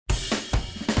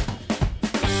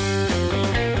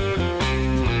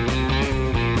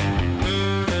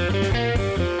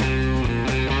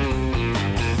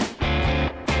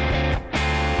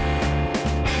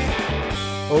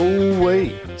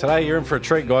Today you're in for a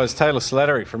treat, guys. Taylor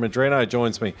Slattery from Adreno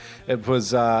joins me. It was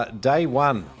day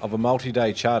one of a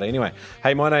multi-day charter. Anyway,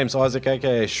 hey, my name's Isaac,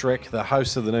 aka Shrek, the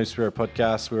host of the Noob Spearo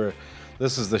podcast.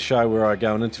 This is the show where I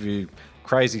go and interview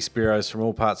crazy Spearos from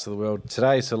all parts of the world.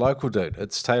 Today it's a local dude.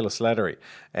 It's Taylor Slattery.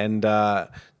 And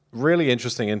really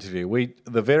interesting interview.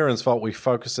 The Veterans Vault, we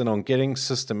focus in on getting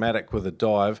systematic with a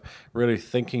dive, really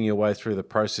thinking your way through the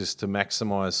process to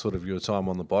maximize sort of your time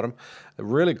on the bottom. A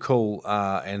really cool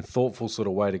and thoughtful sort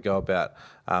of way to go about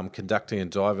conducting a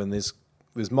dive. And there's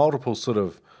multiple sort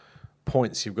of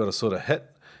points you've got to sort of hit.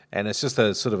 And it's just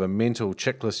a sort of a mental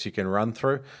checklist you can run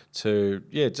through to,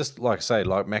 just like I say,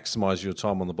 like maximize your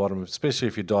time on the bottom, especially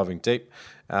if you're diving deep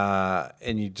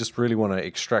and you just really want to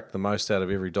extract the most out of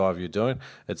every dive you're doing.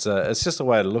 It's just a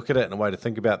way to look at it and a way to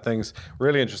think about things.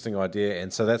 Really interesting idea.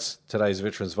 And so that's today's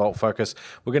Veterans Vault focus.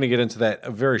 We're going to get into that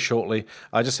very shortly.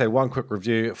 I just had one quick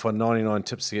review for 99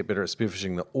 Tips to Get Better at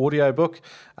Spearfishing, the audiobook.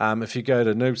 If you go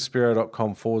to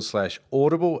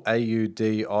noobspearo.com/audible,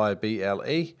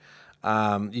 AUDIBLE,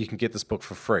 you can get this book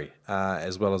for free,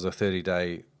 as well as a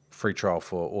 30-day free trial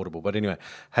for Audible. But anyway,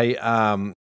 hey,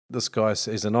 this guy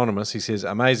is anonymous. He says,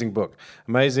 amazing book.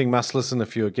 Amazing, must listen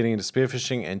if you're getting into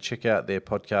spearfishing, and check out their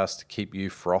podcast to keep you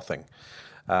frothing.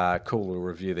 Cool little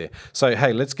review there. So,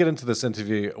 hey, let's get into this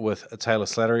interview with Taylor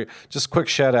Slattery. Just a quick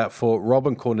shout out for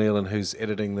Robin Cornelian, who's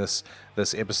editing this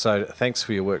episode. Thanks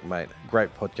for your work, mate.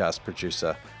 Great podcast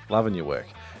producer. Loving your work.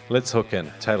 Let's hook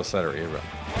in. Taylor Slattery, everyone.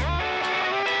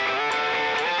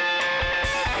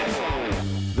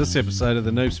 This episode of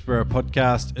the Noob Spearo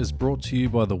podcast is brought to you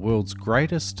by the world's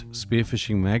greatest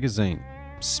spearfishing magazine,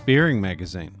 Spearing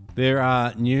Magazine. There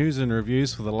are news and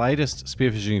reviews for the latest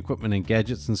spearfishing equipment and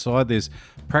gadgets inside. There's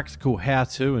practical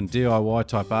how-to and DIY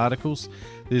type articles.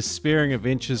 There's spearing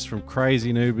adventures from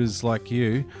crazy noobers like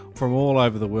you from all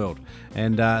over the world.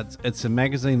 And it's a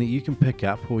magazine that you can pick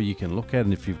up or you can look at,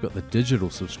 and if you've got the digital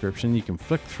subscription, you can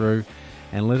flick through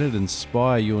and let it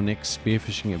inspire your next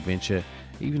spearfishing adventure.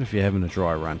 Even if you're having a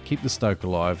dry run, keep the stoke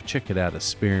alive. Check it out at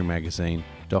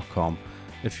spearingmagazine.com.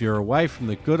 If you're away from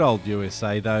the good old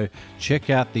USA, though,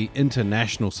 check out the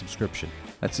international subscription.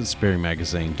 That's at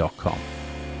spearingmagazine.com.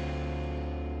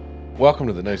 Welcome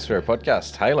to the Noob Spearo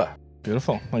podcast, Taylor.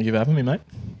 Beautiful. Thank you for having me, mate.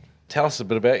 Tell us a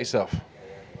bit about yourself.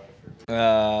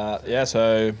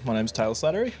 So my name's Taylor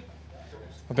Slattery.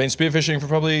 I've been spearfishing for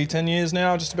probably 10 years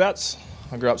now, just about.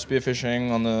 I grew up spearfishing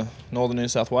on the northern New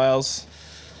South Wales.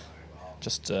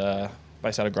 Just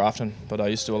based out of Grafton, but I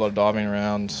used to do a lot of diving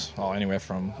around anywhere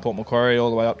from Port Macquarie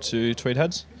all the way up to Tweed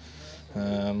Heads.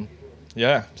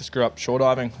 Just grew up shore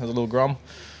diving as a little grom.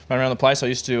 Ran around the place. I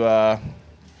used to.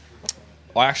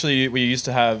 We used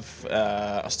to have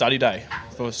a study day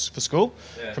for school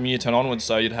from year 10 onwards.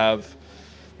 So you'd have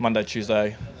Monday,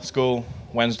 Tuesday school,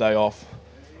 Wednesday off,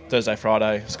 Thursday,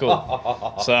 Friday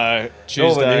school. So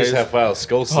Tuesdays. All the New South Wales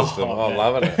school system. I'm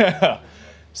loving it.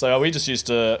 So we just used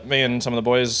to, me and some of the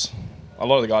boys, a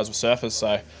lot of the guys were surfers,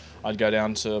 so I'd go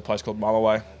down to a place called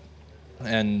Mulloway.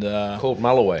 Called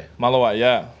Mulloway? Mulloway,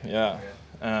 yeah.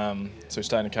 So we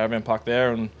stayed in a caravan park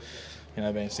there, and,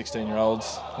 being 16-year-olds,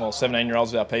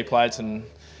 17-year-olds with our P-plates and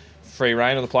free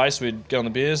reign of the place, we'd get on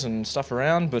the beers and stuff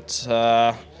around. But,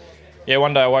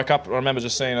 one day I woke up, I remember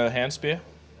just seeing a hand spear,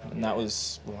 and that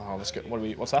was,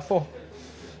 what's that for?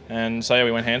 And so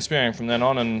we went hand spearing from then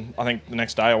on, and I think the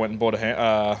next day I went and bought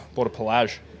a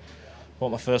pelage.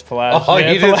 Bought my first pelage. Oh,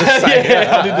 you did the same.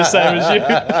 Yeah, I did the same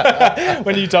as you.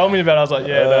 When you told me about it, I was like,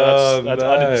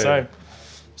 I did the same.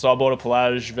 So I bought a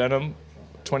pelage Venom,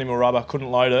 20 mil rubber,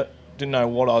 couldn't load it, didn't know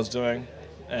what I was doing,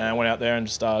 and I went out there and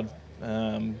just started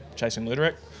chasing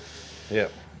Luderick.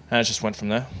 Yep. And it just went from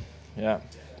there. Yeah.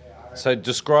 So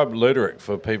describe Luderick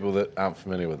for people that aren't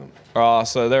familiar with them.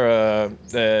 So they're a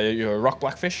rock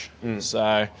blackfish.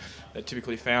 So they're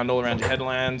typically found all around your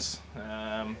headlands.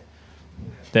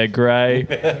 They're grey.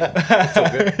 That's all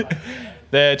good.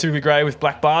 They're typically grey with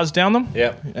black bars down them.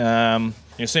 Yep.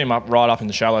 You see them right up in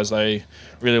the shallows. They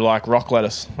really like rock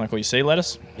lettuce, like what you see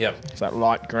lettuce. Yep. It's that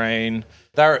light green.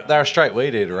 They're a straight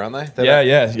weed eater, aren't they?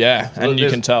 Yeah. And you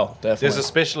can tell, definitely. There's a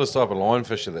specialist type of line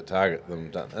fisher that target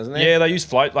them, isn't there? Yeah, they use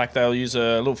float. Like they'll use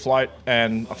a little float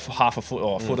and half a foot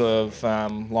or a foot of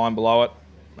line below it,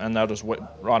 and they'll just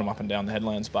ride them up and down the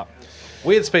headlands. But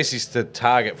weird species to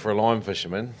target for a line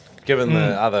fisherman, given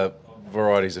the other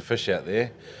varieties of fish out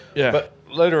there. Yeah. But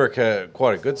Luderick are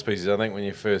quite a good species, I think, when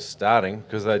you're first starting,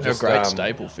 because they're just... They're a great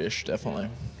staple fish, definitely.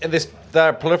 And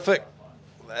they're prolific.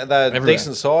 They're Everywhere.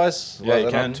 Decent size. Yeah,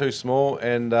 they're not too small.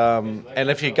 And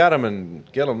if you gut them and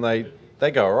get them, they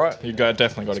go all right. You definitely got to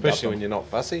gut them. Especially when you're not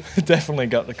fussy. Definitely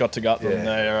got to gut them. Yeah.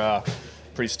 They're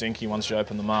pretty stinky once you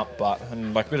open them up,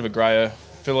 and like a bit of a greyer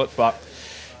fillet. But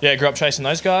yeah, grew up chasing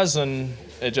those guys, and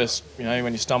it just,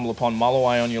 when you stumble upon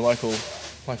mulloway on your local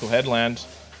headland,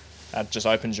 that just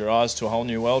opens your eyes to a whole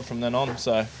new world from then on.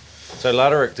 So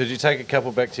Laderick, did you take a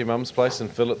couple back to your mum's place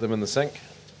and fillet them in the sink?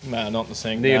 No, not in the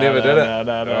sink. You never did it?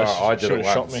 No. I did it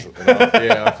once. Shot me.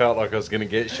 Yeah, I felt like I was going to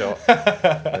get shot.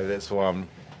 Maybe that's why I'm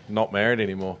not married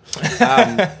anymore.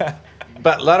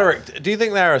 But Laderick, do you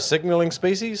think they're a signalling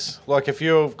species? Like if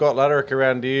you've got Laderick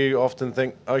around, do you often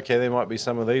think, okay, there might be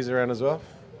some of these around as well?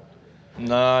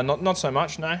 No, not so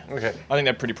much, no. Okay. I think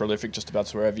they're pretty prolific just about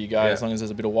wherever you go, as long as there's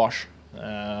a bit of wash.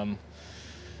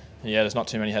 There's not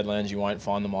too many headlands you won't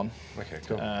find them on. Okay,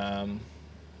 cool.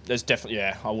 There's definitely,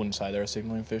 I wouldn't say they're a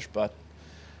signalling fish, but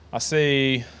I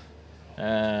see,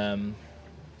 for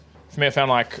me, I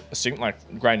found like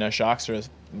grey nose sharks are a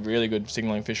really good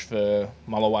signalling fish for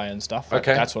mulloway and stuff.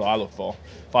 Okay. That's what I look for.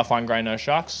 If I find grey nose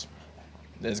sharks,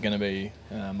 there's going to be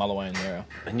mulloway in the area.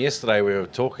 And yesterday we were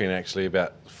talking actually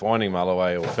about finding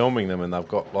mulloway or filming them, and they've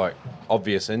got like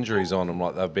obvious injuries on them,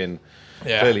 like they've been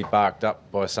clearly barked up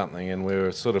by something, and we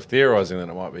were sort of theorising that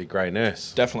it might be grey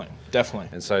nurse. Definitely.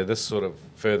 And so this sort of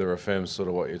further affirms sort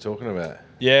of what you're talking about.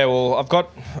 Yeah, well, I've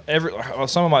got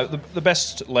some of the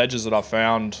best ledges that I've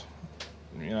found.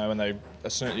 When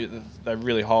they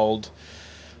really hold.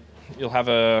 You'll have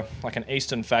an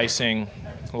eastern facing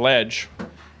ledge,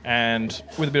 and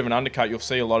with a bit of an undercut, you'll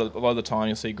see a lot of the time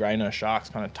you'll see grey nose sharks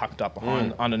kind of tucked up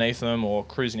behind underneath them or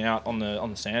cruising out on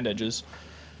the sand edges.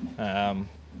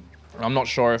 I'm not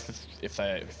sure if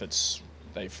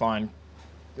they find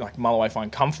like mulloway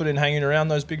find comfort in hanging around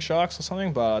those big sharks or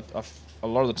something, but a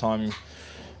lot of the time,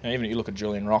 even if you look at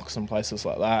Julian Rocks and places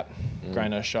like that, grey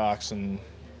nose sharks, and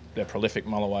they're prolific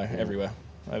mulloway everywhere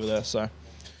over there. So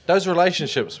those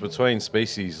relationships between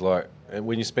species, like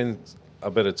when you spend a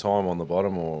bit of time on the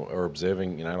bottom or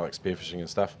observing, like spearfishing and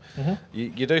stuff,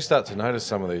 you do start to notice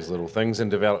some of these little things and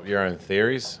develop your own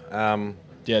theories.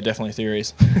 Yeah, definitely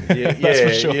theories. That's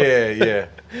for sure. Yeah.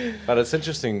 But it's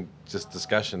interesting, just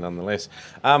discussion nonetheless.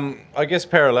 I guess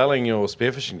paralleling your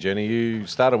spearfishing journey, you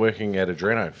started working at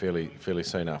Adreno fairly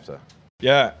soon after.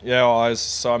 Yeah.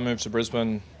 I moved to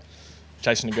Brisbane,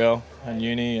 chasing a girl in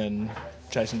uni and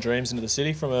chasing dreams into the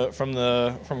city from a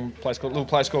little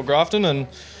place called Grafton, and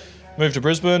moved to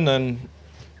Brisbane and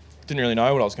didn't really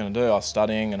know what I was going to do. I was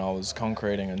studying and I was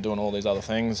concreting and doing all these other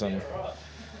things, and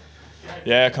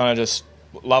kind of just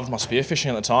loved my spearfishing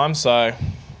at the time, so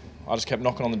I just kept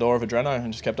knocking on the door of Adreno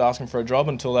and just kept asking for a job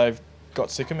until they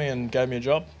got sick of me and gave me a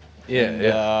job.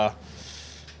 I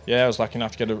was lucky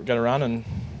enough to get a run and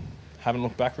haven't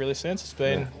looked back really since. It's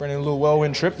been a little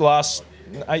whirlwind trip the last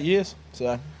 8 years.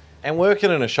 So. And working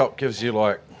in a shop gives you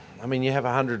you have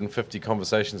 150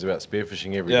 conversations about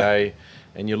spearfishing every day,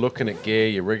 and you're looking at gear,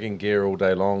 you're rigging gear all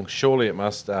day long. Surely it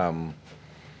must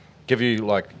give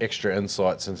you extra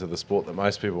insights into the sport that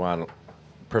most people aren't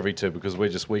privy to because we're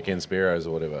just weekend spearos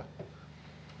or whatever.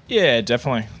 Yeah,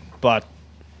 definitely. But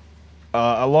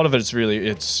a lot of it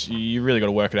is you really got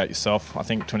to work it out yourself, I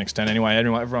think, to an extent anyway.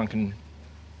 Everyone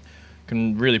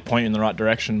can really point you in the right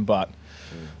direction, but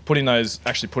putting it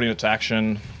to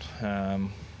action,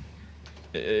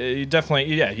 you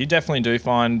definitely do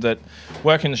find that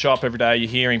working in the shop every day, you're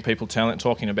hearing people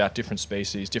talking about different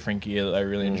species, different gear that they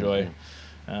really enjoy.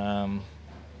 A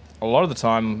lot of the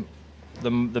time,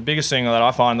 the biggest thing that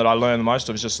I find that I learn the most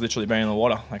of is just literally being in the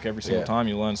water. Like every single time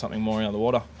you learn something more out of the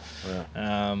water.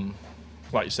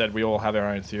 Like you said, we all have our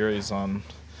own theories on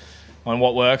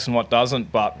what works and what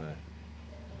doesn't, but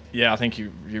I think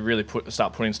you really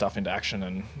start putting stuff into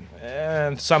action,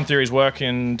 and some theories work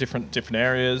in different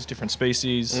areas, different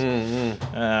species.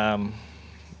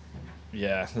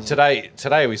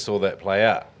 Today we saw that play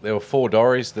out. There were 4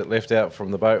 dories that left out from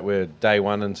the boat. We're day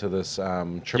one into this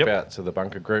trip out to the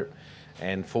bunker group,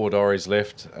 and 4 dories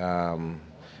left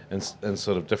in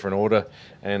sort of different order,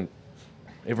 and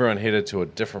everyone headed to a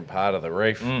different part of the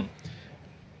reef.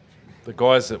 The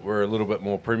guys that were a little bit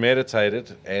more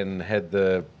premeditated and had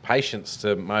the patience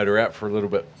to motor out for a little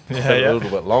bit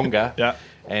longer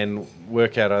and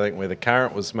work out, I think, where the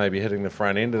current was maybe hitting the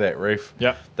front end of that reef.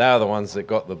 They are the ones that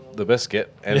got the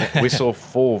biscuit, and we saw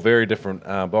 4 very different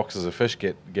boxes of fish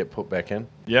get put back in.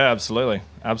 Yeah, absolutely.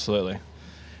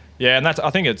 Yeah, and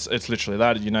I think it's literally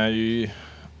that.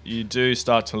 You do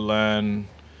start to learn,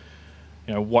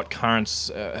 what currents,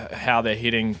 how they're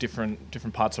hitting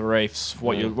different parts of reefs,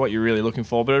 what you're really looking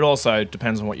for. But it also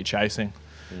depends on what you're chasing.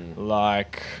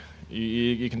 Like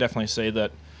you can definitely see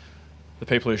that the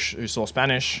people who saw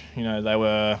Spanish, they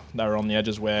were on the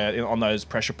edges on those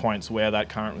pressure points where that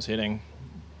current was hitting.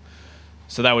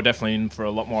 So they were definitely in for a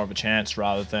lot more of a chance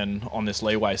rather than on this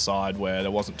leeway side where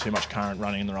there wasn't too much current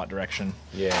running in the right direction.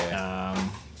 Yeah.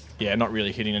 Not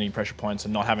really hitting any pressure points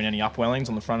and not having any upwellings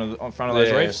on the front of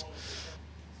those reefs.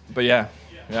 But yeah.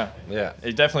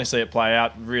 You definitely see it play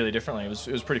out really differently.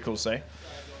 It was pretty cool to see.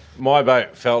 My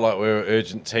boat felt like we were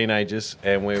urgent teenagers,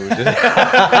 and we were just,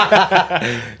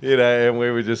 and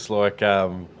we were just like,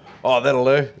 that'll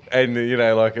do,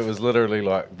 and like it was literally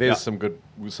like, there's some good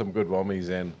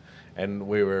wommies, and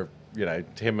we were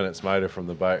 10 minutes motor from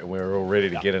the boat, and we were all ready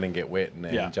to get in and get wet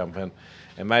and jump in,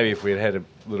 and maybe if we had a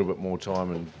little bit more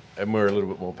time and we were a little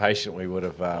bit more patient, we would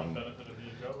have.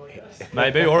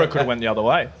 Maybe, or it could have went the other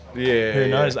way. Yeah, who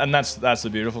knows? And that's the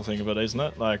beautiful thing of it, isn't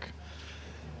it? Like,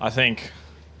 I think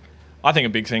a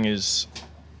big thing is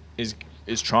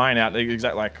trying out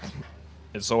exactly like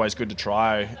it's always good to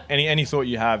try any thought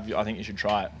you have. I think you should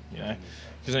try it,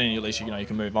 because then at least you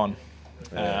can move on.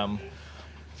 Yeah.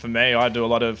 For me, I do a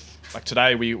lot of like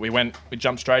today. We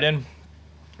jumped straight in.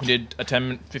 We did a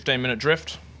 10-15 minute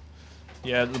drift.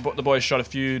 Yeah, the boys shot a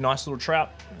few nice little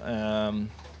trout,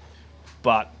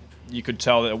 but you could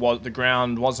tell that the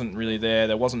ground wasn't really there.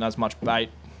 There wasn't as much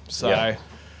bait, so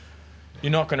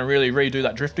you're not going to really redo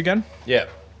that drift again. Yeah.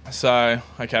 So,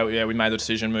 we made the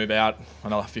decision, move out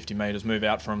another 50 metres, move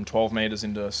out from 12 metres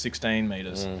into 16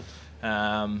 metres.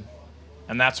 And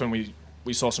that's when we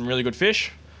saw some really good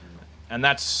fish. And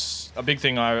that's a big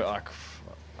thing. I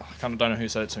kind of don't know who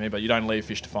said it to me, but you don't leave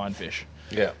fish to find fish.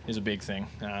 Yeah. Is a big thing.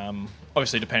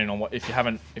 Obviously, depending on if you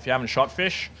haven't shot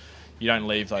fish, you don't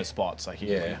leave those spots. Like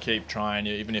you keep trying,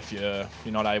 even if you're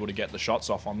not able to get the shots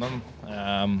off on them.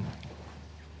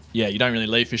 You don't really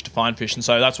leave fish to find fish, and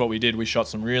so that's what we did. We shot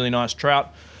some really nice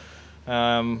trout.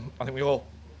 I think we all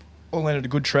landed a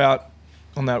good trout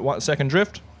on that second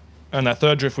drift, and that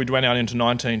third drift we went out into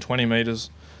 19, 20 metres,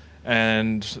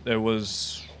 and there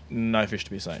was no fish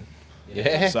to be seen.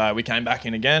 Yeah. So we came back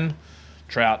in again,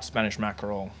 trout, Spanish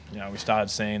mackerel. We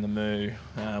started seeing the moo,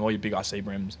 all your big IC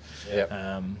brims. Yep.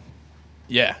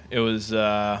 It was.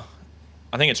 I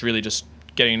think it's really just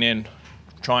getting in,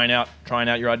 trying out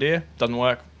your idea. Doesn't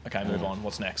work. Okay, move on.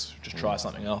 What's next? Just try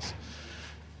something else.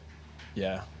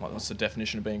 Yeah. What's the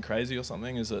definition of being crazy or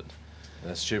something? Is it?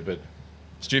 That's stupid.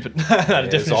 Stupid.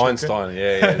 It's Einstein.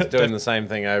 He's doing the same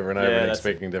thing over and over and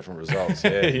expecting different results.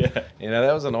 Yeah.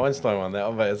 That was an Einstein one.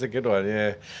 That's a good one.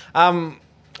 Yeah. I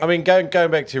mean, going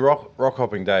back to your rock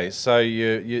hopping days. So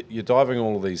you're diving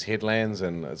all of these headlands,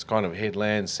 and it's kind of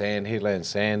headland sand,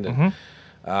 and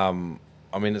I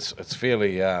mean it's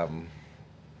fairly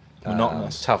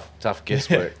monotonous, tough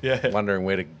guesswork. Wondering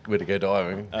where to go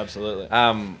diving. Absolutely.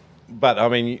 But I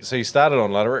mean, so you started on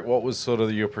Lutterick. What was sort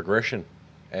of your progression,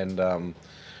 and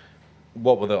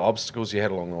what were the obstacles you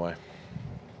had along the way?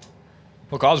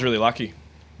 Look, I was really lucky.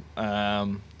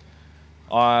 Within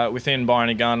buying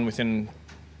a gun, within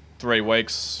 3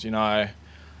 weeks,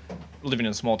 living in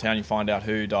a small town, you find out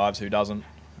who dives, who doesn't.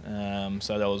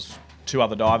 So there was 2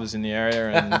 other divers in the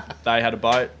area, and they had a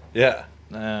boat. Yeah.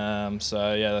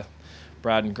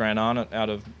 Brad and Grant Arnott out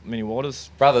of Mini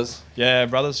Waters. Brothers. Yeah,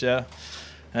 brothers. Yeah.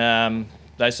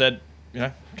 They said,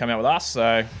 come out with us. So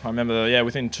I remember,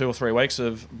 within 2 or 3 weeks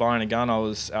of buying a gun, I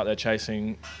was out there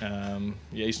chasing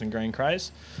Eastern Green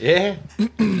Crays. Yeah.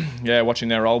 Watching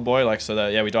their old boy.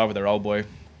 We dive with their old boy.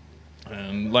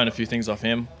 Learn a few things off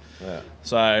him. Yeah.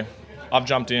 So I've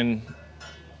jumped in.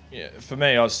 Yeah, for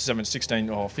me, I was 15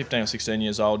 or 16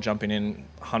 years old, jumping in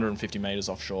 150 metres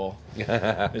offshore.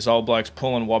 This old bloke's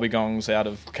pulling wobbegongs out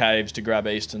of caves to grab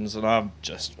Easterns, and I'm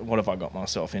just, what have I got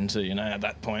myself into, at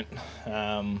that point?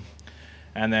 And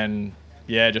then,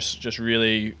 just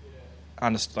really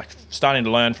starting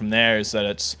to learn from there is that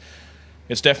it's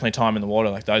definitely time in the water.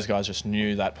 Like, those guys just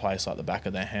knew that place like the back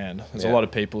of their hand. There's a lot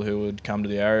of people who would come to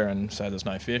the area and say there's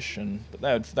no fish,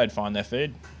 but they'd find their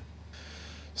feed.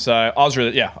 So I was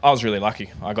really lucky.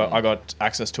 I got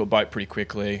access to a boat pretty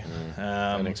quickly.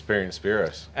 And experienced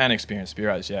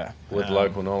Spiros. Yeah. With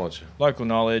local knowledge. Local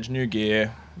knowledge, new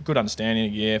gear, good understanding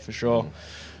of gear for sure,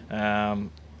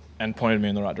 and pointed me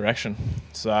in the right direction.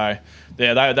 So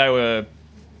they were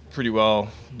pretty well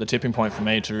the tipping point for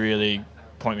me to really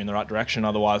point me in the right direction.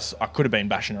 Otherwise, I could have been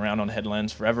bashing around on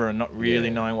headlands forever and not really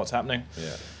knowing what's happening.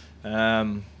 Yeah.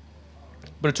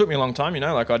 But it took me a long time.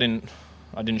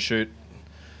 I didn't shoot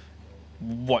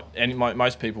what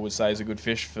most people would say is a good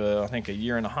fish for, I think, a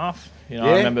year and a half.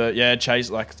 I remember,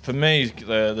 chase, for me,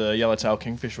 the yellowtail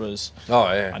kingfish was...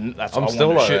 Oh, yeah. I'm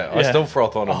still like that. I still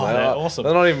froth on them. They're awesome.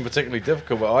 They're not even particularly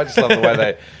difficult, but I just love the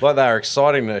way they're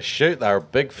exciting to shoot. They're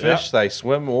big fish. They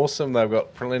swim awesome. They've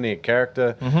got plenty of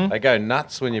character. They go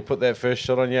nuts when you put that first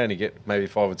shot on you and you get maybe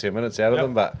 5 or 10 minutes out of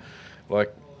them, but,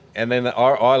 And then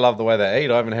I love the way they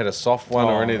eat. I haven't had a soft one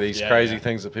or any of these yeah, crazy yeah.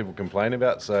 things that people complain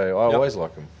about. So I always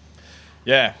like them.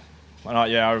 Yeah.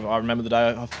 I remember the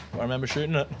day I remember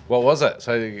shooting it. What was it?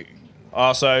 So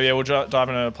We're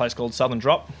diving in a place called Southern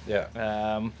Drop.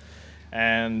 yeah.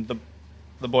 And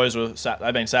the boys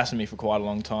they've been sassing me for quite a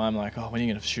long time, like, oh, when are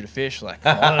you going to shoot a fish? Like,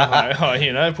 come on,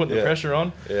 like, putting the pressure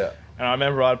on. Yeah. And I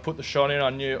remember I'd put the shot in. I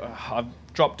knew I've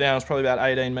dropped down. It's probably about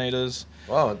 18 meters.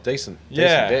 Wow, decent.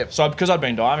 Yeah. Depth. So because I'd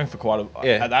been diving for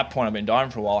Yeah. at that point I'd been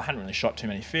diving for a while. I hadn't really shot too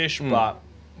many fish, but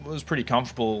was pretty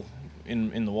comfortable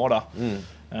in the water.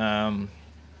 In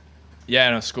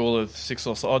a school of six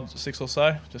or so,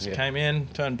 just came in,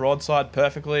 turned broadside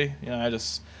perfectly.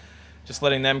 Just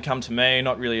letting them come to me,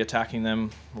 not really attacking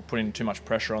them or putting too much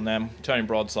pressure on them. Turning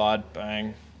broadside,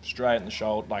 bang, straight in the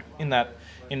shoulder, like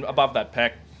above that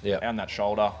pec, and that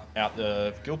shoulder, out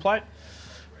the gill plate.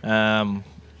 I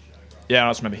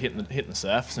just remember hitting the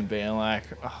surface and being like,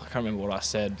 I can't remember what I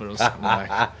said, but it was something like,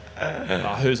 I don't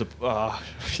know,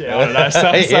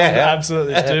 something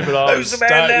absolutely stupid. Who's the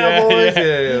man now,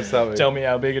 boys? Something. Tell me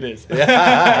how big it is.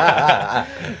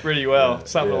 Pretty well,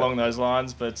 something along those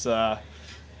lines. But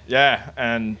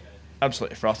and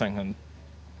absolutely frothing. And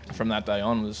from that day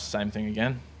on, was the same thing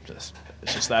again. It's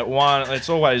just that one. It's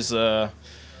always.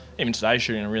 Even today,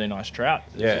 shooting a really nice trout,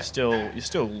 you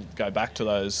still go back to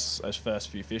those first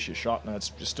few fish you shot, and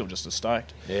it's still just as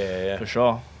stoked. Yeah, for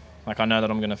sure. Like, I know that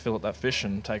I'm going to fillet that fish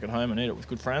and take it home and eat it with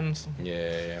good friends.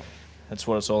 Yeah. That's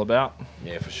what it's all about.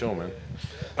 Yeah, for sure, man.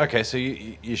 Okay, so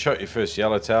you shot your first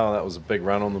yellowtail. That was a big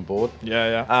run on the board.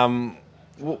 Yeah.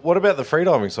 What about the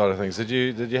freediving side of things? Did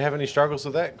you have any struggles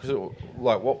with that? Because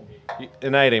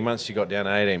in 18 months you got down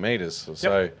to 18 meters,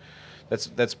 so. Yep.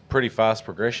 That's pretty fast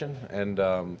progression, and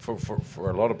for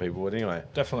a lot of people, anyway.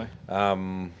 Definitely. Did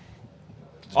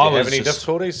you have any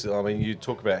difficulties? I mean, you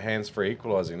talk about hands-free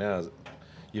equalising now.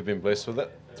 You've been blessed with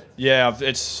it. Yeah,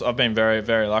 I've been very,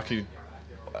 very lucky.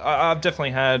 I've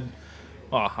definitely had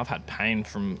pain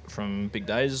from big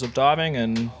days of diving,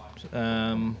 and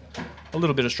a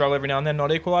little bit of struggle every now and then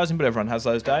not equalising, but everyone has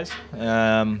those days.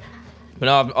 But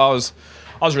no, I was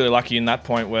really lucky in that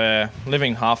point where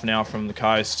living half an hour from the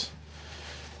coast,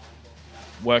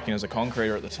 working as a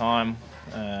concreter at the time,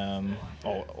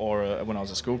 or when I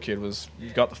was a school kid, was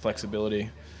you've got the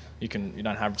flexibility. You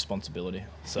don't have responsibility.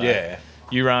 So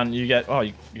you run, you get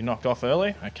you knocked off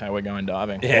early. Okay, we're going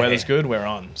diving. The weather's good, we're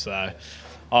on. So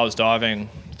I was diving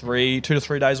 2 to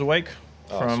 3 days a week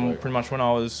from pretty much when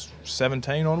I was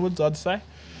 17 onwards, I'd say.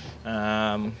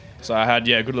 So I had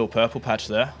a good little purple patch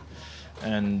there,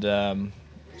 and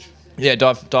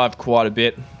dived quite a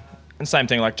bit. And same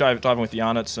thing, like diving with the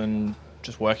Arnott's and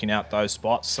just working out those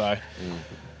spots. So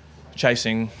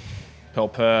chasing pearl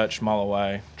perch,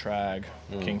 mulloway, trag,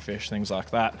 kingfish, things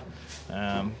like that.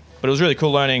 But it was really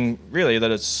cool learning really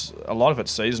that a lot of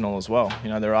it's seasonal as well.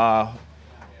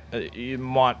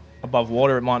 Above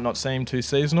water it might not seem too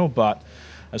seasonal, but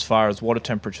as far as water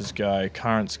temperatures go,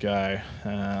 currents go,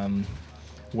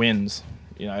 winds,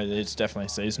 it's definitely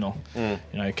seasonal.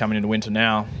 Coming into winter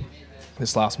now,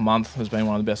 this last month has been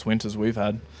one of the best winters we've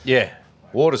had. Yeah.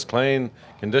 Water's clean,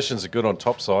 conditions are good on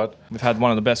topside. We've had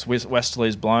one of the best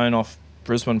westerlies blown off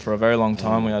Brisbane for a very long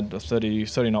time. We had a 30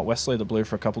 knot westerly that blew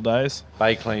for a couple of days.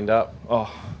 Bay cleaned up.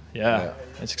 Oh, yeah.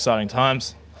 It's exciting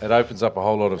times. It opens up a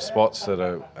whole lot of spots that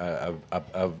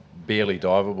are barely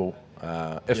diveable,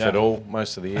 if at all,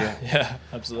 most of the year. Yeah,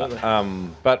 absolutely.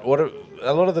 But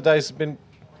a lot of the days have been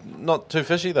not too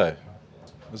fishy though.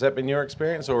 Has that been your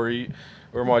experience, or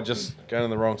am I just going in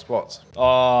the wrong spots?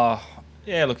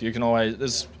 Yeah, look, you can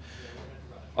always.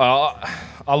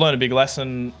 I learned a big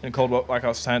lesson in Caldwell, like I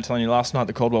was telling you last night,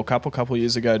 the Caldwell Cup a couple of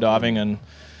years ago diving, and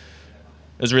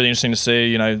it was really interesting to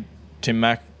see, Tim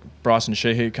Mack, Bryson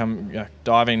Sheehy come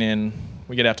diving in.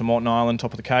 We get out to Moreton Island,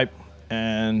 top of the Cape,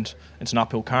 and it's an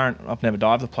uphill current. I've never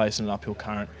dived the place in an uphill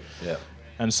current. Yeah.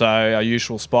 And so our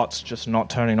usual spots just not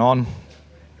turning on.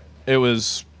 It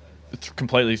was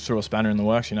completely threw a spanner in the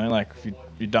works, like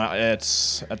you don't.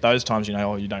 It's at those times, you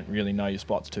don't really know your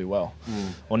spots too well,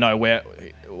 or know where.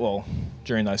 Well,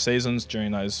 during those seasons,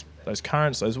 during those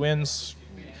currents, those winds,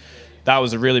 that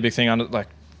was a really big thing.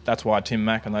 That's why Tim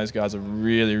Mack and those guys are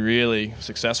really, really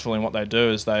successful in what they do.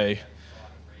 Is they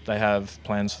have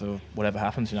plans for whatever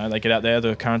happens. They get out there,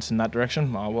 the currents in that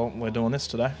direction. Oh well, we're doing this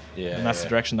today, and that's the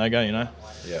direction they go.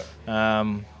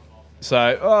 Yeah. So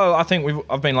I think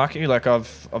I've been lucky. Like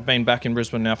I've been back in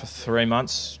Brisbane now for 3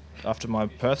 months after my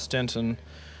Perth stint, and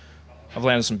I've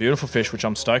landed some beautiful fish, which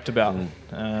I'm stoked about.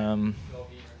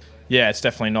 It's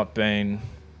definitely not been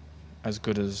as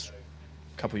good as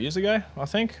a couple of years ago. I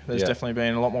think there's definitely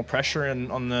been a lot more pressure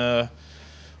on the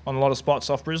on a lot of spots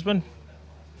off Brisbane.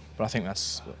 But I think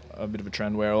that's a bit of a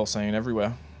trend we're all seeing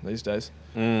everywhere these days.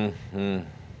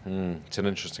 It's an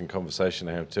interesting conversation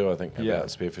to have too, I think, about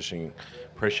spearfishing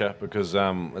pressure, because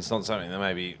it's not something that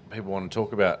maybe people want to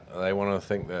talk about. They want to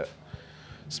think that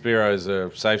spearos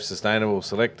are safe, sustainable,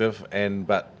 selective,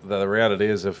 but the reality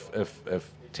is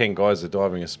if 10 guys are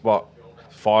diving a spot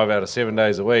 5 out of 7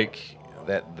 days a week,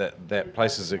 that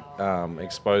place is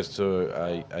exposed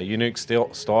to a unique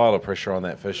style of pressure on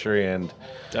that fishery, and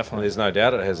definitely there's no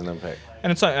doubt it has an impact.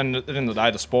 And at the end of the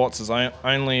day, the sports is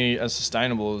only as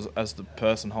sustainable as the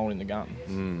person holding the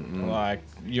gun. Like,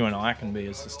 you and I can be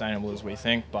as sustainable as we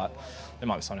think, but there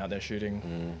might be someone out there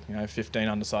shooting 15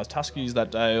 undersized huskies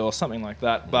that day or something like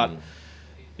that. But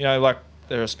like,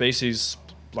 there are species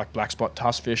like black spot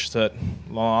tuskfish that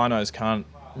linos can't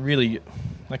really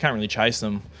chase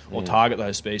them or target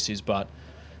those species, but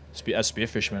as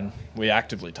spearfishermen, we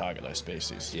actively target those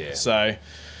species. Yeah. So,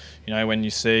 when you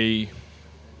see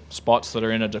spots that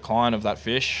are in a decline of that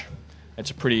fish, it's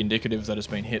pretty indicative that it's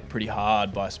been hit pretty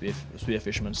hard by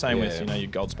spearfishermen. Same with your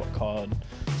gold spot cod,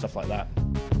 stuff like that.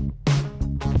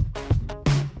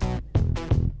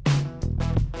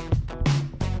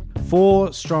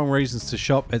 Four strong reasons to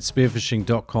shop at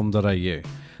spearfishing.com.au.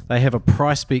 They have a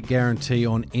price beat guarantee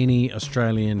on any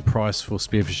Australian price for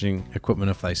spearfishing equipment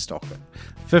if they stock it.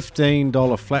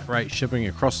 $15 flat rate shipping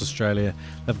across Australia.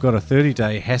 They've got a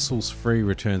 30-day hassles-free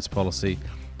returns policy,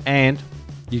 and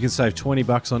you can save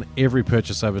 $20 on every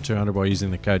purchase over $200 by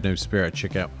using the code NoobSpearo at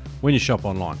checkout when you shop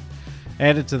online.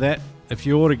 Added to that, if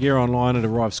you order gear online, it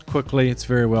arrives quickly, it's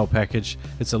very well packaged.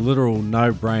 It's a literal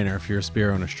no-brainer if you're a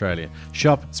spearo in Australia.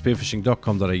 Shop at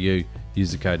spearfishing.com.au,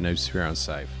 use the code NoobSpearo and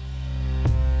save.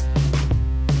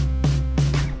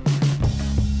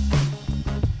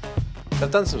 They've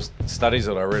done some studies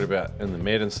that I read about in the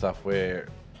Med and stuff where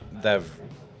they've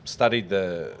studied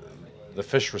the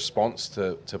fish response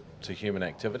to human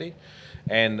activity,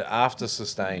 and after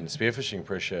sustained spearfishing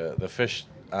pressure, the fish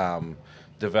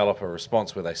develop a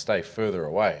response where they stay further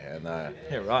away, and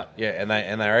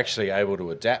and they're actually able to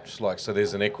adapt. Like, so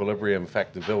there's an equilibrium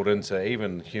factor built into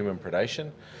even human predation,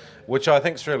 which I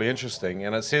think is really interesting.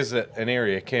 And it says that an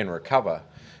area can recover,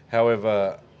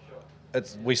 however,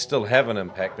 we still have an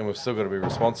impact, and we've still got to be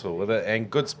responsible with it.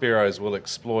 And good spearos will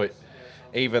exploit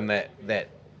even that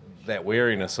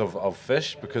wariness of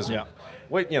fish, because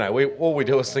we all we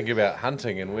do is think about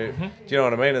hunting, and do you know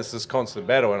what I mean? It's this constant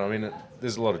battle, and I mean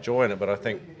there's a lot of joy in it, but I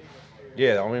think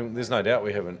there's no doubt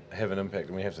we have an impact,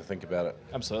 and we have to think about it.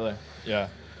 Absolutely, yeah,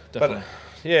 definitely. But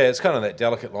it's kind of that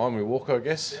delicate line we walk, I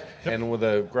guess. And with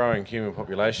a growing human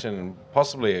population and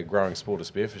possibly a growing sport of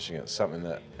spearfishing, it's something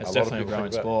that it's definitely a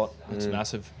growing sport. It's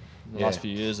massive. The last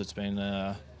few years, it's been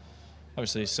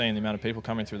obviously seeing the amount of people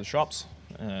coming through the shops.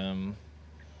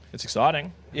 It's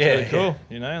exciting. It's really cool.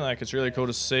 It's really cool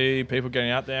to see people getting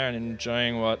out there and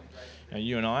enjoying what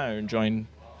you and I are enjoying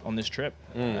on this trip.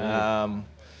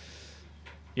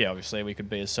 Obviously we could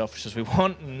be as selfish as we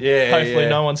want, and hopefully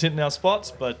no one's hitting our spots.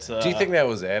 But do you think that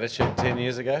was the attitude 10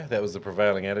 years ago? That was the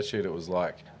prevailing attitude. It was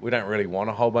like, we don't really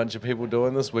want a whole bunch of people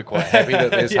doing this. We're quite happy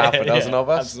that there's half a dozen of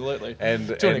us. Absolutely.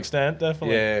 And to an extent,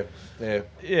 definitely.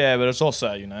 Yeah, but it's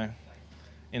also,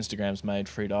 Instagram's made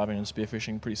free diving and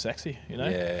spearfishing pretty sexy,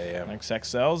 Like, sex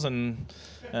sells, and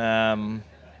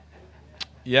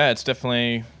it's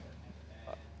definitely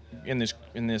in this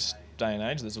day and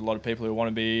age, there's a lot of people who want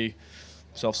to be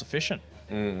self-sufficient,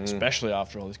 especially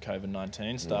after all this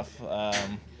COVID-19 stuff. I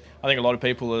think a lot of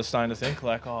people are starting to think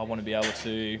like, I want to be able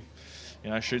to,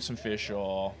 shoot some fish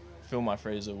or fill my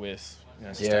freezer with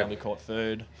sustainably caught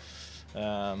food.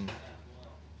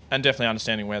 And definitely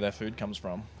understanding where their food comes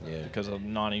from, because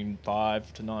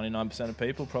 95 to 99% of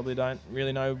people probably don't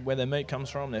really know where their meat comes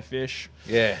from, their fish.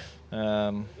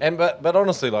 But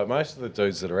honestly, like most of the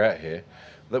dudes that are out here,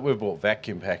 that we've bought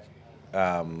vacuum pack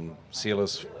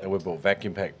sealers, we've bought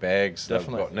vacuum pack bags.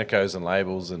 Definitely. They've got Nikos and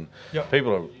labels, and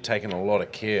people are taking a lot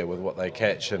of care with what they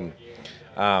catch, and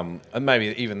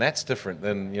maybe even that's different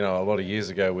than a lot of years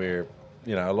ago where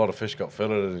a lot of fish got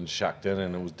filleted and shucked in,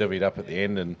 and it was divvied up at the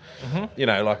end, and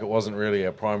like it wasn't really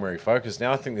a primary focus.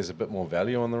 Now I think there's a bit more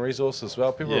value on the resource as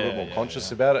well. People are a bit more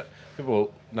conscious about it.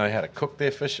 People know how to cook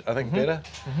their fish, I think, better.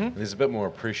 And there's a bit more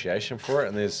appreciation for it,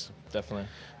 and there's definitely,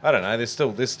 I don't know, there's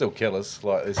still killers.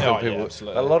 Like, there's still people.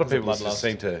 A lot of people just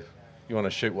seem to, you want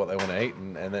to shoot what they want to eat,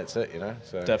 and that's it.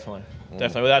 So definitely.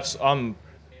 Well, that's the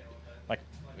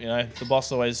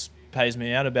boss always pays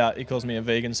me out about, he calls me a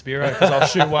vegan spearo, because I'll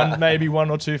shoot maybe one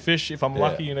or two fish if I'm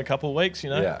lucky in a couple of weeks,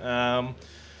 But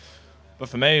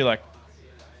for me,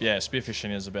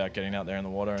 spearfishing is about getting out there in the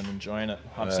water and enjoying it.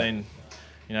 I've seen,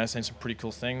 seen some pretty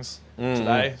cool things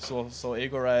today. Saw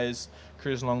eagle rays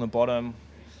cruising along the bottom,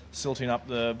 silting up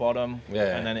the bottom,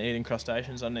 and then eating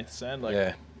crustaceans underneath the sand.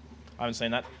 I haven't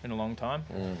seen that in a long time.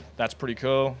 That's pretty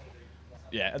cool.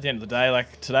 Yeah, at the end of the day,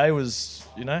 like today was,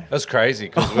 That's crazy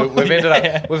because we've ended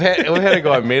up we've had a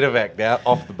guy medevaced out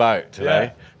off the boat today.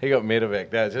 Yeah. He got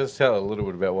medevaced out. Just tell a little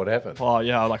bit about what happened. Oh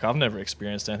yeah, like I've never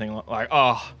experienced anything like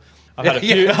I've had a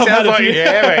few. It sounds like you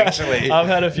have actually. I've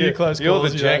had a few close calls. You're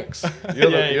the jinx.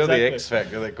 You're the X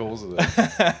factor that causes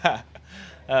it.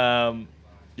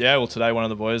 Well, today one of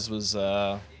the boys was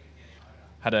had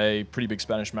a pretty big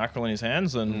Spanish mackerel in his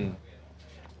hands, and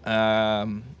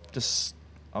just.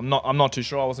 I'm not too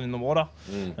sure. I wasn't in the water.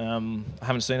 I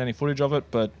haven't seen any footage of it,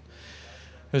 but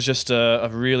it was just a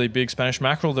really big Spanish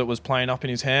mackerel that was playing up in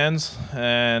his hands,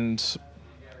 and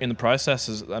in the process,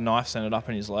 a knife ended up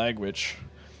in his leg, which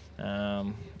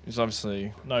is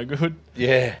obviously no good.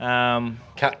 Yeah.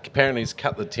 Apparently, he's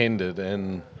cut the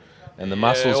tendon and the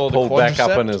muscles pulled back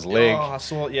up in his leg. I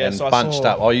saw it. Yeah, and bunched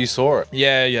up. Oh, you saw it?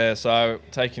 Yeah. So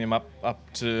taking him up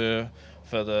for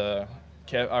the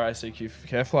RACQ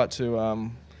care flight to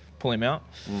pull him out.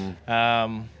 He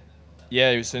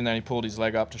was sitting there and he pulled his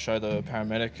leg up to show the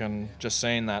paramedic, and just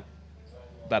seeing that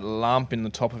lump in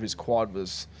the top of his quad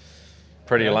was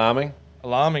pretty alarming.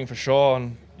 Alarming for sure,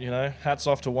 and hats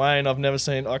off to Wayne. I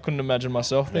couldn't imagine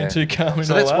myself being too calm.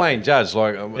 So that's Wayne Judge.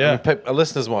 Like, our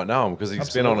listeners might know him because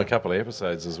he's been on a couple of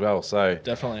episodes as well. So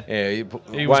definitely,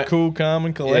 he was cool, calm,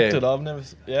 and collected. I've never,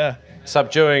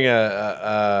 subduing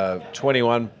a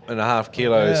 21.5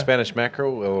 kilo Spanish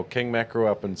mackerel or king mackerel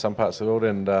up in some parts of the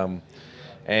world,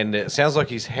 and it sounds like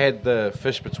he's had the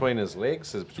fish between his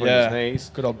legs, between his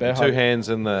knees, good old bear two hands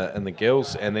in the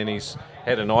gills, and then he's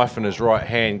had a knife in his right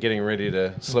hand, getting ready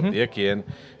to slip the icky in,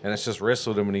 and it's just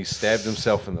wrestled him, and he stabbed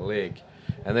himself in the leg,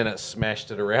 and then it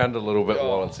smashed it around a little bit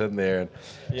while it's in there, and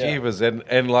jeebus,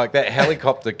 and like that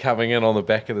helicopter coming in on the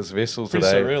back of this vessel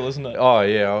today. Pretty surreal, isn't it? Oh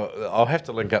yeah, I'll have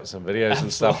to link up some videos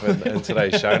and stuff in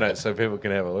today's show notes so people can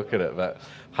have a look at it. But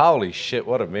holy shit,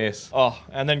 what a mess! Oh,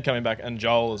 and then coming back, and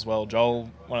Joel as well. Joel,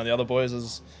 one of the other boys,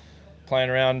 is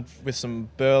playing around with some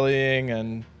burleying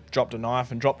and dropped a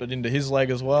knife and dropped it into his leg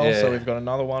as well. So we've got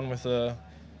another one with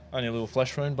only a little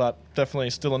flesh wound, but definitely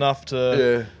still enough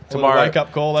to tomorrow wake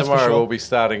up call. That's tomorrow for sure. We'll be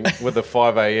starting with the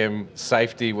 5 a.m.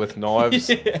 safety with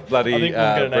knives. Bloody, I think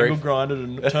we'll get an angle grinded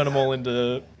and turn them all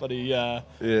into bloody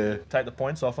take the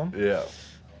points off them. Yeah.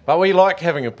 But we like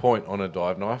having a point on a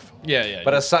dive knife. Yeah.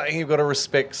 But it's something you've got to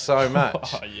respect so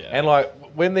much. And like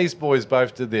when these boys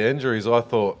both did their injuries, I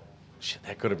thought, shit,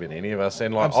 that could have been any of us.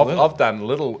 And like I've done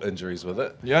little injuries with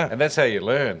it. Yeah. And that's how you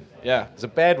learn. Yeah. It's a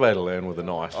bad way to learn with a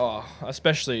knife. Oh,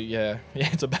 especially,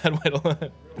 it's a bad way to learn.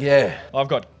 Yeah. I've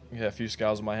got a few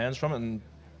scars on my hands from it, and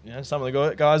some of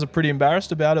the guys are pretty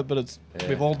embarrassed about it, but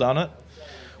we've all done it.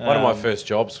 One of my first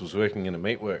jobs was working in a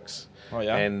meatworks. Oh,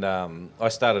 yeah? And I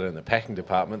started in the packing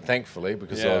department, thankfully,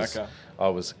 because I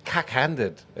was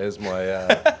cuck-handed, as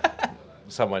my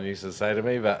someone used to say to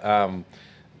me. But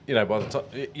by the time,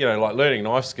 like learning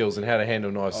knife skills and how to handle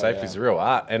knives safely is a real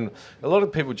art. And a lot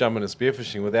of people jump into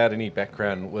spearfishing without any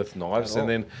background with knives, and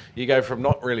then you go from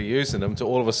not really using them to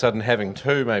all of a sudden having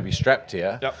two maybe strapped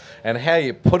here. Yep. And how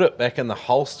you put it back in the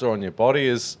holster on your body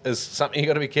is something you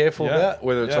got to be careful about,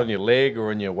 whether it's on your leg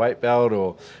or in your weight belt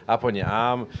or up on your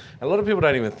arm. And a lot of people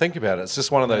don't even think about it. It's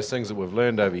just one of those things that we've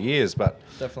learned over years. But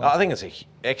I think it's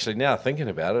actually, now thinking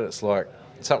about it, it's like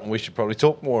something we should probably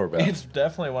talk more about. It's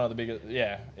definitely one of the biggest.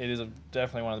 Yeah, it is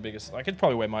definitely one of the biggest. Like, it's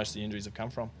probably where most of the injuries have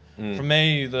come from. For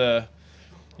me,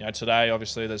 today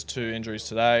obviously there's 2 injuries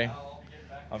today.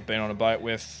 I've been on a boat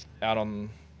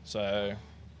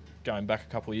going back a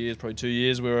couple of years, probably 2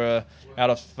 years. We were out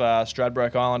of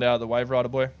Stradbroke Island, out of the Wave Rider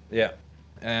Buoy. Yeah.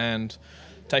 And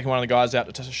taking one of the guys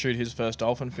out to shoot his first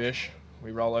dolphin fish.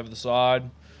 We roll over the side.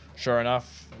 Sure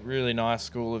enough, really nice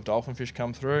school of dolphin fish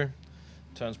come through.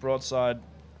 Turns broadside,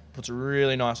 puts a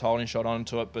really nice holding shot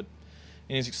onto it, but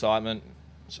in his excitement,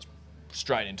 it's just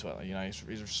straight into it.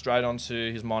 He's straight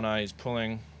onto his mono, he's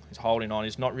pulling, he's holding on,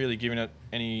 he's not really giving it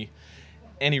any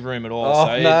room at all.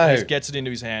 He gets it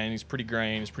into his hand, he's pretty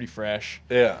green, he's pretty fresh.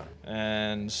 Yeah.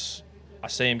 And I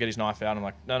see him get his knife out, I'm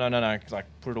like, no, like,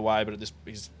 put it away, but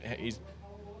he's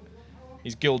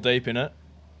gill deep in it.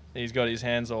 He's got his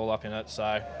hands all up in it,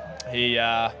 so he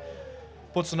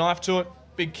puts the knife to it.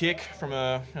 Big kick from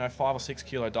a 5 or 6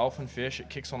 kilo dolphin fish. It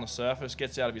kicks on the surface,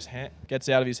 gets out of his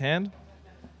hand,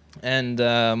 and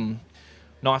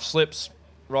knife slips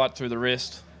right through the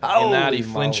wrist. In that, he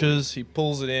flinches, he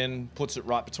pulls it in, puts it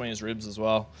right between his ribs as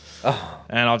well.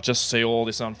 And I just see all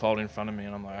this unfold in front of me,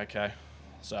 and I'm like, okay.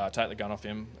 So I take the gun off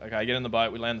him. Okay, get in the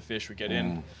boat, we land the fish, we get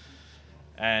in.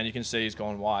 and you can see he's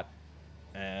gone white.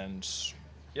 And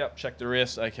yep, check the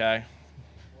wrist. Okay,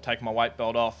 take my weight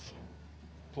belt off.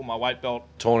 Pull my weight belt.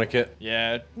 Tourniquet.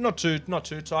 Yeah, not too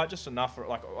tight, just enough for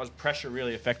like was pressure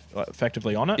really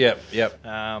effectively on it. Yep.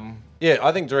 Yeah,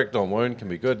 I think direct on wound can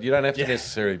be good. You don't have to Yeah.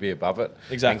 necessarily be above it.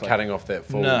 Exactly. And cutting off that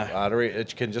full No. artery.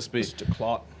 It can just be Just a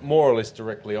clot. more or less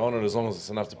directly on it, as long as it's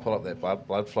enough to pull up that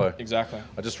blood flow. Exactly.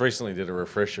 I just recently did a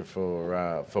refresher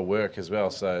for work as well,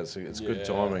 so it's good Yeah.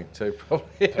 timing too,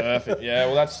 probably. Perfect. Yeah.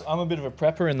 Well, I'm a bit of a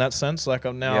prepper in that sense. Like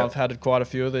Yeah. I've had quite a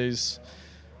few of these.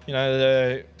 You know,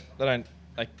 they don't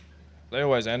like they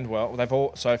always end well. They've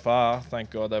all so far, thank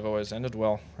God, they've always ended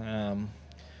well.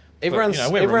 Everyone's, you know,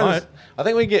 we're everyone's remote. I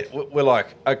think we're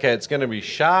like, okay, it's going to be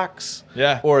sharks,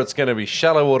 Yeah. or it's going to be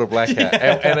shallow water blackhead,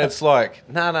 and it's like,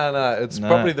 no, it's No.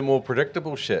 probably the more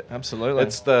predictable shit. Absolutely.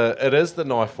 It is the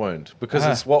knife wound because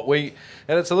Ah. it's what we,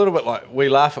 and it's a little bit like we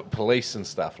laugh at police and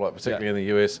stuff, like particularly in the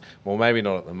US. Well, maybe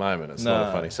not at the moment. It's not a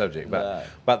No. funny subject, No.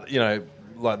 but you know.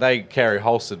 Like they carry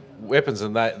holstered weapons,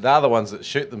 and they're the ones that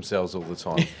shoot themselves all the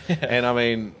time. And I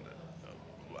mean,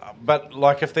 but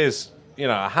like if there's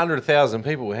 100,000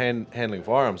 people handling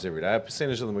firearms every day, a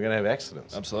percentage of them are going to have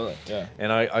accidents. Absolutely. Yeah.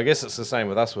 And I guess it's the same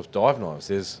with us with dive knives.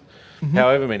 There's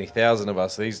however many thousand of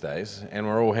us these days, and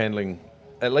we're all handling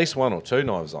at least one or two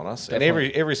knives on us. Definitely.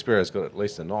 And every spearer's got at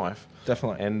least a knife.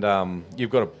 Definitely. And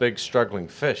you've got a big struggling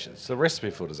fish. It's a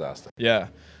recipe for disaster. Yeah,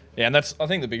 and that's I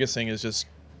think the biggest thing is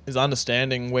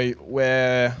understanding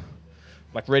where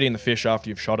like reading the fish after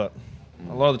you've shot it.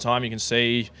 A lot of the time you can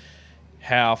see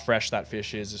how fresh that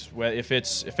fish is. Where if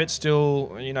it's still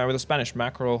with a Spanish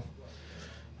mackerel,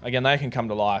 again they can come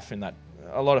to life in that.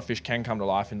 A lot of fish can come to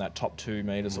life in that top 2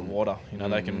 meters of water.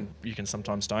 You can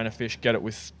sometimes stone a fish, get it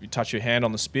you touch your hand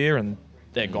on the spear and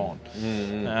they're gone,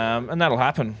 and that'll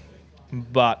happen.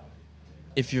 But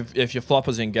if your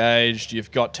flopper's engaged,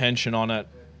 you've got tension on it,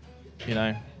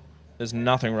 there's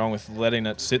nothing wrong with letting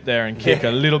it sit there and kick a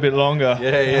little bit longer.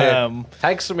 Yeah.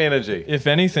 Take some energy. If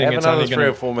anything, Have it's another only 3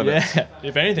 gonna, or 4 minutes. Yeah.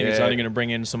 If anything, it's Yeah. only going to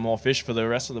bring in some more fish for the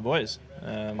rest of the boys.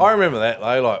 I remember that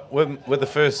though. Like with the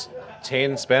first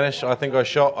 10 Spanish, I think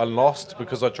I lost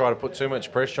because I tried to put too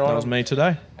much pressure on. That was me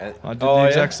today. And- I did Oh, the yeah?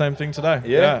 exact same thing today.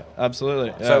 Yeah?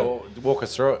 Absolutely. Yeah. So walk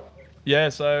us through it. Yeah,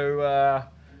 so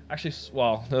actually,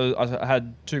 I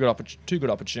had two good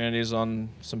opportunities on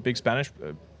some big Spanish,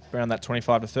 around that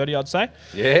 25 to 30, I'd say.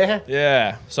 Yeah.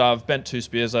 Yeah, so I've bent 2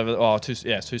 spears over. Two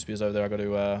spears over there. I got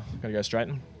to go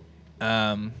straighten.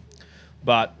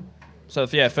 But so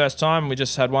yeah, first time we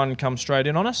just had one come straight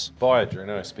in on us. Buy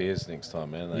Adreno spears next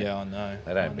time, man. Yeah, I know.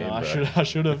 They don't I bend, know. bro. I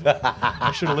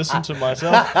should have listened to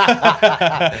myself.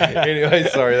 Anyway,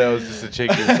 sorry, that was just a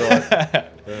cheeky aside.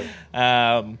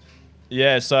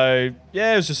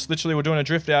 It was just literally we're doing a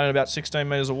drift out in about 16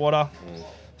 meters of water.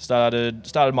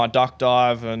 Started my duck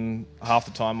dive, and half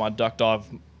the time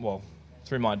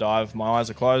through my dive, my eyes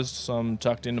are closed, so I'm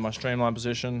tucked into my streamline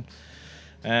position,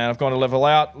 and I've gone to level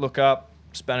out, look up,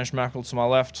 Spanish mackerel to my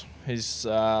left. He's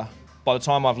by the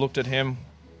time I've looked at him,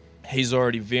 he's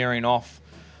already veering off,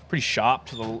 pretty sharp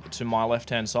to my left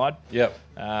hand side. Yep.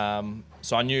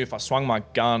 So I knew if I swung my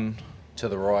gun To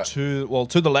the right. to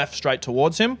the left, straight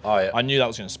towards him, Oh, yeah. I knew that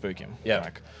was going to spook him. Yeah.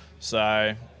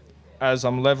 So as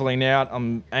I'm leveling out,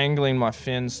 I'm angling my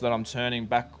fins so that I'm turning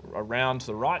back around to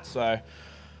the right. So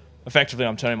effectively,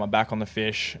 I'm turning my back on the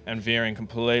fish and veering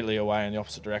completely away in the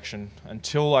opposite direction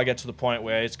until I get to the point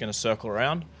where it's going to circle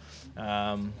around.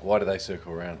 Why do they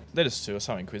circle around? They're just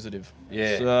so inquisitive.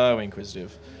 Yeah. So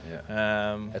inquisitive.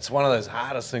 Yeah. It's one of those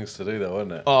hardest things to do, though,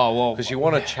 isn't it? Oh, well. Because you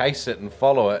want to chase it and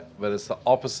follow it, but it's the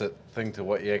opposite thing to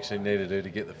what you actually need to do to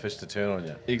get the fish to turn on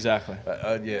you. Exactly. But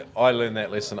I learned that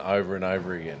lesson over and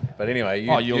over again. But anyway,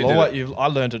 I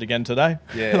learned it again today.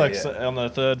 Yeah, like yeah. on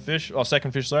the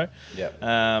second fish, sorry.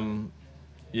 Yeah.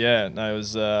 It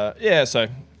was so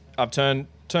I've turned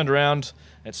around,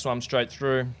 it swam straight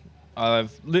through.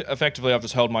 I've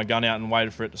just held my gun out and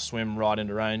waited for it to swim right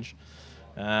into range.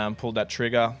 Pulled that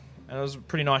trigger, and it was a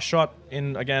pretty nice shot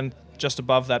in, again, just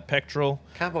above that pectoral,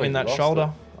 Can't believe in you that lost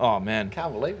shoulder. Oh man.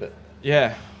 Can't believe it.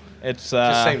 Yeah. It's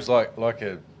Just seems like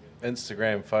a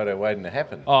Instagram photo waiting to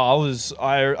happen. I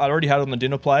already had it on the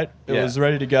dinner plate. It Yeah. was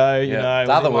ready to go, you know. It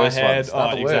They're was the in my worst head. ones.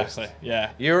 They're the worst. Exactly.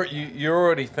 Yeah. You're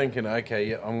already thinking, okay,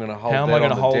 yeah, I'm going to hold How am that I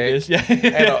going on to the hold deck. this?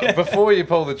 Yeah. And before you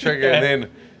pull the trigger, Yeah.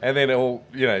 and then it all,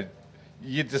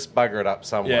 you just bugger it up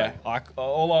some Yeah, way.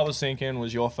 all I was thinking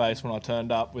was your face when I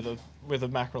turned up with a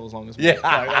mackerel as long as me. Yeah.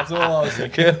 Like, that's all I was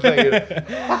thinking.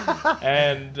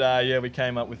 And we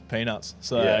came up with peanuts.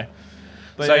 So, Yeah.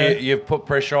 But So yeah. you've put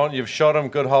pressure on, you've shot him,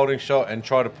 good holding shot, and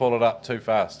try to pull it up too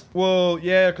fast. Well,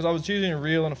 yeah, because I was using a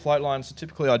reel and a float line, so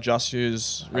typically I just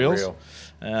use reels.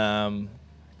 reel. Um,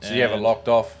 So you have it and- locked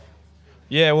off.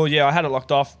 Yeah, well, yeah, I had it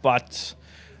locked off, but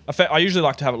I usually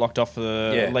like to have it locked off for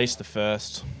Yeah. at least the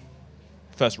first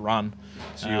run.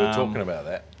 So you were talking about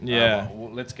that. yeah.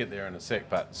 Well, let's get there in a sec.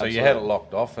 But so you Absolutely. had it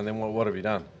locked off, and then what have you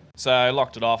done? So I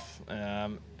locked it off,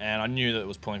 and I knew that it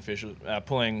was pulling fish,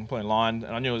 pulling line,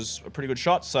 and I knew it was a pretty good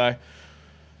shot. So,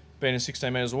 being in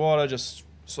 16 meters of water, just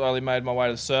slowly made my way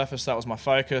to the surface. That was my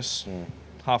focus.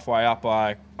 Halfway up,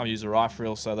 I used a rifle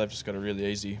reel, so they've just got a really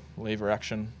easy lever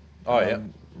action.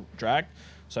 Drag.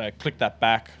 So I clicked that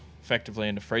back effectively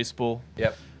into free spool.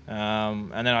 Yep.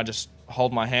 And then I just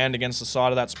hold my hand against the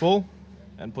side of that spool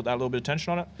and put that little bit of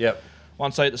tension on it. Yep.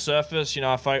 Once I hit the surface,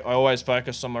 I always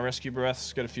focus on my rescue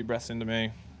breaths, get a few breaths into me,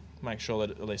 make sure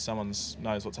that at least someone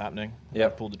knows what's happening.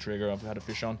 Yep. I've pulled the trigger, I've had a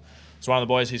fish on. So one of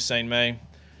the boys, he's seen me,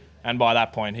 and by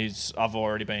that point, I've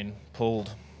already been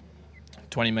pulled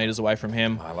 20 meters away from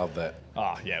him. I love that.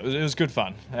 Oh, yeah, it was good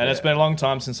fun. And it's been a long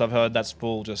time since I've heard that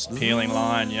spool just peeling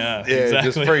line, yeah. Yeah,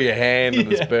 exactly. just through your hand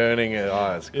and it's Yeah. burning.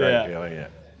 Oh, it's a great Yeah. feeling,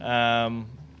 yeah.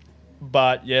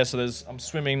 But yeah, so I'm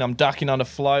swimming, I'm ducking under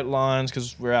float lines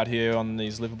because we're out here on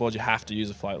these liverboards. You have to use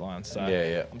a float line. So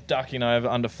Yeah. I'm ducking over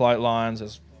under float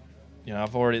lines.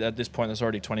 I've already at this point there's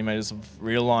already 20 meters of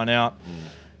reel line out.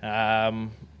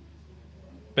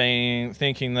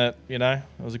 Thinking that it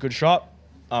was a good shot.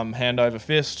 Hand over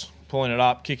fist, pulling it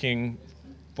up, kicking,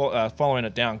 following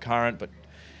it down current, but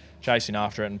chasing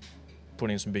after it and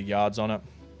putting some big yards on it.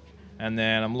 And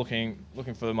then I'm looking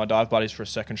for my dive buddies for a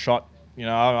second shot.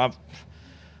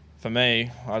 For me,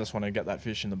 I just want to get that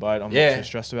fish in the boat. I'm not too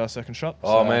stressed about a second shot.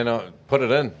 Oh, so- man, put it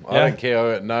in. I Yeah. don't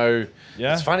care. No.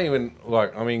 Yeah. It's funny when,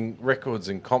 records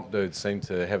and comp dudes seem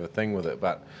to have a thing with it,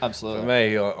 but Absolutely. for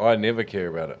me, I never care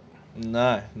about it.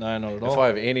 No, not at all. If I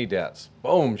have any doubts,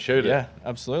 boom, shoot it. Yeah,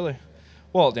 absolutely.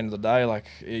 Well, at the end of the day,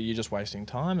 you're just wasting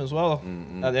time as well.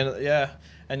 At the end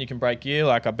and you can break gear.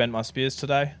 Like I bent my spears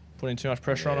today, putting too much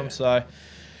pressure on them. So,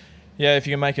 yeah, if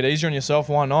you can make it easier on yourself,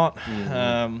 why not?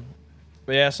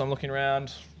 But yeah, so I'm looking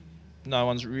around. No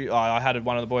one's. I had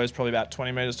one of the boys probably about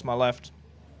 20 meters to my left.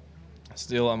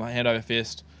 Still, I'm hand over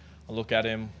fist. I look at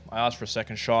him. I ask for a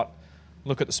second shot.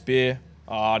 Look at the spear.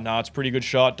 Oh no, it's a pretty good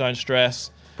shot. Don't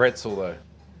stress. Pretzel, though.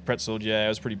 Pretzel, yeah, it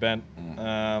was pretty bent.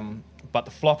 But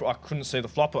the flop, I couldn't see the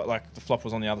flop. The flop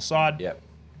was on the other side. Yep.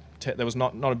 There was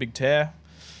not a big tear,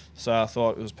 so I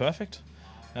thought it was perfect.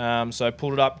 So I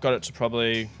pulled it up, got it to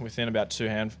probably within about two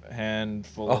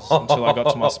handfuls until I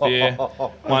got to my spear.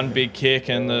 One big kick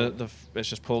and it's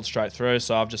just pulled straight through.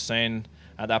 So I've just seen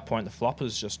at that point the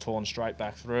flopper's just torn straight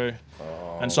back through.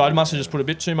 And so I must have just put a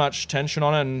bit too much tension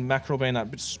on it, and mackerel being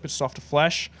that bit softer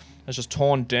flesh, it's just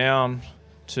torn down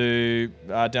to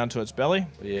its belly.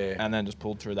 Yeah. And then just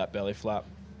pulled through that belly flap.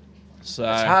 So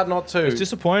It's hard not to. it's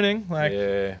disappointing.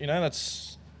 Yeah.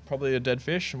 That's probably a dead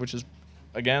fish, which is,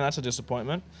 again, that's a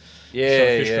disappointment. Yeah, Shot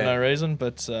a fish yeah. for no reason,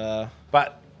 but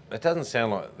But it doesn't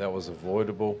sound like that was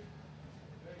avoidable.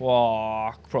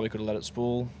 I probably could have let it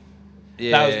spool.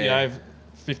 Yeah. That was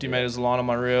 50 meters of line on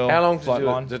my reel. How long flight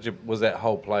line. was that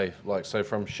whole play? So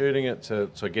from shooting it to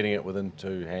getting it within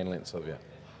 2 hand lengths of you?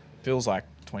 Feels like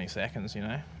 20 seconds,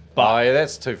 Oh, yeah,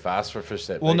 that's too fast for a fish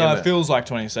that Well, big, no, isn't it feels like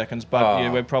 20 seconds, but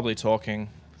Oh. we're probably talking.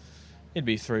 It'd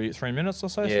be 3 minutes or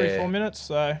so, Yeah. 3-4 minutes.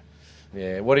 So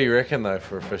Yeah. What do you reckon though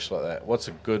for a fish like that? What's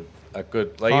a good like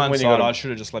even when you hindsight, got I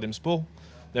should have just let him spool.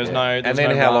 There's yeah. no. And There's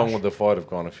then no how long rush. would the fight have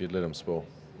gone if you'd let him spool?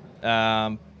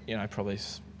 Probably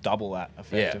double that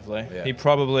effectively. Yeah. He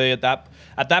probably at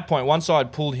that point, once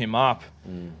I'd pulled him up,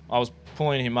 I was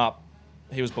pulling him up.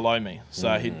 He was below me,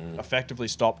 so he effectively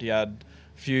stopped. He had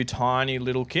a few tiny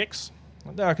little kicks.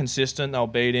 They were consistent. They were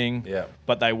beating. Yeah.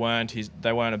 But they weren't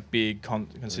a big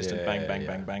consistent Yeah, bang bang yeah.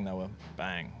 bang bang. They were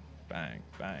bang bang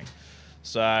bang.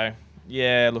 So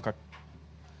yeah, look,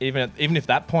 even if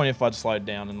that point, if I'd slowed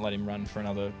down and let him run for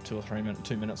another 2 or 3 minutes,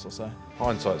 2 minutes or so.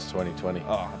 Hindsight's 20/20.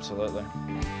 Oh, absolutely.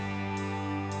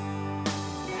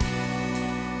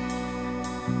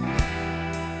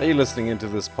 Are you listening into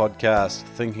this podcast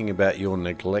thinking about your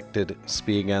neglected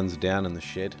spear guns down in the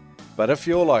shed? But if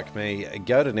you're like me,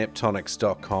 go to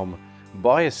neptonics.com,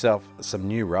 buy yourself some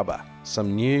new rubber,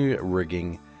 some new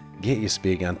rigging, get your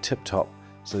spear gun tip-top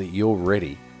so that you're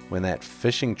ready when that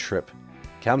fishing trip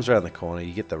comes around the corner.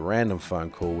 You get the random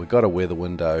phone call, we've got a weather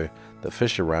window, the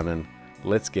fish are running,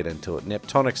 let's get into it.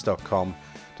 Neptonics.com.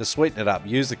 To sweeten it up,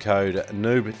 use the code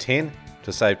NOOB10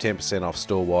 to save 10% off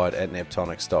store-wide at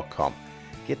neptonics.com.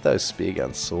 Get those spear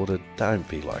guns sorted. Don't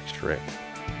be like Shrek.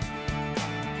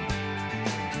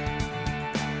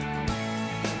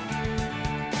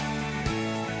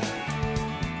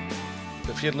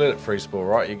 if you'd let it free spool,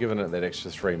 right, you're giving it that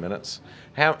extra 3 minutes.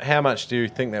 How much do you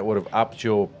think that would have upped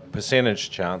your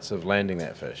percentage chance of landing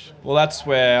that fish? Well, that's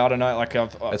where I don't know. Like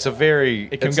It's a very.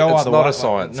 It can it's, go it's either not way. a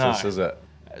science, No. this, is it?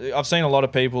 I've seen a lot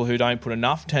of people who don't put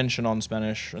enough tension on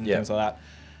Spanish and Yeah. things like that.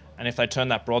 And if they turn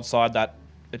that broadside, that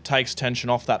it takes tension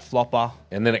off that flopper,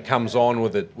 And then it comes on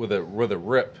with a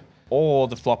rip. or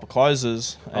the flopper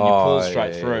closes and you Oh, pull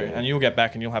straight yeah, through, yeah. and you'll get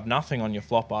back and you'll have nothing on your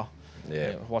flopper.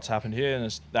 Yeah. What's happened here?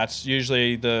 And that's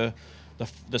usually the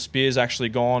spear's actually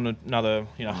gone another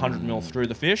 100 mil through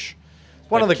the fish.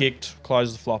 One of They've the- kicked,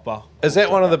 closed the flopper. Is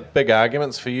that one of the big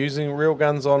arguments for using reel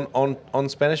guns on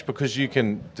Spanish? Because you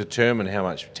can determine how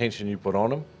much tension you put on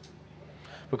them.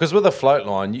 Because with a float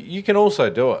line, you can also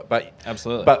do it, but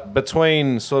Absolutely. But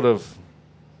between sort of,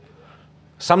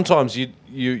 sometimes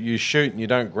you shoot and you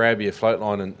don't grab your float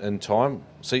line in time.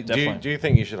 So Definitely. do you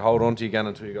think you should hold on to your gun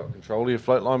until you got control of your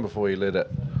float line before you let it?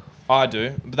 I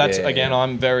do, but that's Yeah, again, yeah.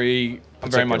 I'm very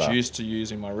much Particular. used to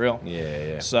using my reel.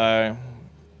 Yeah. So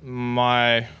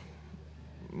my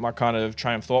kind of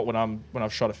train of thought when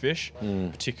I've shot a fish,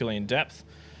 particularly at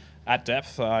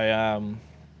depth, I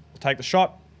take the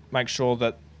shot, make sure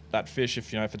that fish,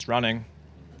 if it's running,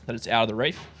 that it's out of the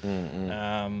reef,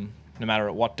 no matter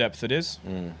at what depth it is.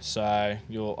 So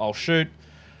I'll shoot.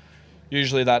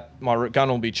 Usually my gun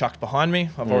will be chucked behind me.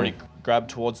 I've already grabbed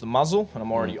towards the muzzle and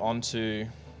I'm already onto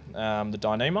the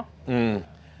Dyneema, and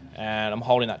I'm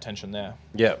holding that tension there.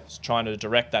 Yeah. Just trying to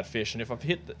direct that fish. And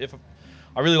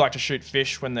I really like to shoot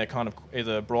fish when they're kind of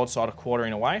either broadside or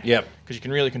quartering away. Yep. Because you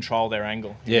can really control their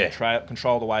angle. You Yeah. can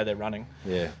control the way they're running.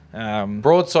 Yeah.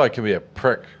 Broadside can be a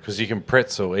prick because you can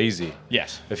pretzel easy.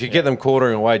 Yes. If you get them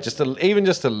quartering away, even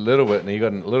just a little bit, and you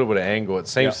got a little bit of angle, it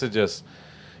seems to just.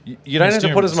 You don't have to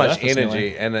steer put them as to the much surface,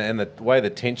 energy, and the way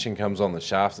the tension comes on the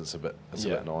shaft, it's a bit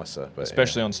nicer. But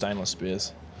Especially on stainless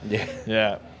spears. yeah.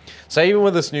 Yeah. So even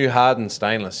with this new hardened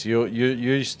stainless,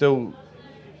 you still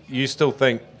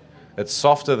think it's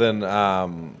softer than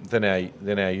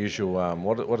our usual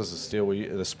what is the steel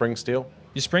the spring steel?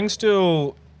 Your spring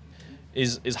steel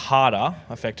is harder,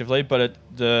 effectively, but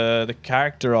the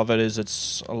character of it is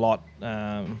it's a lot.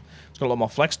 It's got a lot more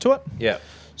flex to it. Yeah.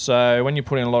 So when you're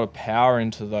putting a lot of power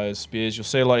into those spears, you'll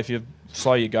see a lot if you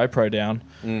slow your GoPro down,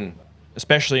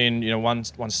 especially in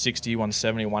 160,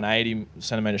 170, 180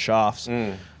 centimeter shafts.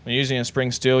 When you're using a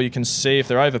spring steel, you can see if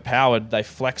they're overpowered, they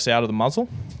flex out of the muzzle.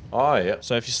 Oh yeah.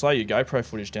 So if you slow your GoPro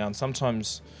footage down,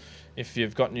 sometimes if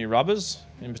you've got new rubbers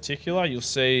in particular, you'll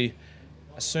see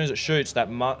as soon as it shoots,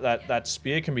 that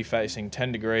spear can be facing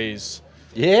 10 degrees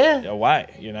Yeah. away,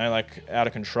 like out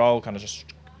of control, kind of just.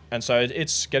 And so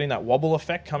it's getting that wobble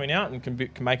effect coming out and can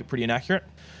make it pretty inaccurate.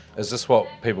 Is this what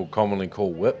people commonly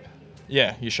call whip?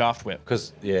 Yeah, your shaft whip.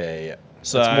 Because yeah.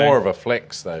 So it's more of a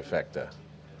flex though factor.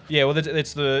 Yeah, well,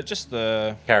 it's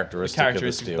the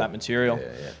Characteristic of that material.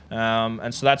 Yeah.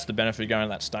 And so that's the benefit of going to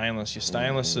that stainless. Your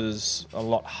stainless is a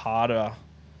lot harder.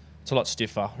 It's a lot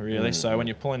stiffer, really. So when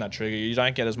you're pulling that trigger, you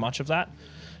don't get as much of that.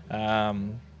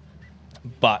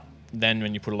 But then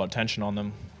when you put a lot of tension on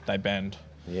them, they bend.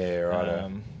 Yeah,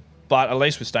 right. But at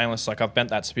least with stainless, like I've bent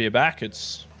that spear back,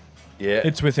 it's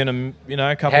within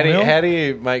a couple mil. How do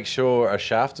you make sure a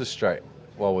shaft is straight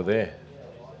while we're there?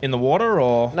 In the water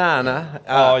or? Nah.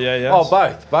 Oh, yeah. Oh,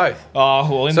 both. Oh,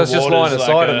 well, in So the it's just water. line of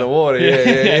sight in the water. Yeah.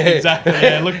 Exactly.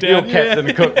 Yeah, look down. Your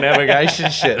Captain Cook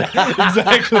navigation shit.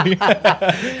 Exactly.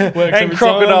 Works And every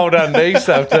Crocodile time. Dundee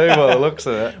stuff too, by the looks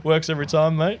of it. Works every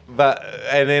time, mate.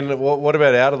 And then what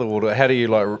about out of the water? How do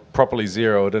you properly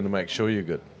zero it in to make sure you're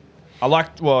good?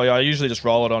 I usually just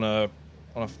roll it on a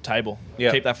table.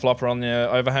 Yep. Keep that flopper on the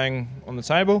overhang on the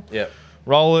table. Yep.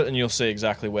 Roll it, and you'll see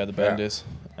exactly where the bend Yeah. is.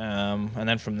 And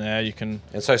then from there you can.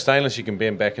 And so stainless, you can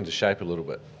bend back into shape a little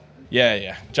bit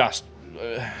Yeah. Just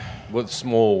with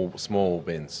small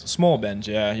bends. small bends.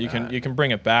 Yeah, you can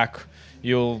bring it back.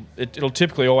 It'll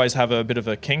typically always have a bit of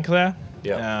a kink there.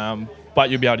 Yeah. But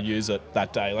you'll be able to use it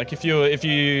that day. Like if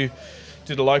you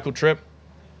did a local trip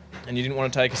and you didn't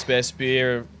want to take a spare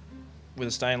spear with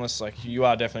a stainless, like you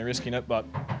are definitely risking it, but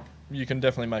you can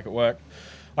definitely make it work.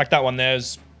 Like that one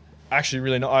there's actually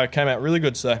really I came out really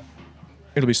good, so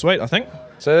it'll be sweet, I think.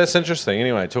 So that's interesting.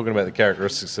 Anyway, talking about the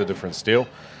characteristics of different steel,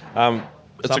 it's Some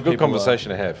a good people conversation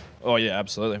to have. Oh yeah,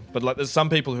 absolutely. But like there's some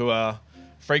people who are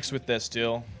freaks with their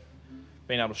steel,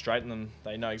 being able to straighten them,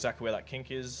 they know exactly where that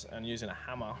kink is, and using a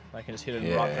hammer, they can just hit it in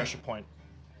the right Yeah. pressure point,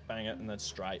 bang it, and it's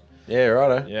straight. Yeah,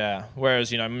 righto. Yeah.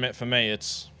 Whereas, for me,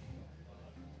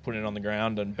 putting it on the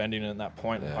ground and bending it at that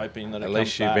point and hoping that At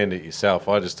least you bend it yourself.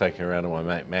 I just take it around to my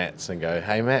mate Matt's and go,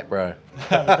 "Hey Matt, bro,"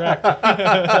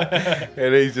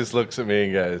 and he just looks at me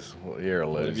and goes, "Well, you're a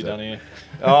loser." What have you done here?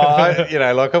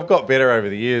 Like I've got better over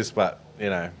the years, but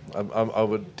I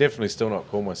would definitely still not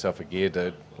call myself a gear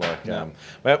dude.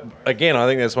 But again, I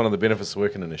think that's one of the benefits of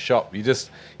working in a shop. You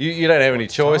don't have any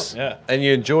choice, and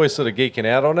you enjoy sort of geeking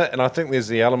out on it. And I think there's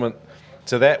the element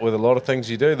to that with a lot of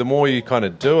things you do. The more you kind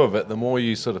of do of it, the more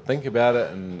you sort of think about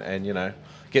it, and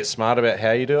get smart about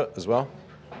how you do it as well.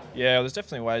 Yeah, there's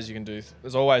definitely ways you can do.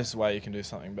 There's always a way you can do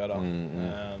something better.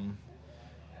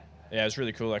 It's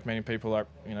really cool. Like meeting people like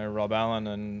Rob Allen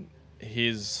and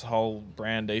his whole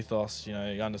brand ethos.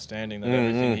 Understanding that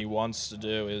everything he wants to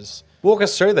do is. Walk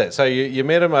us through that. So you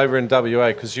met him over in WA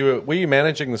because were you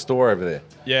managing the store over there?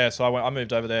 Yeah, so I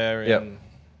moved over there in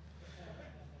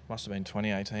must have been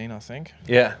 2018, I think.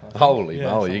 Yeah, holy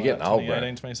moly, you're getting old, bro.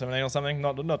 2018, 2017 or something,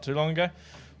 not too long ago.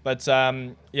 But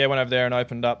went over there and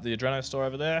opened up the Adreno store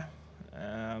over there.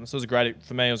 So it was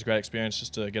for me, it was a great experience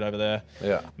just to get over there.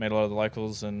 Yeah. Meet a lot of the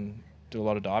locals and do a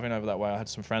lot of diving over that way. I had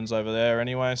some friends over there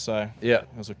anyway, so it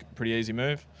was a pretty easy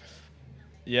move.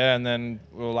 Yeah, and then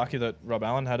we were lucky that Rob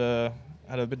Allen had a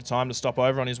bit of time to stop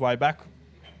over on his way back.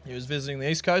 He was visiting the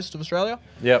east coast of Australia.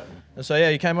 Yep. And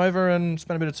so he came over and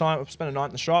spent a bit of time, spent a night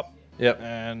in the shop. Yep.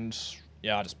 And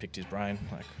I just picked his brain.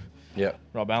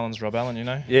 Rob Allen's Rob Allen,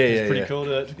 Yeah, it's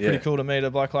pretty cool to meet a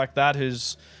bloke like that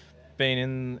who's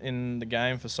been in the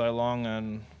game for so long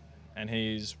and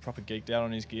he's proper geeked out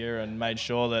on his gear and made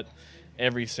sure that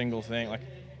every single thing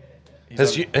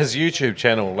his YouTube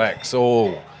channel lacks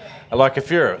all. Like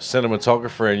if you're a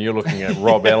cinematographer and you're looking at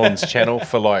Rob Allen's channel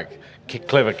for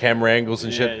clever camera angles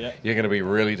and shit, you're going to be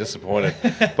really disappointed.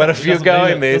 But if you're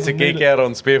going there to geek out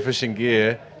on spearfishing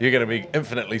gear, you're going to be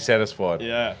infinitely satisfied.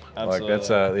 Yeah,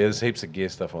 absolutely. There's heaps of gear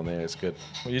stuff on there. It's good.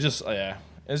 Well,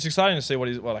 it's exciting to see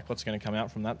what's going to come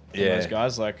out from those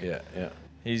guys.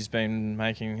 He's been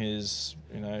making his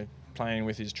playing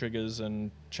with his triggers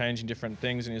and changing different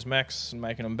things in his mechs and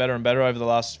making them better and better over the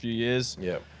last few years.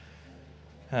 Yeah.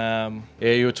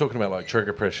 You were talking about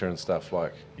trigger pressure and stuff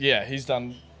he's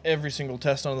done every single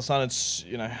test under the sun. It's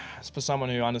it's for someone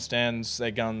who understands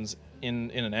their guns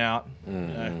in and out,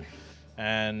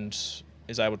 and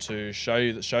is able to show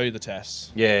you the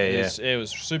tests. It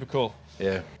was super cool.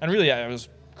 Yeah, and really, it was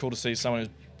cool to see someone who's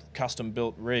custom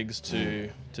built rigs to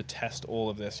test all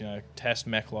of this. Test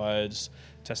mech loads,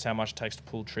 test how much it takes to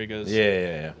pull triggers.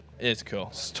 Yeah. It's cool.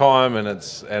 It's time and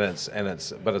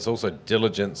but it's also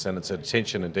diligence and it's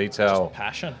attention and detail. Just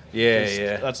passion.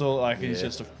 Yeah. That's all.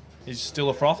 He's still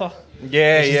a frother.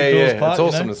 Yeah. It's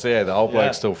awesome to see how the old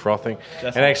bloke's still frothing.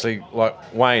 Definitely. And actually,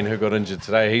 Wayne, who got injured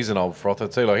today, he's an old frother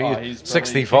too. He's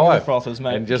 65. Frothers,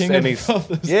 mate. And and he's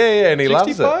and he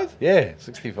 65? Loves it. Yeah,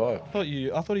 65.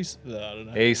 I thought he's. I don't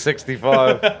know. He's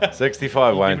 65.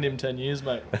 65, Wayne. Giving him 10 years,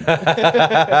 mate.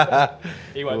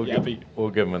 He won't be happy. We'll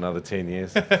give him another 10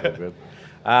 years. It's all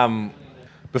good.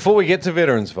 Before we get to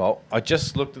Veterans Vault, I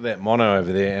just looked at that mono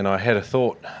over there and I had a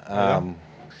thought.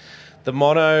 The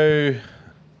mono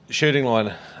shooting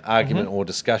line argument or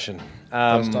discussion.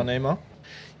 Dyneema.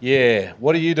 Yeah.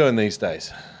 What are you doing these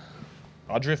days?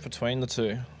 I drift between the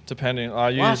two, depending.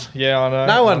 I know.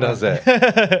 No one does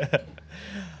that.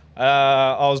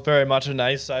 I was very much a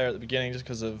naysayer at the beginning just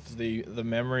because of the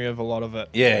memory of a lot of it.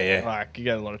 Yeah. You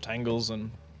get a lot of tangles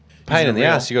and... Pain in the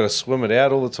ass. You got to swim it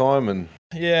out all the time and...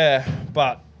 Yeah,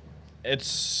 but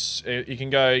you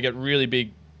can get really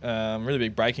big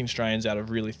braking strains out of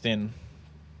really thin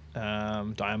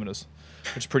diameters,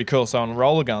 which is pretty cool. So on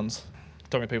roller guns,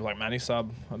 talking to people like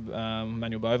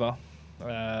Manual Bova,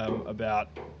 about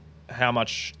how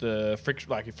much the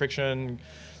friction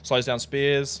slows down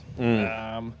spears.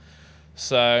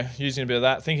 So using a bit of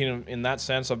that, thinking in that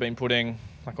sense, I've been putting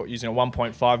using a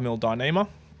 1.5 mil Dyneema.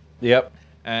 Yep.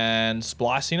 And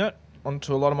splicing it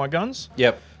onto a lot of my guns.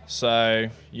 Yep. So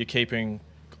you're keeping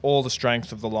all the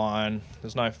strength of the line.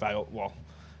 There's no fail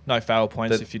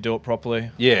points if you do it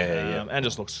properly. Yeah. And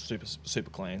just looks super,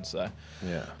 super clean. So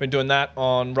been doing that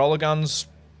on roller guns.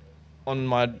 On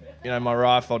my my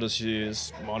rifle, I'll just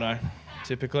use mono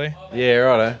typically. Yeah,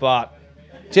 righto. But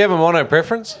do you have a mono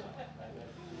preference?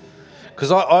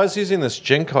 Because I was using this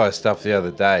Jinkai stuff the other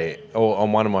day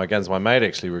on one of my guns. My mate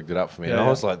actually rigged it up for me, and I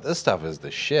was like, "This stuff is the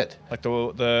shit." Like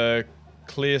the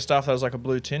clear stuff that has like a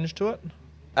blue tinge to it.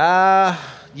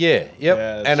 Yep.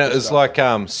 Yeah, and it was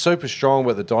super strong,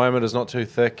 but the diameter's not too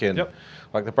thick, and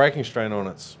the braking strain on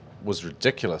it was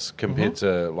ridiculous compared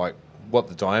to what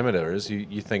the diameter is,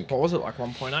 you think. What was it, like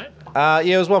 1.8?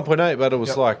 Yeah, it was 1.8, but it was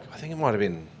Yep. like, I think it might have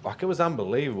been, like, it was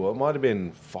unbelievable. It might have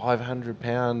been 500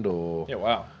 pound or. Yeah,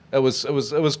 wow. It was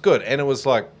good, and it was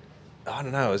like, I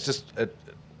don't know, it's just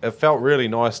it felt really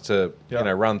nice to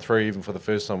run through even for the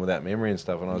first time without memory and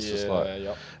stuff, and I was just like,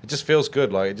 it just feels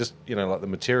good, like it just like the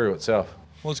material itself.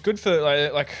 Well, it's good for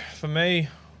like for me.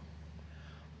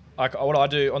 Like what I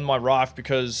do on my Rife,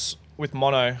 because with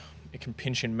mono it can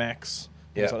pinch in max,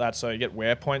 things like that, so you get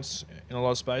wear points in a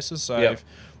lot of spaces. So if,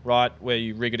 right where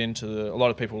you rig it into a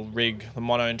lot of people rig the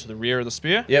mono into the rear of the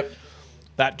spear. Yep.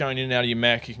 That going in and out of your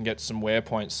mech, you can get some wear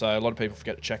points. So a lot of people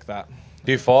forget to check that.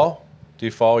 Do you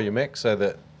file your mech so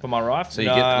that For my Rife, so you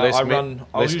get less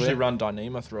I'll usually run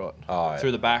Dyneema through it,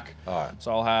 through the back.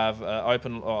 So I'll have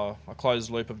a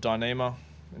closed loop of Dyneema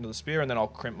into the spear, and then I'll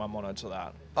crimp my mono to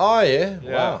that. Oh yeah,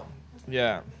 wow.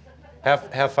 Yeah.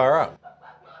 How far up?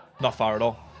 Not far at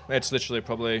all. It's literally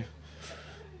probably,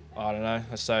 I don't know,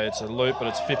 let's say it's a loop, but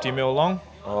it's 50 mil long.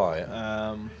 Oh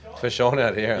yeah. Fish on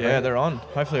out here. Yeah, they're on.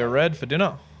 Hopefully a red for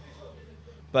dinner.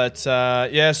 But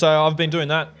so I've been doing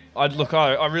that. I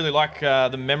really like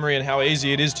the memory and how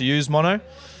easy it is to use mono,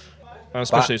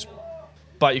 especially.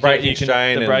 But you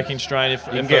can the braking strain. If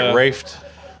you can get reefed.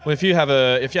 Well, if you have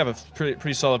a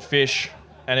pretty solid fish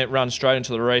and it runs straight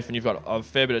into the reef and you've got a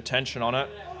fair bit of tension on it,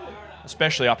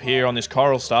 especially up here on this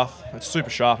coral stuff, it's super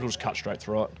sharp. It'll just cut straight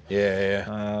through it.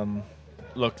 Yeah.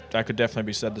 Look, that could definitely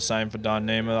be said the same for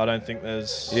Dyneema. I don't think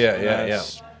there's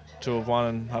 2 of one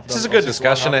and half. This is a good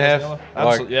discussion to have.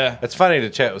 Absolutely, It's funny to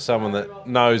chat with someone that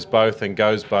knows both and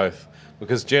goes both,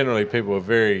 because generally people are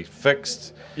very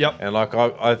fixed. Yep. And like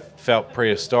I felt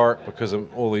prehistoric because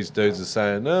all these dudes are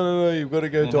saying, no, you've got to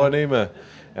go Dyneema,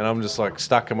 and I'm just like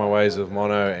stuck in my ways of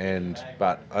mono.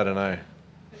 But I don't know.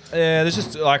 Yeah, this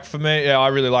is like for me. Yeah, I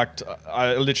literally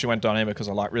went Dyneema because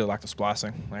I really like the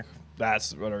splicing. Like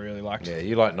that's what I really liked. Yeah,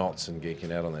 you like knots and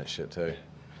geeking out on that shit too.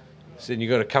 So you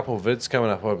got a couple of vids coming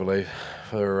up, I believe,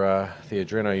 for the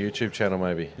Adreno YouTube channel,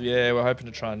 maybe. Yeah, we're hoping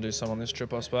to try and do some on this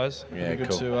trip, I suppose. Yeah, good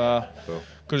cool.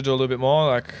 Good to do a little bit more.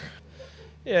 Like,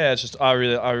 yeah, it's just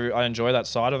I enjoy that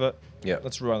side of it. Yeah,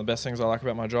 that's one of the best things I like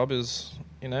about my job is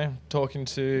talking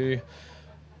to,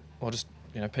 or just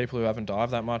people who haven't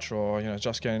dived that much, or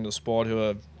just getting into the sport who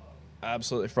are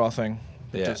absolutely frothing,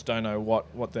 but just don't know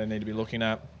what they need to be looking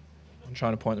at. I'm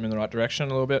trying to point them in the right direction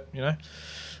a little bit, You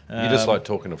just like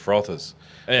talking to frothers.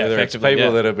 Yeah, whether it's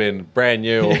people that have been brand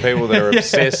new or people that are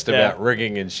obsessed about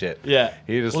rigging and shit. Yeah.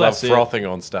 You just love frothing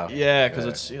on stuff. Yeah,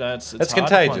 because it's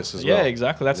contagious as well. Yeah,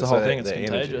 exactly. That's the whole thing. It's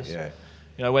contagious. Energy,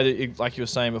 yeah. Whether like you were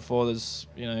saying before, there's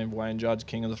Wayne Judge,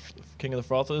 king of the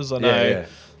frothers. I know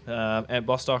Ant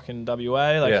Bostock in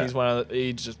WA. He's one of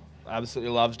he just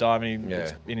absolutely loves diving.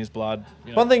 It's in his blood.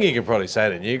 One thing you can probably say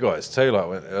to new guys too,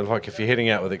 like if you're hitting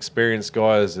out with experienced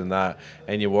guys and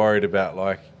you're worried about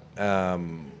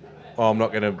I'm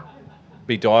not going to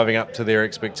be diving up to their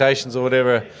expectations or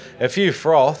whatever. If you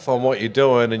froth on what you're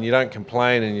doing and you don't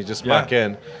complain and you just muck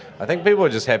in, I think people are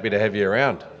just happy to have you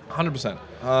around. 100%.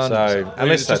 So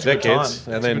unless they're dickheads,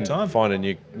 and then find a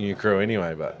new crew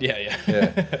anyway. But yeah.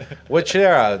 Which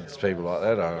there are people like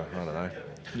that. I don't know.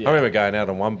 Yeah. I remember going out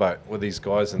on one boat with these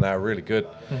guys and they were really good,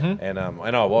 and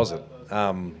I wasn't.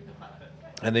 And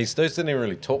these dudes didn't even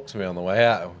really talk to me on the way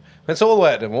out. It's all the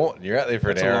way out to Moreton. You're out there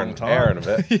for an hour and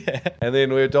a bit. And then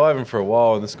we were diving for a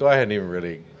while, and this guy hadn't even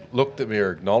really looked at me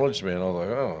or acknowledged me, and I was like,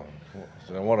 oh, I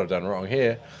don't know what I've done wrong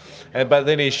here. But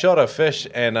then he shot a fish,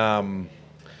 and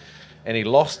he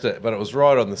lost it, but it was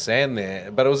right on the sand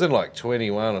there. But it was in like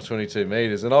 21 or 22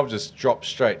 metres, and I've just dropped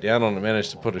straight down on it,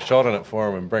 managed to put a shot in it for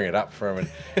him and bring it up for him.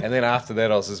 And then after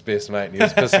that, I was his best mate, and he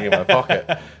was pissing in my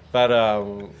pocket. But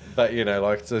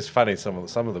it's just funny, some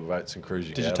of the boats and cruise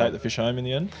you Did you take the fish home in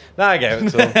the end? No, I gave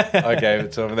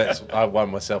it to him. I won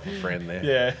myself a friend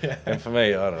there. Yeah. And for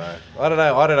me, I don't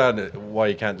know why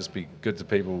you can't just be good to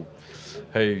people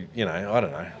who, I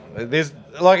don't know. There's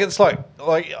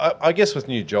I guess with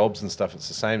new jobs and stuff, it's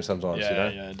the same sometimes.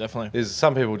 Yeah, definitely. There's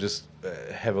some people just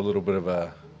have a little bit of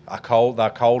a cold. They're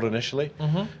cold initially.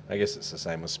 I guess it's the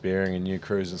same with spearing and new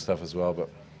crews and stuff as well. But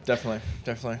definitely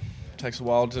takes a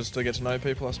while just to get to know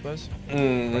people, I suppose.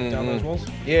 Break down those walls.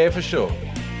 Yeah, for sure.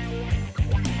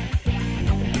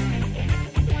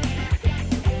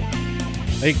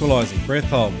 Equalising, breath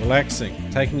hold, relaxing,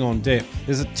 taking on depth.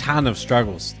 There's a ton of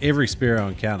struggles every spearo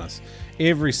encounters.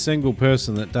 Every single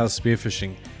person that does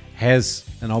spearfishing has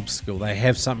an obstacle. They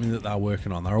have something that they're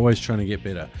working on. They're always trying to get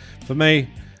better. For me,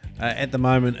 At the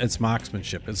moment, it's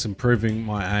marksmanship. It's improving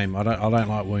my aim. I don't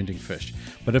like wounding fish.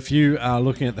 But if you are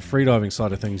looking at the freediving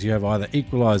side of things, you have either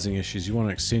equalizing issues, you want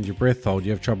to extend your breath hold,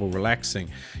 you have trouble relaxing,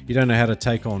 you don't know how to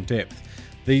take on depth.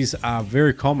 These are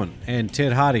very common, and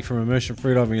Ted Hardy from Immersion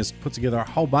Freediving has put together a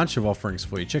whole bunch of offerings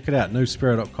for you. Check it out,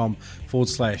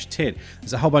 noosphero.com/Ted.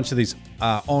 There's a whole bunch of these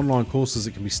online courses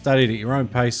that can be studied at your own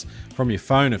pace from your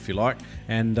phone if you like,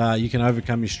 and you can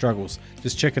overcome your struggles.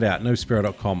 Just check it out,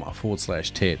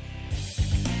 noosphero.com/Ted.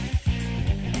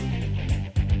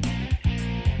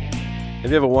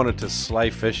 Have you ever wanted to slay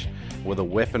fish with a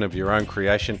weapon of your own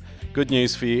creation? Good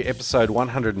news for you, episode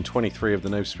 123 of the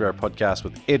Noob Spearo podcast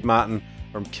with Ed Martin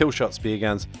from Killshot Spear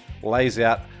Guns lays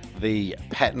out the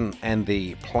pattern and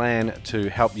the plan to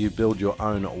help you build your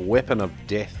own weapon of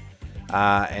death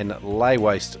and lay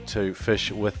waste to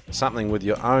fish with something with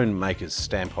your own maker's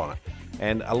stamp on it.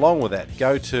 And along with that,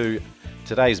 go to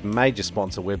today's major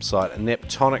sponsor website,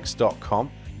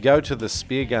 neptonics.com. Go to the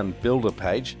Spear Gun Builder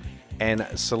page and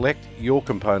select your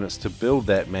components to build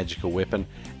that magical weapon,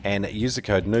 and use the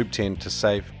code NOOB10 to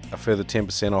save a further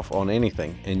 10% off on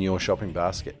anything in your shopping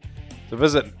basket. So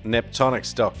visit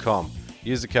neptonics.com,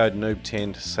 use the code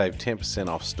NOOB10 to save 10%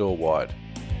 off store-wide.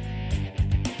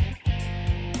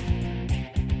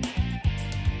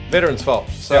 Veteran's Fault.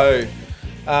 So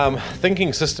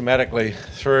thinking systematically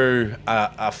through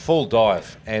a full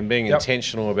dive and being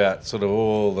intentional about sort of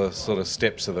all the sort of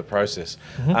steps of the process.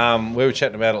 We were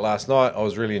chatting about it last night. I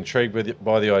was really intrigued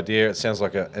by the idea. It sounds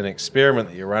like an experiment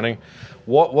that you're running.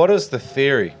 What is the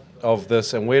theory of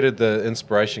this, and where did the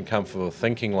inspiration come for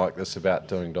thinking like this about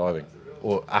doing diving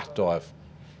or a dive?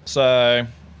 So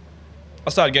I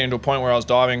started getting to a point where I was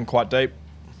diving quite deep,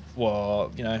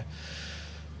 20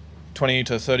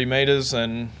 to 30 meters,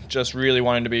 and just really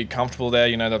wanting to be comfortable there.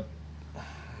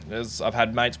 I've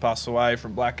had mates pass away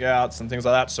from blackouts and things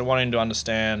like that, so wanting to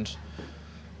understand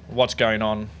what's going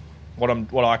on,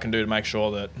 what I can do to make sure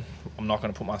that I'm not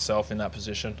going to put myself in that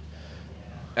position.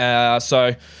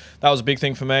 So that was a big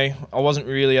thing for me. I wasn't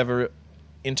really ever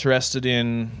interested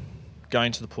in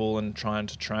going to the pool and trying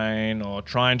to train or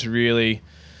trying to really...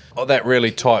 Oh, that really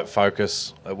tight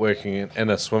focus at working in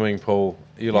a swimming pool.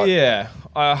 You like? Yeah,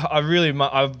 I very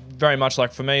much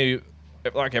like, for me,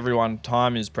 like everyone,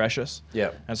 time is precious.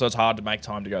 Yeah. And so it's hard to make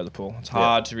time to go to the pool. It's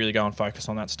hard to really go and focus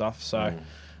on that stuff. So,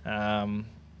 I've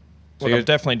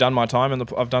definitely done my time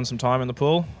I've done some time in the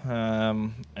pool,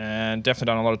 and definitely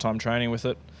done a lot of time training with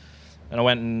it. And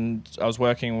I was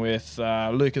working with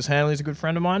Lucas Hanley, he's a good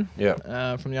friend of mine.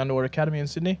 Yeah. From the Underwater Academy in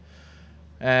Sydney.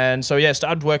 And so,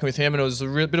 started working with him, and it was a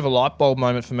bit of a light bulb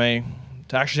moment for me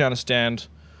to actually understand.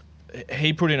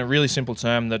 He put in a really simple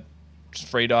term that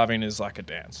freediving is like a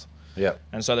dance. Yeah.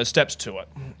 And so there's steps to it.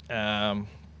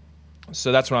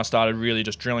 So that's when I started really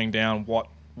just drilling down what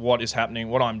is happening,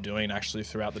 what I'm doing actually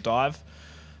throughout the dive,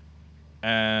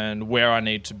 and where I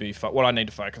need to be, what I need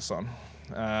to focus on.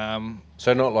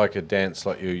 So not like a dance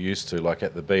like you're used to, like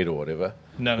at the beat or whatever.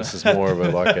 No. This is more of a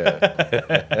like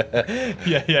a...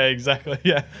 Yeah, exactly.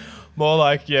 Yeah. More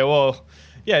like,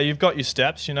 you've got your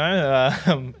steps,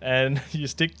 and you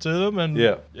stick to them, and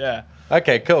yeah.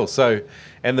 Okay, cool. So,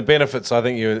 and the benefits, I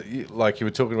think you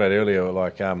were talking about earlier,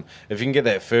 like if you can get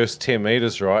that first 10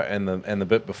 meters right, and the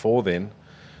bit before then,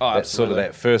 that's sort of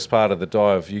that first part of the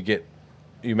dive, you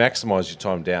maximize your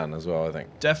time down as well, I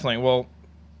think. Definitely. Well,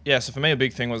 yeah. So for me, a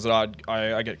big thing was that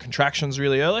I get contractions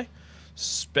really early,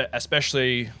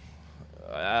 especially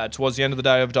towards the end of the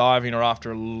day of diving or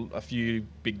after a few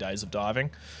big days of diving.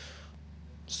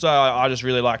 So I just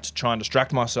really liked to try and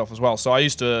distract myself as well. So I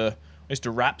used to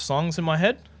rap songs in my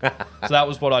head. So that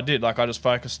was what I did. Like I just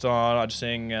focused on, I'd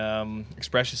sing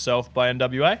Express Yourself by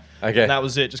NWA. Okay. And that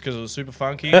was it, just because it was super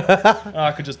funky.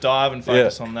 I could just dive and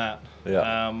focus on that.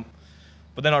 Yeah.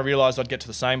 But then I realised I'd get to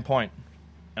the same point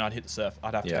and I'd hit the surf.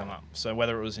 I'd have to come up. So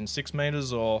whether it was in 6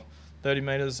 meters or 30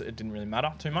 meters, it didn't really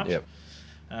matter too much. Yep.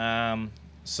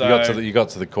 So you got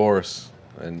to the chorus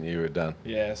and you were done.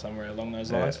 Yeah, somewhere along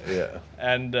those lines. Yeah.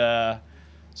 And I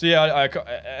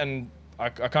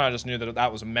kind of just knew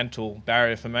that was a mental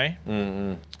barrier for me.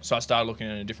 Mm-hmm. So I started looking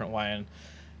in a different way, and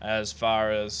as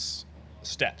far as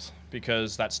steps,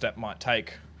 because that step might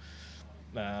take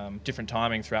different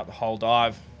timing throughout the whole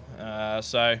dive.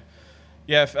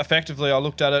 Effectively I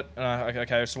looked at it.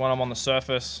 So when I'm on the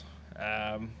surface,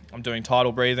 I'm doing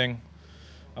tidal breathing.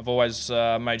 I've always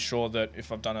made sure that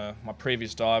if I've done my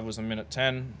previous dive was a minute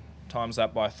 10, times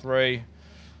that by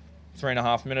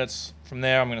 3.5 minutes. From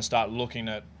there, I'm going to start looking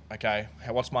at,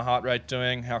 what's my heart rate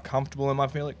doing? How comfortable am I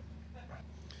feeling?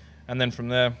 And then from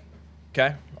there,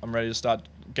 I'm ready to start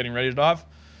getting ready to dive.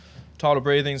 tidal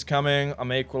breathing's coming,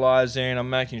 I'm equalising, I'm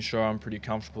making sure I'm pretty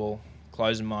comfortable,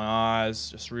 closing my eyes,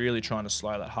 just really trying to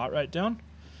slow that heart rate down.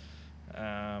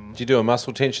 Do you do a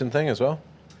muscle tension thing as well?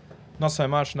 Not so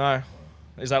much, no.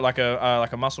 Is that like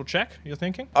a muscle check, you're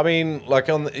thinking? I mean, like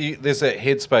there's that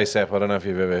Headspace app. I don't know if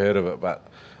you've ever heard of it, but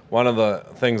one of the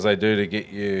things they do to get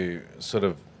you sort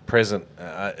of present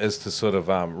is to sort of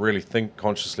really think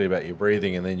consciously about your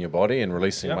breathing and then your body and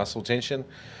releasing muscle tension.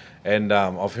 And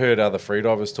I've heard other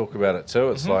freedivers talk about it too.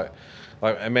 It's like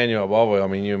Emmanuel Ababu, I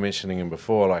mean, you were mentioning him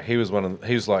before. Like he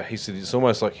said it's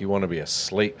almost like you want to be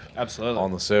asleep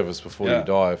on the surface before you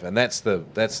dive, and that's the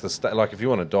like if you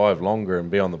want to dive longer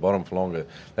and be on the bottom for longer,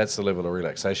 that's the level of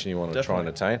relaxation you want to try and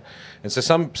attain. And so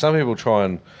some people try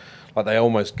and like they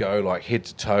almost go like head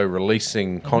to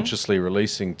toe, consciously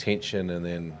releasing tension, and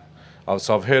then.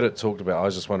 So I've heard it talked about. I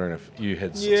was just wondering if you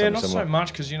had something similar. Yeah, not so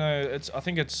much because I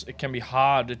think it can be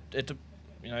hard.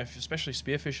 Especially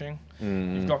spearfishing,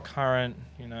 you've got current.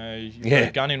 You've got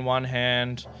a gun in one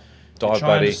hand.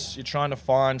 You're trying to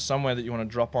find somewhere that you want to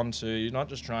drop onto. You're not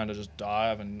just trying to just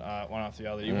dive and one after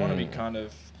the other. You want to be kind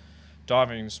of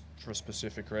diving for a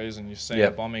specific reason. You're seeing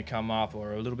a bommy come up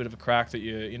or a little bit of a crack that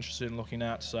you're interested in looking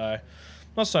at. So,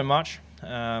 not so much.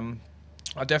 I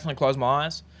definitely close my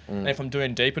eyes. And if I'm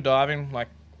doing deeper diving, like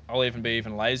I'll even be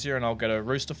even lazier and I'll get a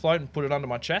rooster float and put it under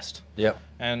my chest. Yep.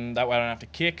 And that way I don't have to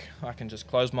kick. I can just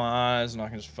close my eyes and I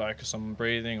can just focus on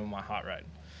breathing and my heart rate.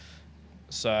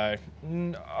 So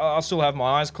I'll still have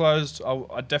my eyes closed.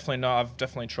 I've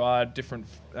definitely tried different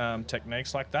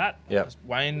techniques like that. Yeah.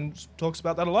 Wayne talks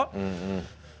about that a lot.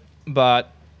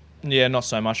 But yeah, not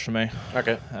so much for me.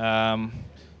 Okay.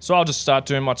 So I'll just start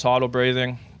doing my tidal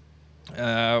breathing.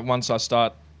 Once I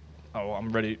start,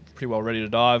 I'm pretty well ready to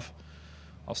dive.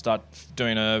 I'll start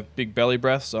doing a big belly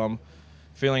breath. So I'm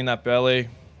feeling that belly,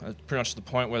 pretty much to the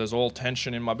point where there's all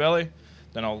tension in my belly.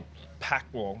 Then I'll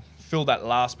fill that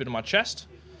last bit of my chest.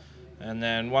 And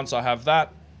then once I have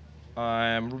that,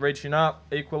 I'm reaching up,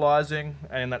 equalizing,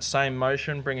 and in that same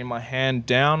motion, bringing my hand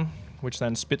down, which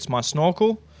then spits my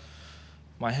snorkel.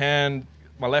 My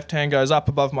left hand goes up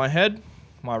above my head.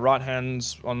 My right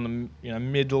hand's on the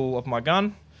middle of my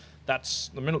gun. That's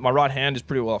the middle. My right hand is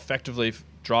pretty well effectively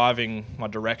driving my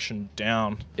direction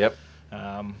down. Yep.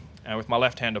 And with my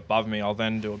left hand above me, I'll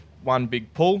then do one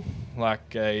big pull,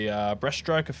 like a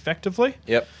breaststroke, effectively.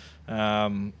 Yep.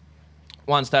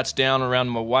 Once that's down around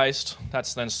my waist,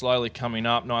 that's then slowly coming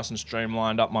up, nice and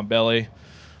streamlined up my belly,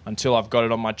 until I've got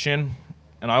it on my chin.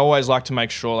 And I always like to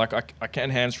make sure, like I can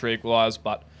hands-free equalize,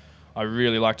 but I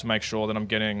really like to make sure that I'm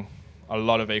getting a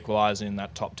lot of equalize in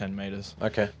that top 10 meters.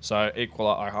 Okay. So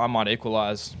I might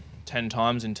equalize 10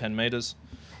 times in 10 meters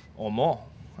or more,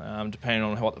 depending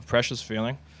on what the pressure's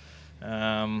feeling.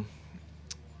 And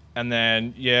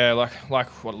then, like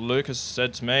what Lucas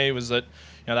said to me was that,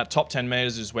 that top 10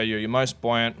 meters is where you're your most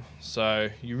buoyant. So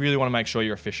you really want to make sure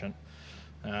you're efficient.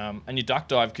 And your duck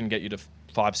dive can get you to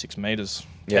 5-6 meters,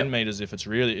 10 meters if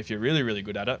you're really, really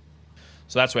good at it.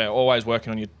 So that's where always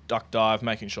working on your duck dive,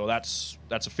 making sure that's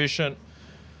efficient.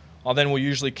 I then will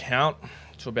usually count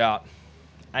to about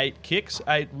 8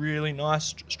 really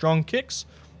nice, strong kicks.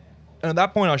 And at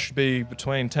that point, I should be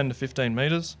between 10 to 15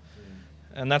 meters.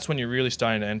 And that's when you're really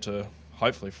starting to enter,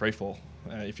 hopefully, free fall,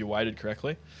 if you're weighted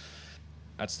correctly.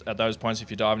 At those points, if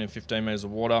you're diving in 15 meters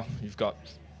of water, you've got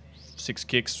 6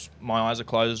 kicks. My eyes are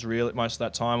closed really most of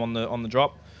that time on the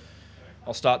drop.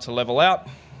 I'll start to level out.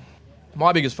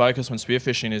 My biggest focus when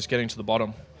spearfishing is getting to the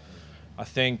bottom. I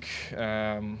think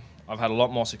I've had a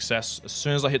lot more success. As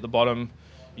soon as I hit the bottom,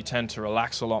 you tend to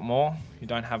relax a lot more.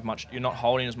 You're not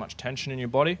holding as much tension in your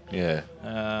body. Yeah.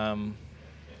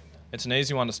 It's an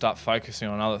easy one to start focusing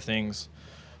on other things,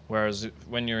 whereas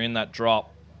when you're in that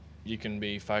drop, you can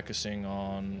be focusing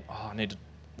on, I need to,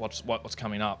 what's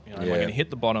coming up? Am I going to hit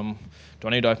the bottom? Do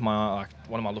I need to open my eye? Like,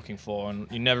 what am I looking for? And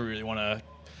you never really want to,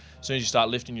 as soon as you start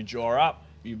lifting your jaw up,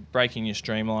 you're breaking your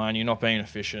streamline, you're not being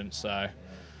efficient. So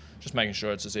just making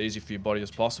sure it's as easy for your body as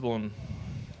possible. And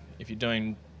if you're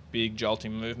doing big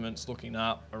jolting movements, looking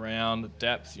up, around, at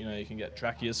depth, you can get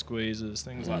trachea squeezes,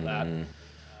 things like that,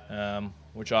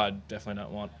 which I definitely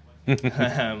don't want.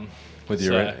 With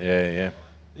your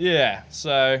Yeah.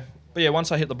 So, but yeah,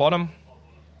 once I hit the bottom,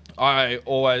 I'll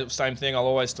always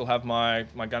still have my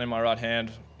gun in my right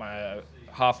hand,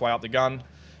 halfway up the gun,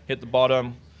 hit the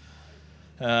bottom.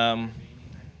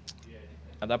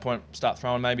 At that point, start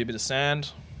throwing maybe a bit of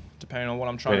sand, depending on what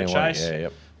I'm trying to chase.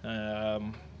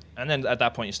 And then at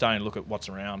that point, you're starting to look at what's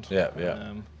around.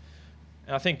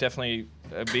 And I think definitely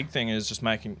a big thing is just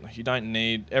you don't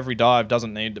need, every dive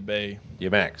doesn't need to be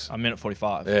Your max. a minute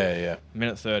 45. Yeah. A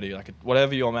minute 30. Like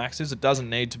whatever your max is, it doesn't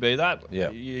need to be that. Yeah.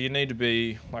 You need to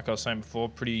be, like I was saying before,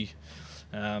 pretty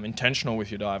intentional with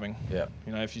your diving. Yeah.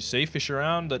 You know, if you see fish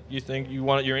around that you think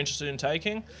you're interested in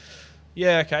taking,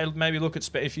 yeah, okay, maybe look at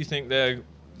if you think they're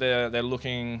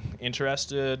looking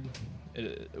interested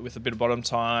with a bit of bottom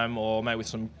time, or maybe with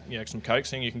some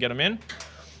coaxing, you can get them in,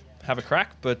 have a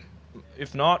crack. But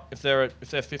if not, if they're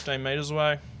 15 meters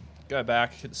away, go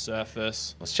back, hit the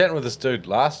surface. I was chatting with this dude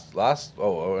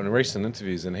in recent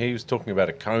interviews, and he was talking about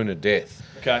a cone of death.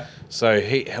 Okay. So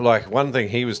one thing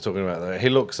he was talking about, though, he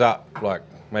looks up like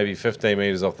maybe 15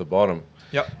 meters off the bottom.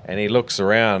 Yep. And he looks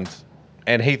around,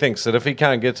 and he thinks that if he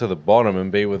can't get to the bottom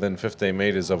and be within 15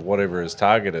 meters of whatever his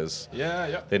target is,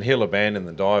 then he'll abandon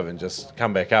the dive and just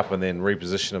come back up and then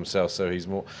reposition himself so he's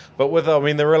more. But with,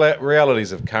 the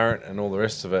realities of current and all the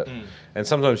rest of it, and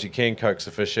sometimes you can coax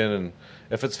a fish in, and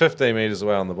if it's 15 meters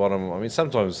away on the bottom,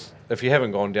 sometimes if you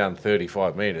haven't gone down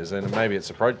 35 meters, then maybe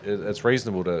it's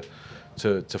reasonable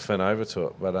to fin over to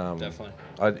it. But definitely.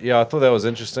 I thought that was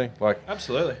interesting.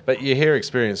 Absolutely. But you hear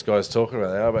experienced guys talking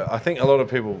about that. But I think a lot of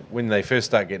people, when they first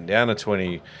start getting down to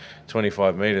 20,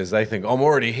 25 meters, they think, I'm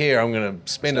already here. I'm going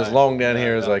to spend as long down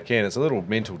here as I can. It's a little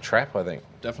mental trap, I think.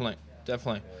 Definitely.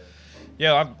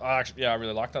 Yeah, I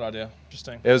really like that idea.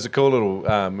 Interesting. It was a cool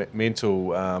little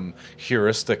mental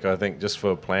heuristic, I think, just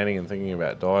for planning and thinking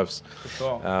about dives. For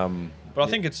sure. But I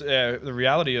think it's the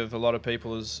reality of a lot of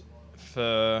people is,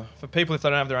 for people, if they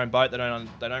don't have their own boat, they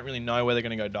don't really know where they're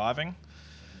going to go diving.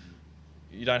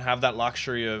 You don't have that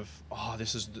luxury of,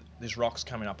 this rock's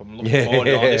coming up, I'm looking forward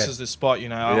to it. This is the spot,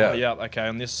 okay,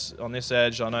 on this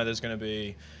edge I know there's going to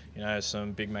be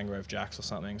some big mangrove jacks or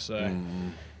something. So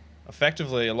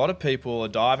effectively a lot of people are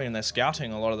diving and they're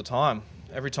scouting a lot of the time.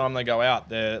 Every time they go out,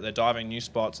 they're diving new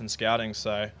spots and scouting.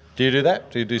 So do you do that?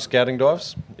 Do you do scouting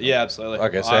dives? Yeah, absolutely.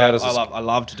 Okay, so I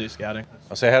love to do scouting.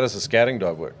 So how does the scouting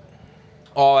dive work?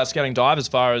 Oh, scouting dive as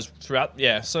far as throughout,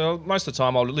 yeah. So most of the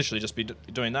time I'll literally just be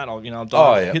doing that. I'll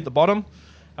dive, hit the bottom,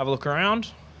 have a look around,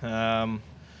 and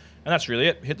that's really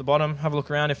it. Hit the bottom, have a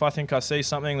look around. If I think I see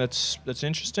something that's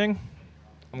interesting,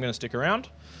 I'm going to stick around.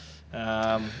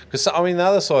 Because the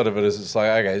other side of it is, it's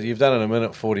like, okay, you've done a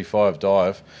minute 45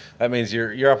 dive. That means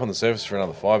you're up on the surface for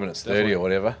another 5 minutes 30 Definitely. or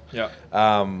whatever.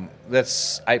 Yeah.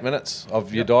 That's 8 minutes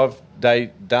of your dive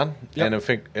day done,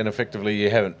 Yep. and effectively you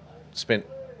haven't spent.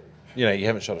 You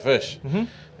haven't shot a fish. Mm-hmm.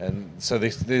 And so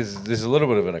there's a little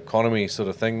bit of an economy sort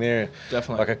of thing there.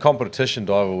 Definitely. Like a competition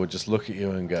diver would just look at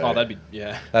you and go, Oh, they'd be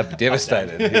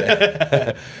devastated.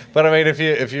 Yeah. But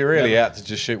if you're really out to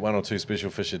just shoot 1 or 2 special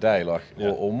fish a day,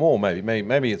 or more,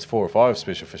 maybe it's 4 or 5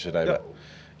 special fish a day. Yep.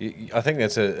 But I think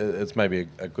it's maybe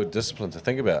a good discipline to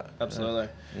think about. Absolutely.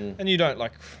 And you don't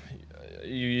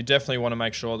you definitely want to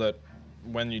make sure that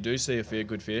when you do see a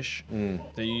good fish,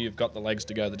 that you've got the legs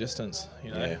to go the distance.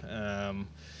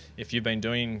 If you've been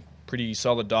doing pretty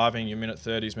solid diving, your minute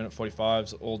 30s, minute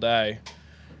 45s all day,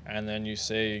 and then you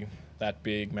see that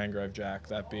big mangrove jack,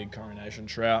 that big coronation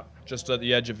trout, just at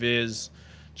the edge of Viz,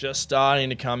 just starting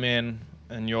to come in,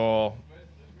 and you're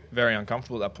very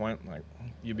uncomfortable at that point.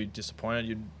 You'd be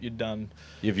disappointed. You'd done.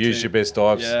 You've used your best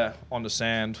dives. Yeah, onto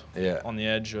sand. Yeah. On the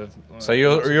edge of. So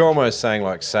you're almost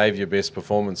saying save your best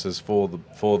performances for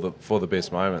the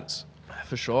best moments.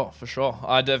 For sure.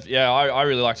 I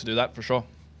really like to do that for sure.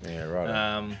 Yeah,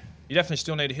 right. You definitely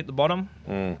still need to hit the bottom.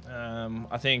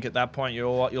 I think at that point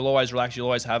you'll always relax. You'll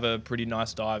always have a pretty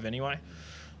nice dive anyway.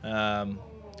 And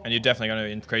you're definitely going to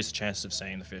increase the chances of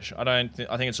seeing the fish. I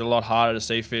think it's a lot harder to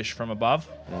see fish from above.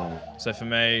 So for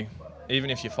me, even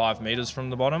if you're 5 meters from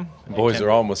the bottom, boys are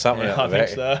on with something. Yeah, out the I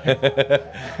think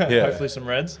so. Yeah. Hopefully some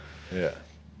reds. Yeah.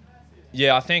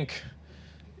 Yeah, I think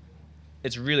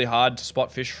it's really hard to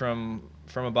spot fish from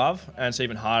above, and it's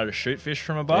even harder to shoot fish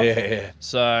from above. Yeah.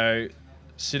 So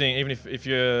even if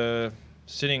you're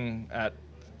sitting at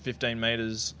 15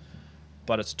 meters,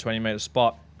 but it's a 20 meter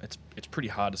spot, it's pretty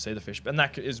hard to see the fish. And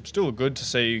that is still good to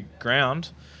see ground.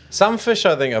 Some fish,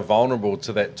 I think, are vulnerable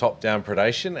to that top-down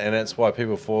predation, and that's why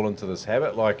people fall into this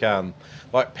habit, like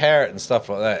parrot and stuff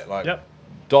like that. Yep.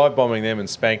 Dive bombing them and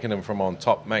spanking them from on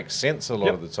top makes sense a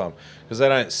lot of the time, because they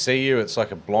don't see you. It's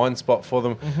like a blind spot for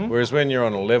them. Whereas when you're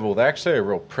on a level, they're actually a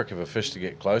real prick of a fish to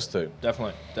get close to.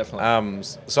 Definitely.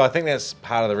 So I think that's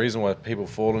part of the reason why people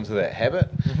fall into that habit.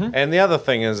 And the other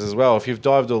thing is as well, if you've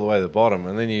dived all the way to the bottom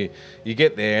and then you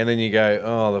get there and then you go,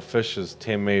 oh, the fish is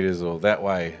 10 meters or that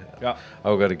way. Yeah.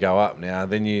 I've got to go up now.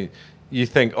 Then you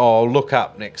think, oh, I'll look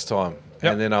up next time.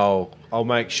 Yep. And then I'll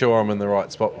make sure I'm in the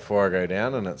right spot before I go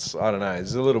down. And it's a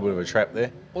little bit of a trap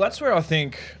there. Well, that's where I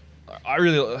think I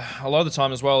really, a lot of the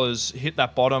time as well, is hit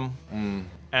that bottom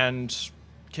and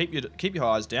keep your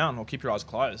eyes down or keep your eyes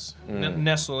closed.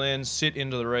 Nestle in, sit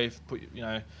into the reef,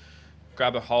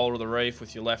 grab a hold of the reef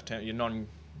with your left hand, your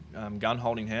non-gun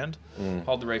holding hand.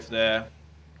 Hold the reef there.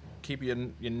 Keep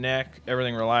your neck,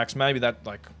 everything relaxed. Maybe that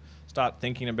start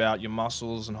thinking about your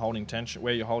muscles and holding tension,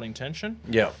 where you're holding tension.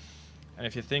 Yeah. And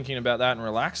if you're thinking about that and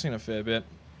relaxing a fair bit,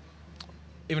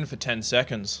 even for 10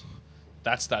 seconds,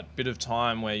 that's that bit of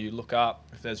time where you look up.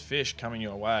 If there's fish coming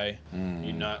your way,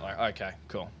 okay,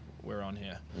 cool, we're on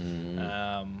here.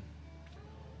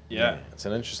 Yeah. It's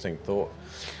an interesting thought.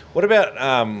 What about,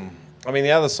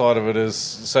 the other side of it is,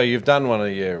 so you've done one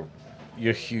of your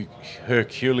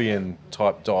Herculean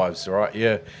type dives, right?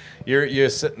 You're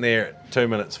sitting there at 2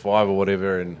 minutes 5 or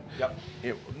whatever, and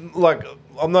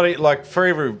I'm not for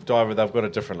every diver they've got a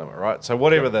different limit, right? So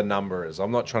whatever the number is,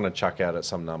 I'm not trying to chuck out at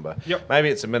some number. Maybe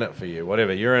it's a minute for you,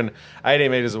 whatever. You're in 80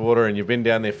 meters of water and you've been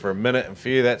down there for a minute, and for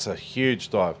you that's a huge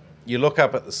dive. You look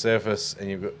up at the surface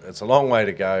and it's a long way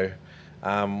to go.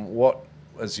 What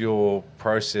is your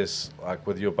process like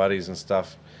with your buddies and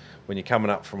stuff when you're coming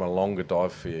up from a longer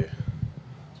dive for you?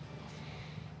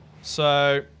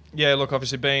 So, yeah, look,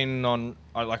 obviously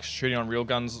I like shooting on reel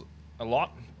guns a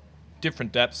lot.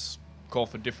 Different depths call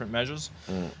for different measures.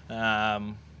 But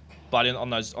on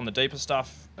the deeper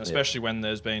stuff, especially when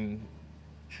there's been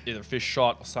either a fish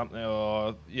shot or something,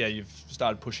 or you've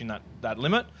started pushing that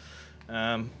limit.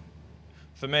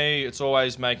 For me, it's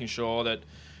always making sure that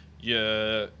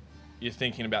you're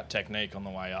thinking about technique on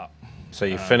the way up. So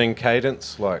you're finning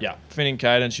cadence, finning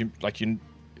cadence.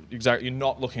 You're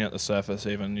not looking at the surface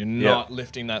even. You're not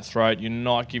lifting that throat. You're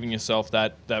not giving yourself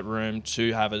that room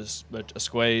to have a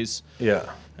squeeze.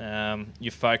 Yeah.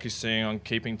 You're focusing on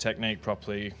keeping technique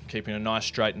properly, keeping a nice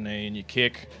straight knee in your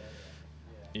kick.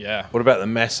 Yeah. What about the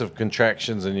massive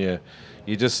contractions and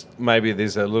you just, maybe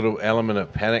there's a little element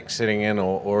of panic setting in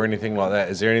or anything like that?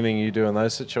 Is there anything you do in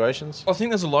those situations? I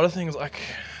think there's a lot of things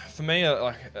for me,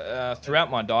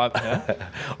 throughout my dive,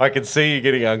 I can see you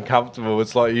getting uncomfortable.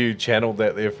 It's like you channeled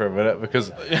that there for a minute, because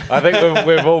I think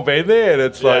we've all been there, and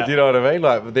it's like, you know what I mean?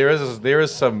 Like, there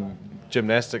is some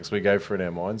gymnastics we go through in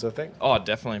our minds, I think. Oh,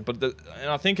 definitely. And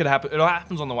I think it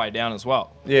happens on the way down as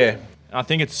well. Yeah. And I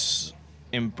think it's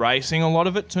embracing a lot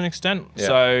of it to an extent. Yeah.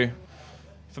 So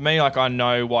for me, I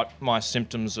know what my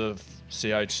symptoms of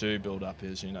CO2 buildup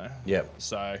is, Yeah.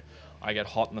 So I get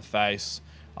hot in the face.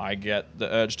 I get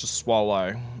the urge to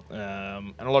swallow,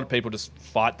 and a lot of people just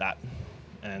fight that.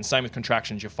 And same with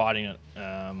contractions, you're fighting it.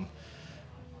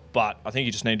 But I think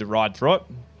you just need to ride through it.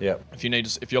 Yeah.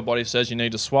 If your body says you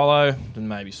need to swallow, then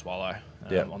maybe swallow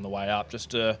on the way up,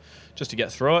 just to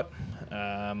get through it.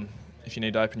 If you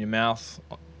need to open your mouth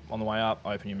on the way up,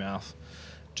 open your mouth.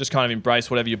 Just kind of embrace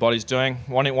whatever your body's doing,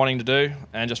 wanting to do,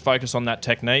 and just focus on that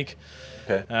technique.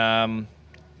 Okay.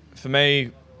 For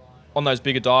me, on those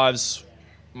bigger dives,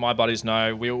 my buddies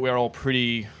know we're all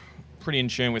pretty in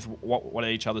tune with what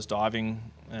each other's diving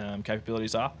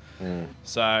capabilities are.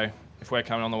 So if we're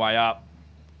coming on the way up,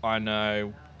 I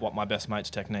know what my best mate's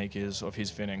technique is of his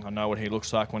finning. I know what he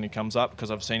looks like when he comes up, because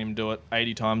I've seen him do it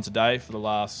 80 times a day for the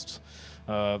last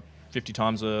 50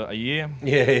 times a year for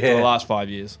the last 5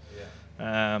 years.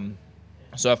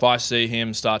 So if I see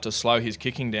him start to slow his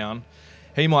kicking down,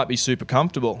 he might be super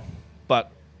comfortable,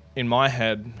 but in my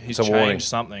head, he's changed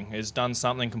something. He's done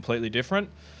something completely different.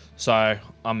 So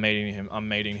I'm meeting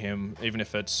him, even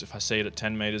if I see it at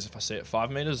 10 meters, if I see it at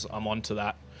 5 meters, I'm on to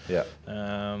that. Yeah.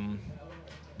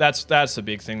 That's the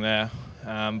big thing there.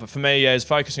 But for me, is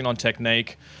focusing on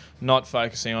technique, not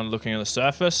focusing on looking at the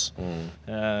surface.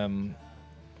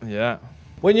 Yeah.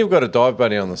 When you've got a dive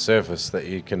buddy on the surface that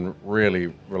you can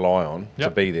really rely on to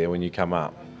be there when you come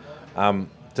up,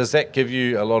 does that give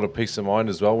you a lot of peace of mind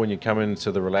as well when you come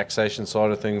into the relaxation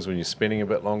side of things, when you're spending a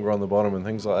bit longer on the bottom and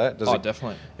things like that?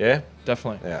 Definitely. Yeah?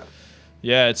 Definitely. Yeah.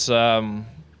 Yeah, it's, well,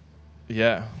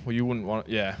 you wouldn't want,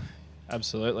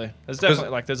 absolutely. There's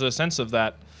definitely, there's a sense of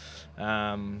that,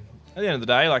 at the end of the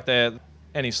day,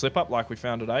 any slip up like we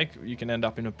found today, you can end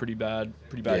up in a pretty bad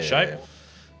shape. Yeah.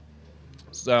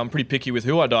 So I'm pretty picky with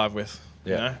who I dive with.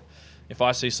 Yeah. You know? If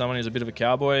I see someone who's a bit of a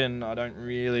cowboy and I don't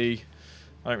really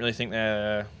think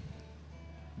they're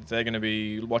going to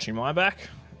be watching my back,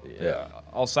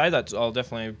 I'll say that. I'll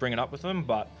definitely bring it up with them,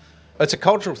 but it's a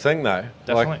cultural thing, though.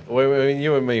 Definitely. Like,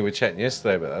 you and me were chatting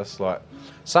yesterday about this. Like,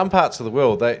 some parts of the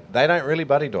world, they don't really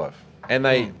buddy dive,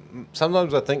 and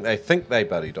sometimes I think they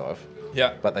buddy dive,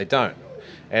 but they don't.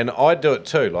 And I do it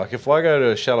too. Like, if I go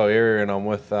to a shallow area and I'm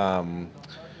with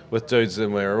with dudes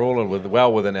and we're all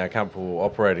well within our comfortable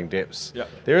operating depths,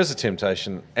 there is a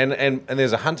temptation and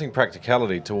there's a hunting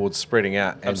practicality towards spreading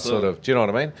out and Absolutely. sort of, do you know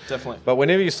what I mean? Definitely. But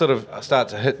whenever you sort of start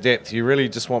to hit depth, you really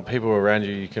just want people around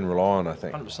you can rely on, I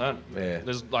think. 100%. Yeah.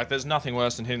 There's nothing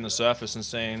worse than hitting the surface and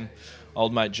seeing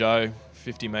old mate Joe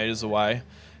 50 metres away,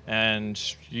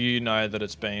 and you know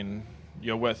that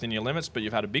you're within your limits, but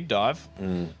you've had a big dive,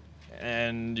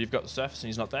 and you've got the surface and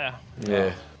he's not there.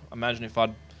 Yeah. Imagine if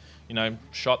I'd,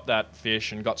 shot that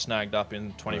fish and got snagged up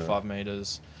in 25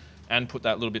 metres and put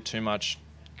that little bit too much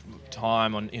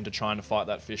time into trying to fight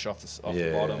that fish off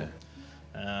the bottom.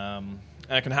 And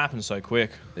it can happen so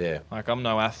quick. Yeah. Like, I'm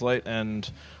no athlete, and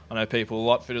I know people a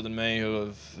lot fitter than me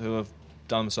who have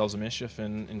done themselves a mischief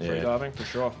in free diving, for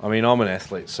sure. I mean, I'm an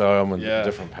athlete, so I'm on a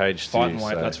different page to Fighting you.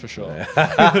 weight, that's for sure.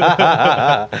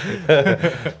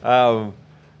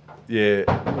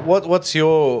 What's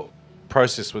your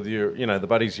process with your, the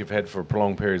buddies you've had for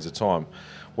prolonged periods of time?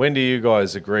 When do you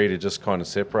guys agree to just kind of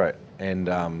separate and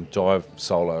dive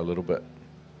solo a little bit?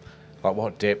 Like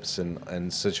what depths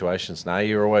and situations? No,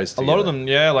 you're always together. A lot of them,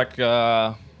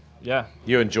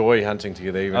 You enjoy hunting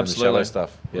together, even Absolutely. in the shallow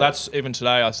stuff. Yeah. That's even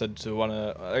today. I said to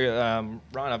Ryan,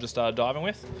 I've just started diving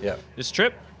with this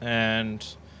trip, and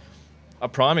a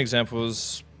prime example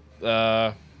was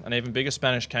an even bigger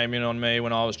Spanish came in on me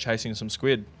when I was chasing some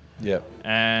squid. Yeah.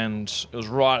 And it was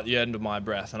right at the end of my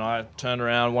breath, and I turned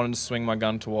around, wanted to swing my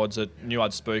gun towards it, knew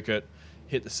I'd spook it,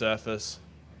 hit the surface.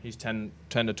 He's 10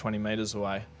 to 20 metres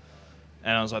away.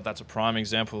 And I was like, that's a prime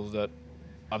example that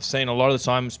I've seen a lot of the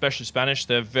time, especially Spanish.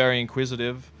 They're very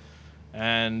inquisitive,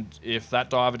 and if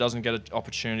that diver doesn't get an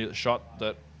opportunity at the shot,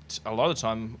 that a lot of the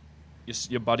time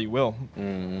your buddy will.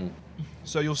 Mm-hmm.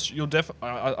 So you'll definitely.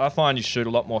 I find you shoot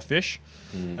a lot more fish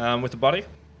with the buddy,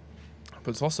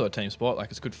 but it's also a team sport.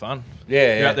 Like, it's good fun.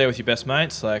 You're out there with your best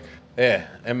mates, like. Yeah,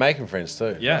 and making friends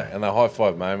too. Yeah, and the high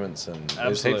five moments, and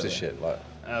there's heaps of shit like.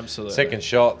 Absolutely. Second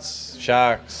shots,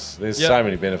 sharks. There's so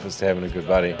many benefits to having a good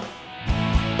buddy.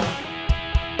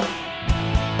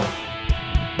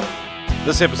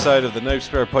 This episode of the Noob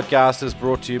Sparrow podcast is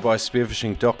brought to you by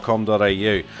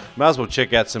spearfishing.com.au. Might as well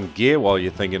check out some gear while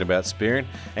you're thinking about spearing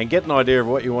and get an idea of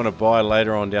what you want to buy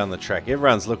later on down the track.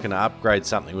 Everyone's looking to upgrade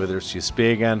something, whether it's your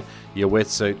spear gun, your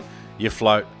wetsuit, your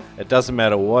float. It doesn't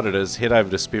matter what it is. Head over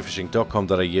to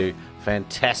spearfishing.com.au.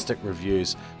 Fantastic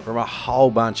reviews from a whole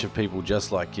bunch of people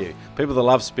just like you. People that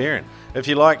love spearing. If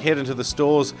you like, head into the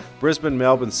stores. Brisbane,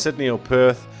 Melbourne, Sydney or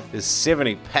Perth. There's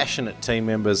 70 passionate team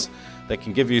members that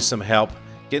can give you some help,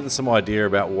 getting some idea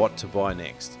about what to buy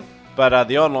next. But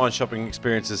the online shopping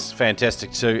experience is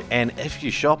fantastic too. And if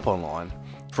you shop online,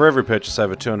 for every purchase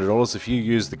over $200, if you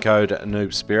use the code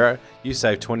NoobSparrow, you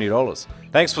save $20.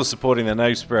 Thanks for supporting the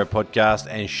Noob Sparrow podcast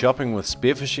and shopping with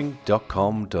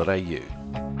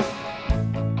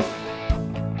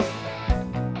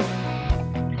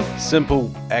spearfishing.com.au.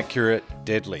 Simple, accurate,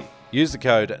 deadly. Use the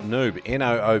code NOOB,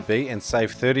 N-O-O-B, and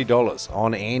save $30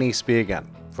 on any spear gun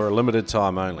for a limited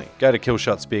time only. Go to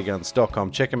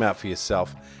killshotspearguns.com, check them out for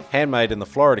yourself. Handmade in the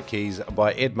Florida Keys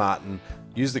by Ed Martin.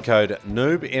 Use the code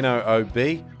NOOB,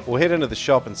 N-O-O-B, or head into the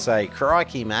shop and say,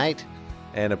 "Crikey, mate."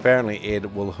 And apparently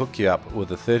Ed will hook you up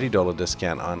with a $30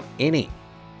 discount on any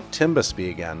timber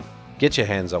spear gun. Get your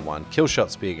hands on one.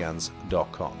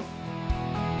 killshotspearguns.com.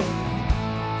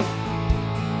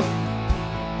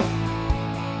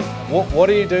 What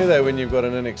do you do though when you've got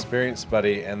an inexperienced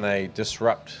buddy and they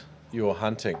disrupt your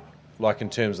hunting? Like, in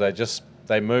terms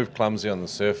they move clumsy on the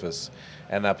surface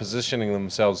and they're positioning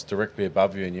themselves directly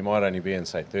above you, and you might only be in,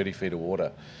 say, 30 feet of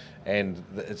water, and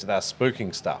they're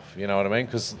spooking stuff, you know what I mean?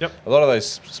 Because a lot of those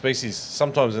species,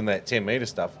 sometimes in that 10 metre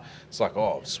stuff, it's like,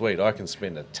 oh, sweet, I can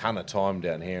spend a ton of time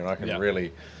down here and I can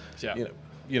really,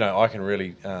 I can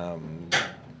really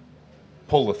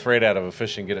pull the thread out of a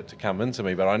fish and get it to come into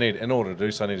me, but in order to do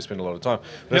so, I need to spend a lot of time.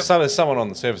 But if there's someone on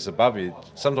the surface above you,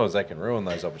 sometimes they can ruin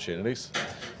those opportunities.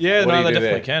 Yeah, no, they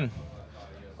definitely can.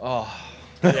 Oh,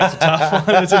 yeah, it's a tough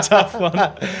one. It's a tough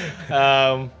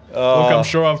one. Look, I'm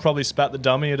sure I've probably spat the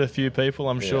dummy at a few people,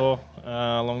 I'm sure,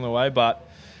 along the way. But,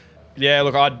 yeah,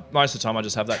 look, most of the time I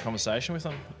just have that conversation with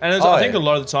them. And I think a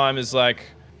lot of the time is, like,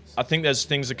 I think there's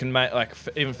things that can make, like,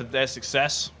 even for their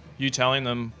success, you telling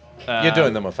them, you're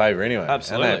doing them a favour anyway.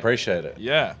 Absolutely. And they appreciate it.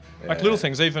 Yeah. Like little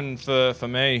things, even for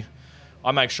me,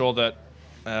 I make sure that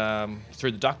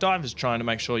through the duck dive is trying to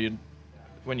make sure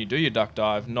when you do your duck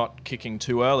dive, not kicking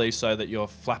too early so that you're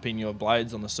flapping your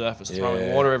blades on the surface,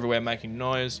 throwing water everywhere, making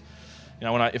noise. You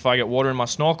know, if I get water in my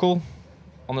snorkel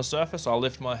on the surface, I'll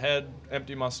lift my head,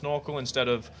 empty my snorkel instead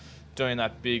of doing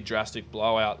that big drastic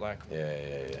blowout. Like,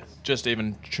 just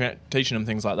even teaching them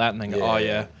things like that, and then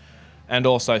go, And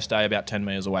also stay about 10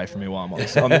 metres away from me while I'm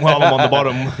while I'm on the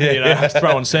bottom,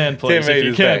 throwing sand, please, if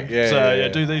you can.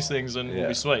 Back. Do these things and we'll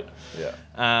be sweet.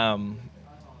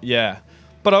 Yeah.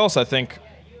 But I also think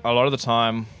a lot of the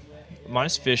time,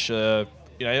 most fish are,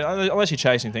 unless you're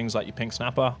chasing things like your pink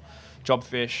snapper, job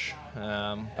fish.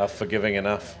 Are forgiving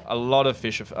enough. A lot of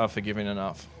fish are forgiving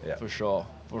enough, Yeah. for sure.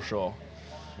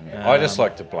 I just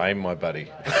like to blame my buddy.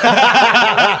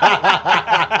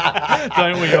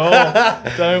 Don't we all?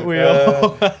 Don't we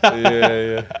all?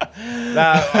 Yeah.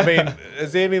 Nah, I mean,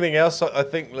 is there anything else I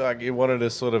think like you wanted to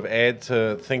sort of add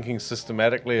to thinking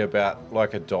systematically about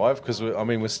like a dive? Because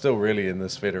we're still really in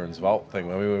this Veterans Vault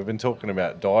thing. I mean, we've been talking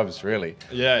about dives really.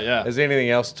 Yeah. Is there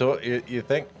anything else to it you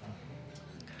think?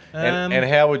 And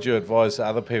how would you advise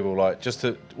other people? Like,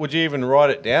 would you even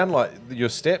write it down, like your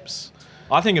steps?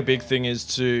 I think a big thing is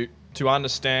to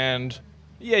understand.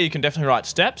 Yeah, you can definitely write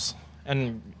steps,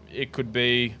 and it could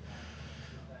be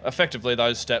effectively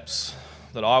those steps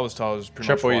that I was told was pretty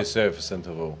much Triple right. your surface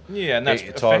interval. Yeah, and that's get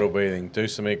your tidal breathing. Do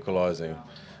some equalising.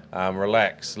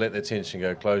 Relax. Let the tension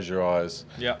go. Close your eyes.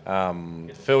 Yeah.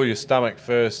 Fill your stomach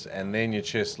first, and then your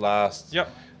chest last. Yep.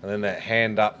 And then that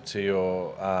hand up to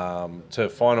your to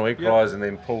final equalise, and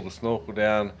then pull the snorkel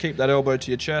down. Keep that elbow to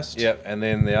your chest. Yep. And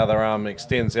then the other arm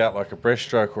extends out like a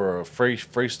breaststroke or a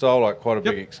freestyle, like quite a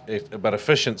big but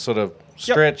efficient sort of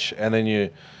stretch. And then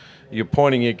you're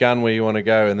pointing your gun where you want to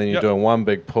go, and then you're doing one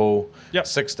big pull.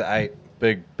 6 to 8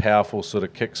 big powerful sort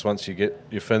of kicks once you get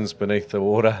your fins beneath the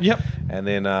water. Yep. And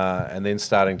then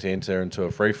starting to enter into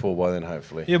a free fall by then,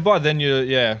 hopefully. Yeah. By then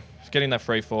you're getting that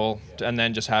free fall, and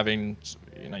then just having.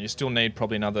 You still need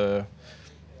probably another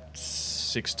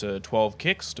 6 to 12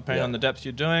 kicks, depending on the depth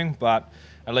you're doing. But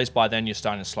at least by then you're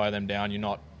starting to slow them down. You're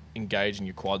not engaging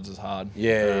your quads as hard.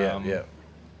 Yeah.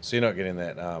 So you're not getting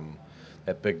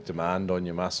that big demand on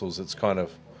your muscles. It's kind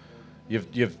of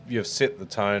you've set the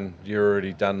tone. You've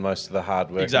already done most of the hard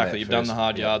work. Exactly. You've done the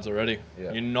hard yards already.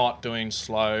 Yeah. You're not doing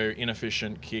slow,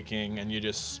 inefficient kicking, and you're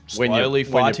just When you're slowly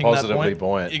fighting positively that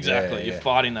buoyant. Exactly. Yeah. You're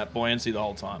fighting that buoyancy the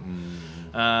whole time.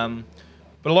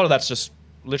 But a lot of that's just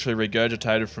literally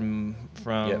regurgitated from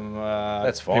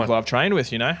That's fine. people I've trained with,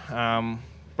 But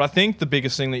I think the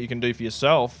biggest thing that you can do for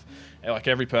yourself, like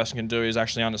every person can do, is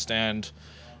actually understand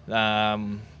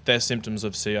their symptoms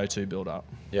of CO2 buildup.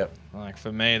 Yep. Like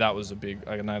for me, that was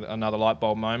another light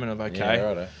bulb moment of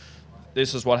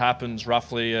this is what happens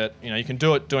roughly at, you can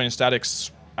do it doing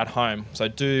statics at home. So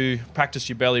practice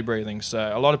your belly breathing. So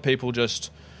a lot of people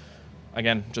just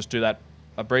do that,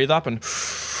 breathe up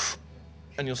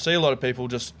and you'll see a lot of people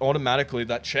just automatically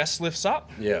that chest lifts up.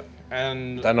 Yeah.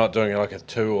 And they're not doing like a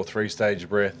 2 or 3 stage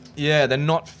breath. Yeah, they're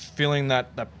not feeling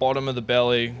that bottom of the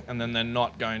belly, and then they're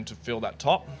not going to feel that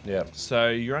top. Yeah. So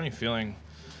you're only feeling,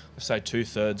 let's say,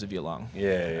 2/3 of your lung.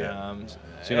 Yeah.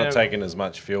 So you're not taking as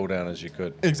much fuel down as you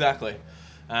could. Exactly.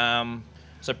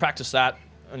 So practice that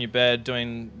on your bed,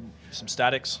 doing some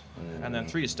statics, and then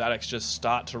through your statics, just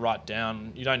start to write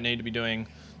down. You don't need to be doing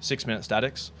 6-minute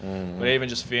statics, but even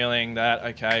just feeling that,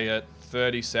 okay, at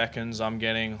 30 seconds, I'm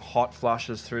getting hot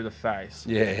flushes through the face.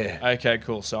 Yeah. Okay,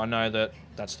 cool. So I know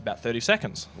that's about 30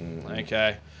 seconds.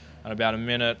 Okay. At about a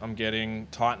minute, I'm getting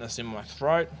tightness in my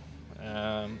throat.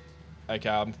 Okay,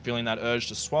 I'm feeling that urge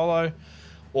to swallow.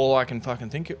 All I can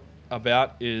fucking think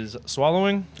about is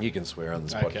swallowing. You can swear on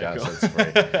this Okay, podcast. cool. It's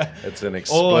free. It's an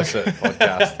explicit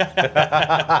podcast.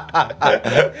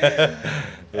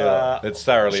 It's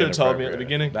thoroughly Should have told me at inappropriate. the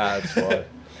beginning. Nah, it's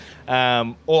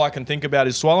fine. All I can think about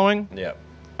is swallowing. Yeah.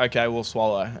 Okay, we'll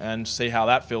swallow and see how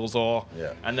that feels.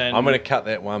 And then I'm going to cut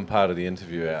that one part of the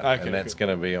interview out, Okay, and that's cool.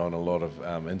 going to be on a lot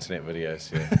of internet videos.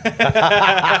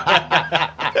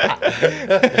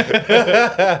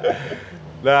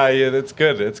 That's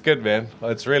good. It's good, man.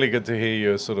 It's really good to hear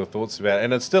your sort of thoughts about it.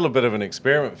 And it's still a bit of an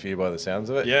experiment for you by the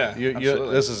sounds of it. Yeah,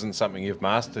 absolutely. This isn't something you've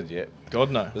mastered yet. God,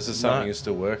 no. This is something you're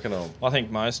still working on. I think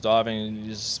most diving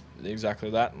is exactly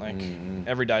that. Like,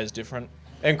 every day is different.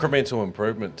 Incremental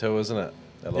improvement too, isn't it?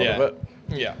 A lot of it.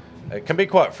 Yeah. It can be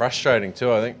quite frustrating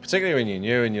too, I think, particularly when you're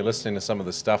new and you're listening to some of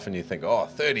the stuff and you think,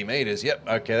 30 metres, yep,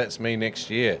 okay, that's me next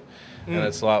year. And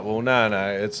it's like, well, no,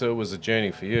 it was a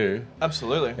journey for you.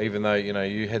 Absolutely. Even though,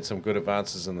 you had some good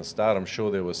advances in the start, I'm sure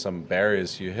there were some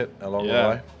barriers you hit along the Yeah,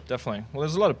 way. definitely. Well,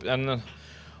 there's a lot of, and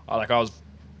I was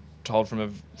told from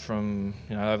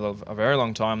over a very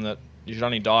long time that you should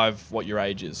only dive what your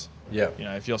age is. Yeah.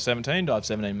 If you're 17, dive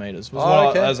 17 metres.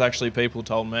 As actually people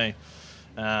told me.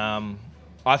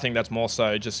 I think that's more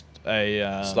so just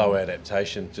a Slow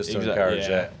adaptation, just to encourage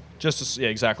that. Just to,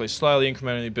 exactly. Slowly,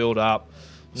 incrementally build up.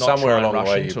 not Somewhere try and along the rush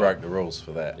way, you into broke it. the rules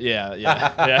for that. Yeah.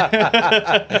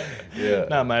 Yeah. Yeah.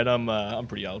 No, mate, I'm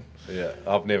pretty old. Yeah,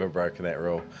 I've never broken that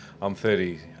rule. I'm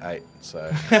 38,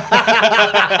 so.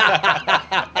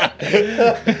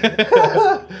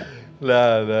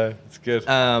 No, it's good.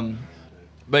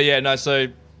 But yeah, no. So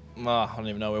I don't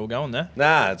even know where we're going there.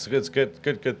 Nah, it's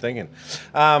good thinking.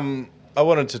 I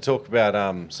wanted to talk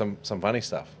about some funny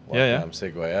stuff. Yeah.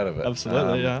 Segue out of it.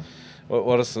 Absolutely, yeah.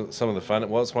 What are some of the fun?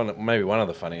 What's maybe one of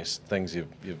the funniest things you've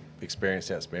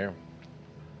experienced out Spearing?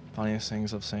 Funniest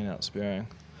things I've seen out Spearing.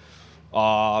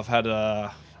 I've had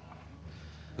a.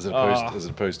 Is it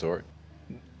a poo story?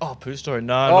 Oh, poo story.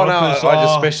 No, Oh not no, a poo story. I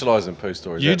just specialise in poo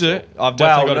stories. You that's do? all. I've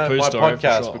definitely got a poo my story for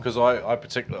podcast sure. because I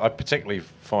particularly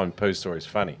find poo stories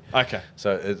funny. Okay.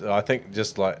 So I think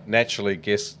just like naturally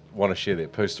guests want to share their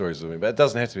poo stories with me, but it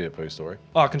doesn't have to be a poo story.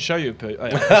 Oh, I can show you a poo. I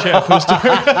can share a poo story.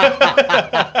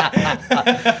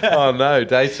 Oh no,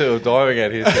 day 2 of diving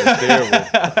out here sounds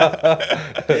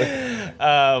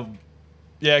terrible.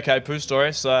 Yeah, okay, poo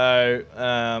story. So,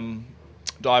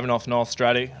 diving off North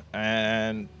Stratty,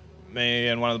 and me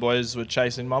and one of the boys were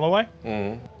chasing mulloway,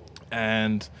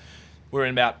 and we're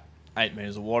in about 8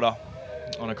 metres of water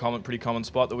on a pretty common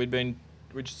spot that we'd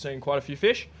seen quite a few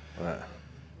fish. Right.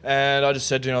 And I just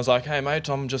said to him, I was like, "Hey mate,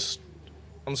 I'm just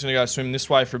gonna go swim this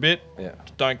way for a bit. Yeah.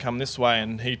 Don't come this way."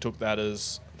 And he took that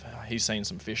as he's seen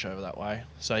some fish over that way,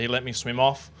 so he let me swim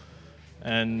off,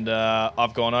 and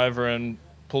I've gone over and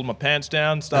pulled my pants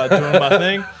down, started doing my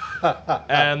thing,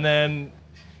 and then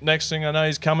next thing I know,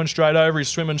 he's coming straight over. He's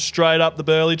swimming straight up the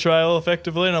Burley Trail,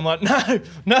 effectively, and I'm like, no,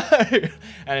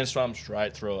 and he swam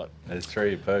straight through it. It's through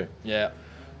your poo. Yeah.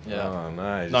 Oh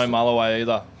no. No mulloway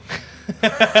either.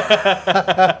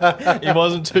 He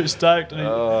wasn't too stoked.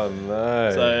 Oh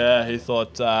no. So yeah, he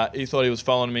thought he was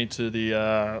following me to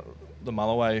the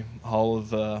mulloway hole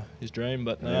of his dream,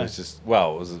 but no. It was just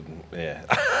yeah.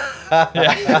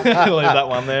 Yeah, leave that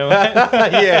one there, mate.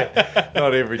 Yeah,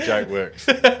 not every joke works.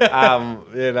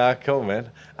 Cool, man.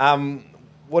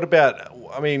 What about?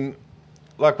 I mean,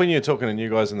 like when you're talking to new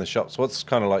guys in the shops, what's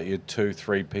kind of like your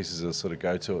 2-3 pieces of sort of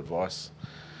go-to advice?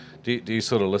 Do you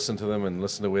sort of listen to them and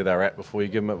listen to where they're at before you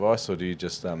give them advice, or do you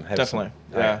just have Definitely,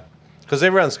 yeah. Because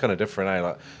everyone's kind of different, eh?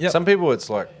 Like some people,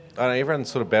 it's like I don't know, everyone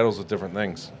sort of battles with different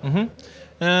things.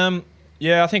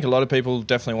 Yeah, I think a lot of people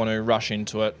definitely want to rush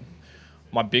into it.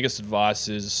 My biggest advice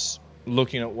is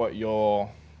looking at what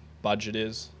your budget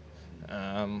is,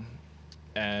 and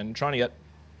trying to get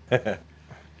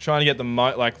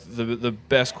the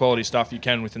best quality stuff you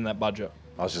can within that budget.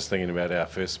 I was just thinking about our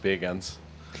first spear guns.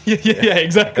 Yeah,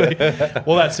 exactly.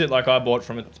 Well, that's it. Like I bought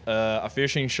from a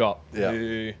fishing shop Yeah.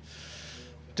 who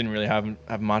didn't really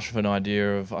have much of an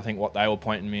idea of, I think, what they were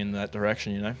pointing me in that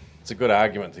direction, you know. It's a good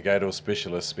argument to go to a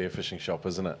specialist spearfishing shop,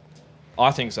 isn't it?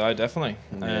 I think so, definitely.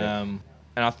 Yeah.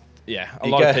 A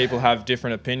lot of people have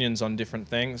different opinions on different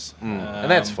things. And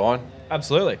that's fine.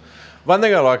 Absolutely. One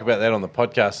thing I like about that on the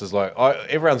podcast is like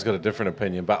everyone's got a different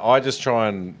opinion, but I just try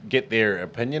and get their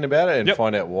opinion about it and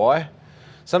find out why.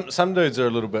 Some dudes are a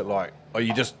little bit like, oh,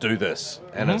 you just do this.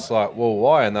 And it's like, well,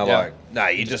 why? And they're like, no,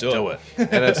 you just do it.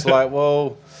 And it's like,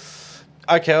 well,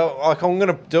 okay, like I'm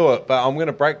going to do it, but I'm going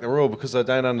to break the rule because I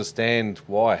don't understand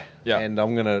why. Yeah. And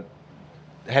I'm going to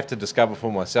have to discover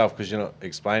for myself because you're not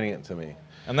explaining it to me.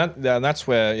 And that's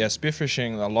where,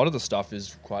 spearfishing, a lot of the stuff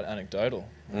is quite anecdotal.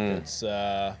 It's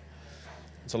a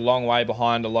long way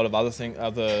behind a lot of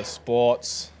other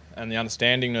sports, and the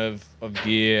understanding of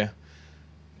gear.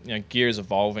 You know, gear is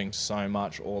evolving so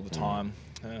much all the time.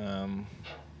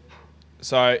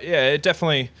 It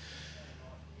definitely.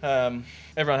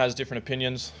 Everyone has different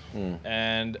opinions,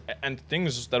 and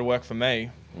things that work for me,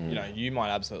 you know, you might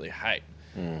absolutely hate.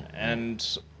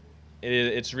 And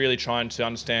it's really trying to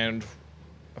understand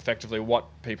effectively what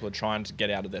people are trying to get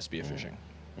out of their spearfishing.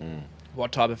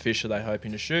 What type of fish are they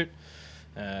hoping to shoot?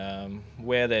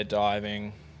 Where they're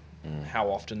diving,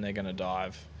 how often they're going to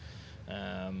dive.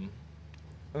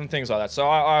 And things like that. So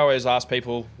I always ask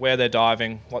people where they're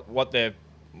diving, what they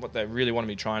really want to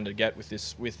be trying to get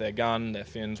with their gun, their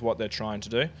fins, what they're trying to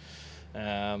do,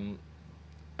 and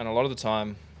a lot of the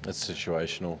time it's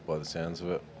situational by the sounds of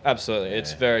it. Absolutely,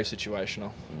 it's very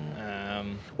situational.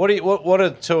 What are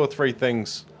 2 or 3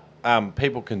 things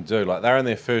people can do? Like they're in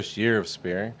their first year of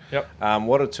spearing. Yep.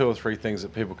 What are 2 or 3 things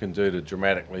that people can do to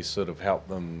dramatically sort of help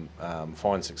them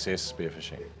find success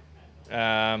spearfishing?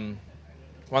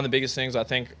 One of the biggest things I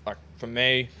think, like for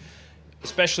me,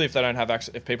 especially if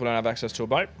people don't have access to a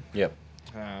boat. Yep.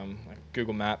 Like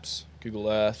Google Maps, Google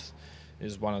Earth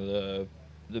is one of the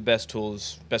best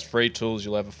free tools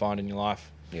you'll ever find in your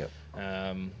life. Yep.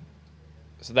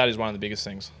 So that is one of the biggest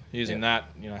things. Using that,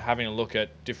 having a look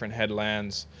at different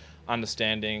headlands,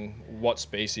 understanding what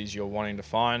species you're wanting to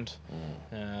find,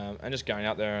 and just going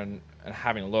out there and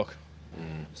having a look.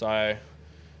 So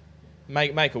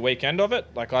make a weekend of it.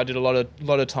 Like I did a lot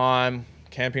of time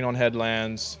camping on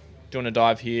headlands, doing a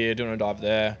dive here, doing a dive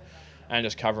there, and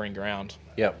just covering ground.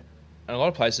 Yep. And a lot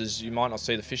of places you might not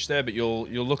see the fish there, but you'll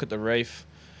look at the reef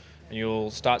and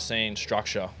you'll start seeing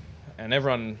structure. And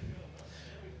everyone,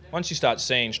 once you start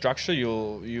seeing structure,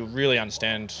 you'll really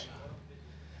understand.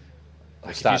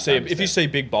 Like if you see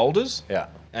big boulders,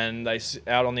 and they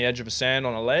out on the edge of a sand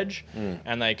on a ledge,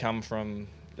 and they come from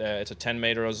it's a 10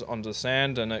 meters onto the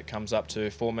sand, and it comes up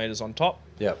to 4 meters on top.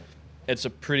 Yep. It's a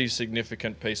pretty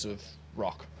significant piece of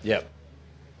rock. Yep.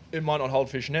 It might not hold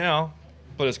fish now,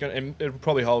 but it'll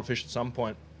probably hold fish at some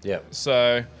point. Yep.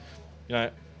 So,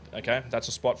 okay, that's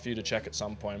a spot for you to check at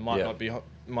some point. It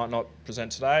might not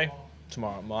present today,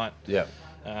 tomorrow it might. Yep.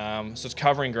 So it's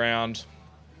covering ground,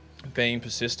 being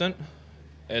persistent.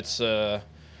 It's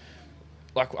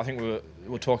like I think we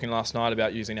were talking last night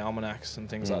about using almanacs and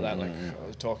things like that. Like I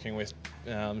was talking with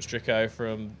Strico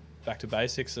from Back to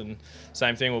Basics, and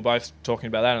same thing. We're both talking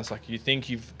about that. And it's like you think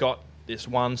you've got this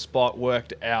one spot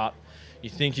worked out. You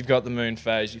think you've got the moon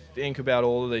phase. You think about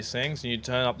all of these things, and you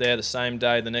turn up there the same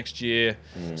day the next year,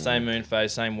 same moon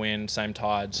phase, same wind, same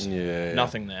tides,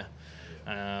 nothing there.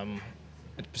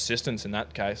 It's persistence in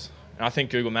that case. And I think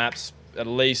Google Maps at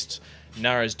least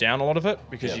narrows down a lot of it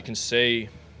because you can see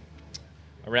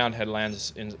around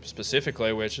headlands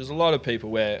specifically, which is a lot of people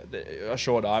where are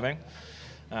shore diving,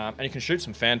 and you can shoot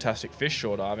some fantastic fish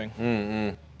shore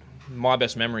diving. My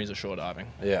best memories are shore diving.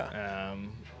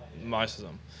 Most of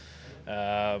them.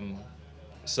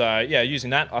 So using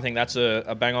that, I think that's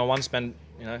a bang on one. Spend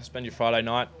your Friday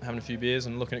night having a few beers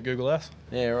and looking at Google Earth.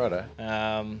 Yeah, righto.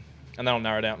 And that'll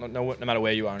narrow down. No matter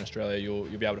where you are in Australia, you'll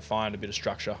be able to find a bit of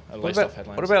structure at least off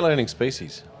headlands. What about learning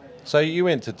species? So you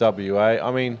went to WA.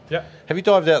 I mean, yeah. Have you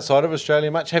dived outside of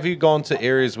Australia much? Have you gone to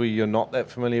areas where you're not that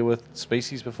familiar with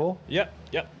species before? Yep.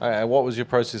 What was your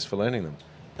process for learning them?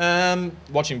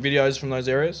 Watching videos from those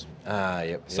areas.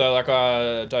 Yep. So like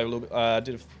I dove a little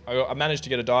bit. I managed to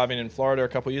get a dive in Florida a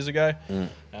couple of years ago.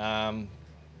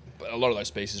 But a lot of those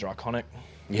species are iconic.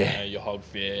 Yeah. Your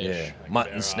hogfish. Like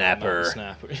mutton snapper.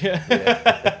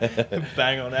 Yeah.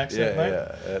 Bang on accent, mate.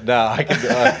 Yeah. No, I can do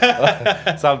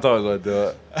it. Sometimes I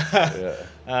do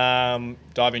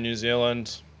it. Diving New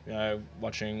Zealand,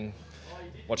 watching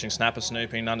snapper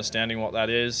snooping, understanding what that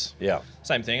is. Yeah.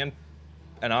 Same thing,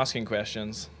 and asking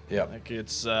questions. Yeah. Like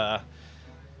it's like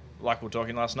we were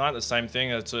talking last night. The same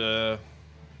thing. It's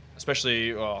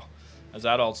especially as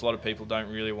adults, a lot of people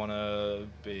don't really want to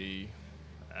be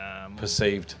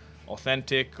perceived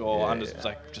authentic or I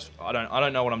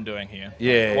don't know what I'm doing here.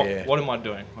 What am I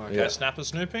doing? Okay, snapper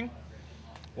snooping.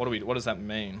 What does that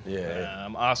mean?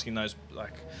 Asking those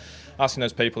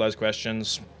people those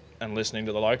questions and listening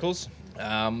to the locals,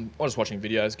 or just watching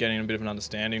videos, getting a bit of an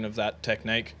understanding of that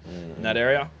technique in that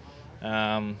area.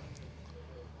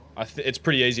 It's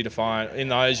pretty easy to find. In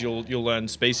those, you'll learn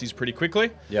species pretty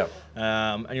quickly.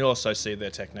 And you'll also see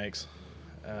their techniques.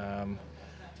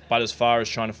 But as far as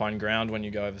trying to find ground when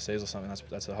you go overseas or something,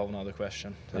 that's a whole other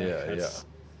question.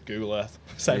 Google Earth,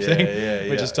 same thing,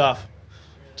 which is tough.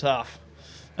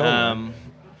 I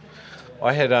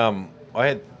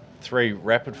had 3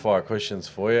 rapid fire questions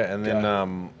for you, and then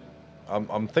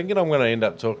I'm thinking I'm going to end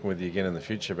up talking with you again in the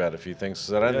future about a few things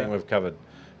because I don't think we've covered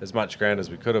as much ground as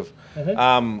we could have.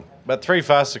 But 3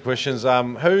 faster questions.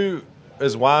 Who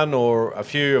is one or a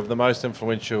few of the most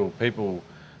influential people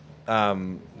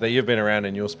that you've been around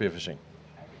in your spearfishing?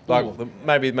 Like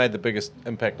maybe made the biggest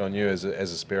impact on you as a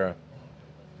spearo?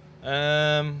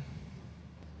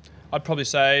 I'd probably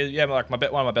say, like one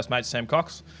of my best mates, Sam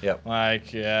Cox. Yep. Like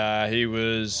he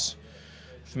was,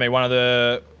 for me, one of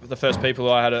the first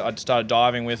people I'd started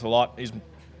diving with a lot. He's,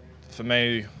 for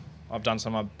me, I've done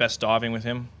some of my best diving with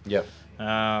him. Yep.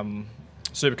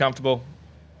 Super comfortable.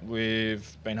 We've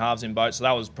been halves in boats, so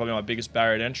that was probably my biggest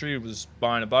barrier to entry, was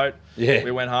buying a boat. Yeah.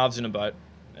 We went halves in a boat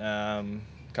a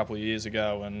couple of years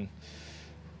ago, and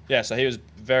so he was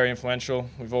very influential.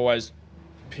 We've always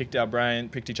picked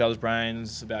each other's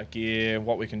brains about gear,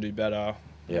 what we can do better,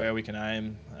 where we can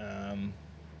aim.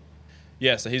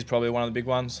 So he's probably one of the big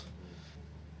ones.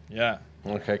 Yeah.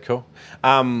 Okay, cool.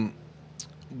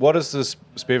 What does this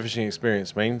spearfishing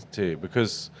experience mean to you?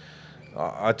 Because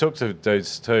I talk to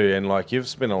dudes too, and like you've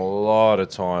spent a lot of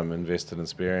time invested in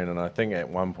spearing, and I think at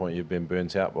one point you've been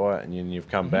burnt out by it, and you've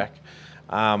come back.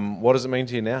 What does it mean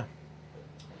to you now?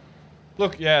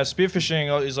 Look,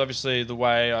 spearfishing is obviously the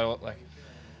way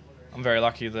I'm very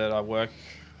lucky that I work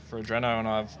for Adreno, and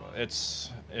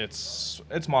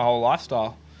it's my whole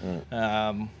lifestyle.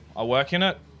 I work in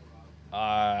it.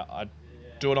 I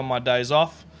do it on my days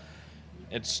off.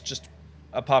 It's just,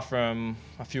 apart from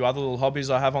a few other little hobbies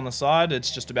I have on the side,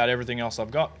 it's just about everything else I've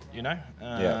got,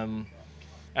 And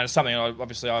it's something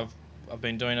I've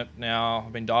been doing it now.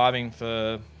 I've been diving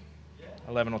for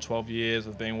 11 or 12 years.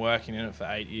 I've been working in it for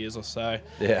 8 years or so.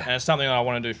 Yeah. And it's something I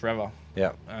want to do forever.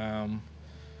 Yeah.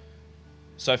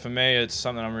 So for me, it's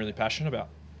something I'm really passionate about.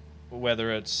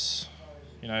 Whether it's,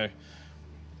 trying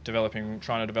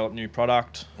to develop new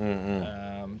product,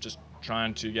 just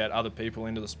trying to get other people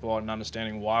into the sport and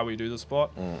understanding why we do the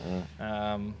sport.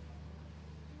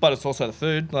 But it's also the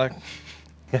food, like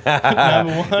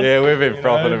number one. Yeah, we've been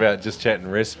frothing about just chatting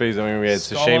recipes. I mean, we had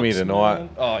sashimi tonight. Man.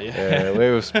 Oh, yeah. Yeah,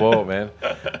 we were spoiled, man.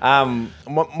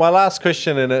 My last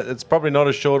question, and it's probably not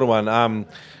a shorter one.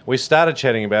 We started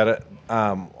chatting about it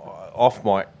off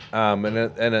mic, and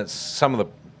it's some of the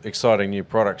exciting new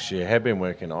products you have been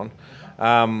working on.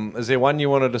 Is there one you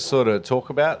wanted to sort of talk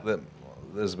about that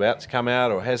is about to come out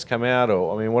or has come out?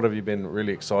 Or, I mean, what have you been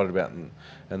really excited about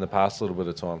in the past little bit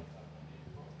of time?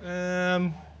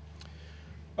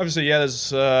 Obviously,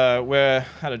 there's we're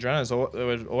at Adreno,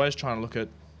 we're always trying to look at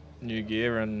new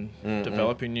gear and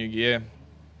developing new gear.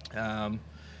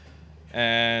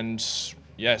 And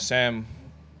Sam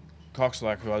Cox,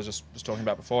 like who I was talking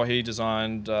about before, he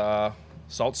designed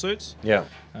salt suits. Yeah.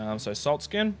 So salt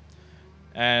skin,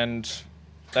 and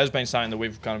that's been something that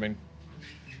we've kind of been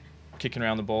kicking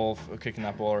that ball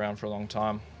around for a long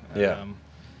time. Yeah.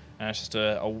 And it's just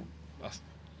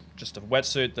just a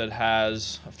wetsuit that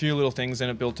has a few little things in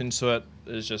it built into it.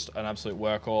 It's just an absolute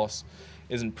workhorse.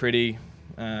 Isn't pretty.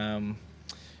 It's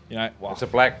a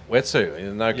black wetsuit.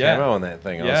 There's no camo on that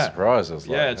thing. I was surprised. I was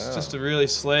it's just a really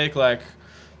sleek,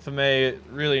 for me,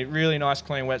 really, really nice,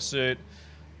 clean wetsuit.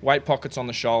 Weight pockets on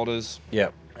the shoulders. Yeah.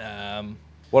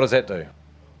 What does that do?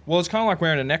 Well, it's kind of like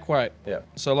wearing a neck weight. Yeah.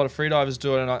 So a lot of freedivers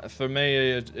do it, and for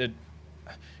me, you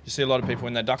see a lot of people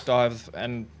when they duck dive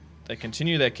and they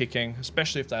continue their kicking,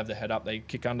 especially if they have their head up, they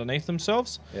kick underneath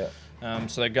themselves. Yeah.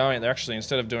 So they're actually,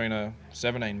 instead of doing a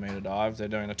 17-meter dive, they're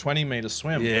doing a 20-meter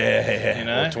swim.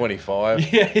 Yeah. Or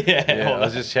 25. Yeah. I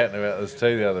was just chatting about this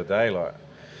too the other day. Like,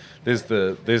 there's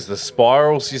the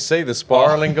spirals, you see, the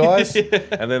spiraling guys,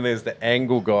 and then there's the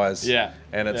angle guys. Yeah.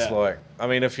 And it's like, I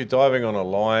mean, if you're diving on a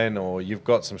line or you've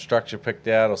got some structure picked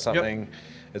out or something,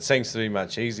 it seems to be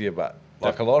much easier, but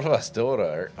like a lot of us do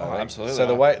it. Absolutely. So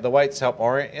the weights help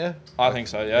orient you? I think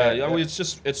so, yeah. Well,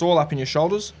 it's all up in your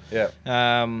shoulders. Yeah.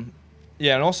 And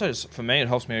also for me, it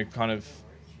helps me kind of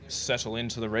settle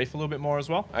into the reef a little bit more as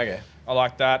well. Okay. I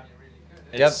like that.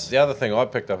 The other thing I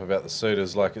picked up about the suit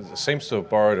is it seems to have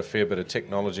borrowed a fair bit of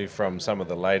technology from some of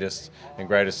the latest and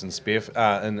greatest in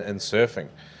surfing,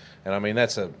 and I mean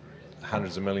that's a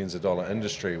hundreds of millions of dollar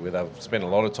industry where they've spent a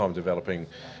lot of time developing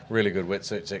really good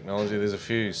wetsuit technology. There's a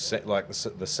few like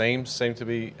the seams seem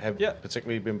to have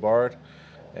particularly been borrowed.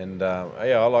 And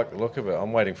I like the look of it.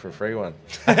 I'm waiting for a free one.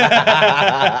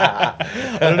 I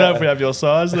don't know if we have your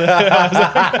size there. I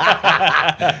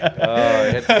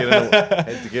had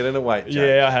to get in a weight.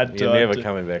 Yeah, I had to. You're never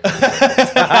coming back.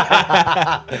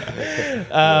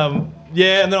 And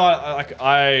then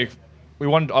I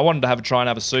wanted to try and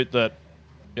have a suit that,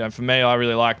 for me, I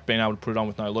really like being able to put it on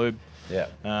with no lube. Yeah.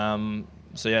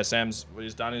 Sam's what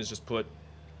he's done is just put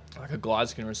like a glide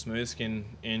skin or a smooth skin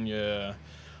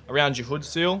around your hood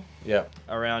seal,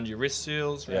 around your wrist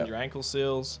seals, around your ankle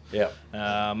seals,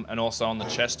 and also on the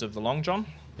chest of the long john.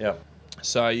 Yeah.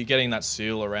 So you're getting that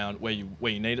seal around where you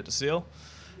need it to seal,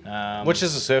 which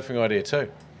is a surfing idea too.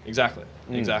 Exactly.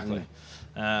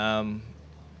 But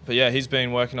he's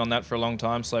been working on that for a long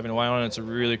time, slaving away on it. It's a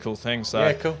really cool thing.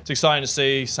 So cool. It's exciting to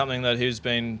see something that he's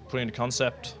been putting into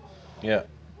concept. Yeah.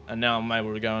 And now I'm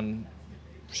able to go and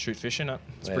shoot fish in it.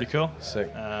 It's pretty cool. Sick.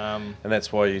 And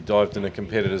that's why you dived in a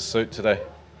competitor's suit today.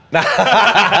 No,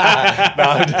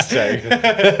 I'm just joking.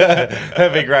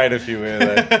 That'd be great if you were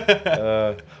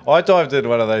there. I dived in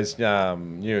one of those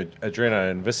new Adreno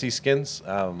and Visi skins.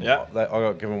 I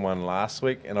got given one last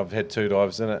week, and I've had 2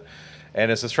 dives in it.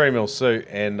 And it's a 3mm suit,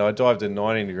 and I dived in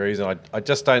 19 degrees, and I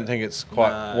just don't think it's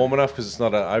quite warm enough because it's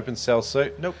not an open cell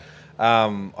suit. Nope.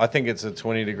 I think it's a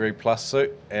 20 degree plus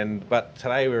suit, but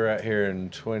today we were out here in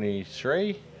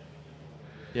 23.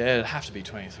 Yeah, it'd have to be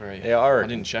 23. Yeah, I reckon.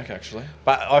 I didn't check actually.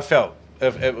 But I felt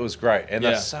it was great, and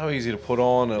they're so easy to put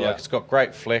on. It's got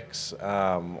great flex.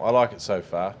 I like it so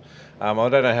far. I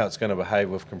don't know how it's going to behave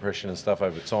with compression and stuff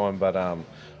over time, but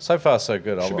so far so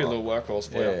good. Should be a little workhorse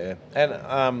for you. Yeah,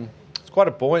 and quite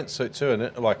a buoyant suit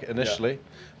too, like initially.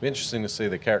 It'll be interesting to see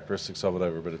the characteristics of it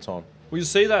over a bit of time. Well, you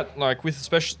see that like with,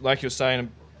 especially like you're saying,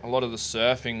 a lot of the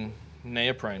surfing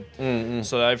neoprene.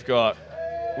 So they've got,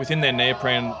 within their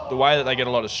neoprene, the way that they get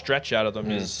a lot of stretch out of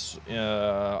them is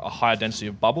a higher density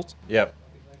of bubbles. Yep.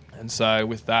 And so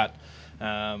with that,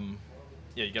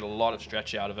 you get a lot of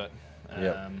stretch out of it.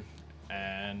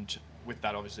 And with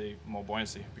that, obviously, more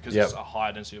buoyancy because there's a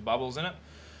higher density of bubbles in it.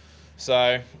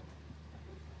 So,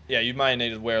 you may need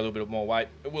to wear a little bit more weight.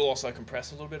 It will also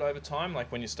compress a little bit over time,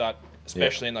 like when you start,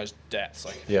 especially in those depths.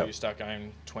 Like if you start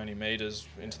going 20 meters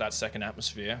into that second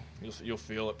atmosphere, you'll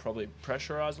feel it probably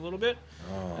pressurize a little bit.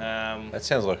 That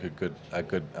sounds like a good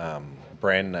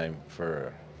brand name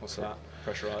for. What's that?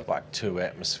 Pressurized? Like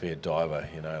 2-atmosphere diver,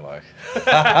 like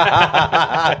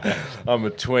I'm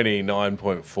a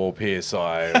 29.4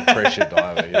 psi pressure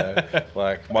diver,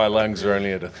 like my lungs are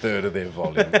only at a third of their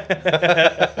volume.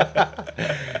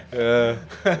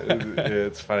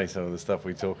 It's funny some of the stuff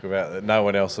we talk about that no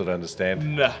one else would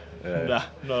understand. Nah, not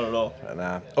at all.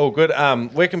 Oh, good.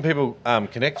 Where can people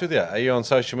connect with you? Are you on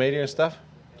social media and stuff?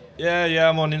 Yeah,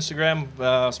 I'm on Instagram.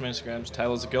 Some Instagrams,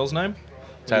 Taylor's a girl's name.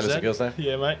 Taylor's a girl's name?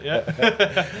 Yeah, mate,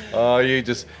 yeah. Oh,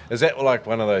 is that like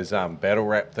one of those battle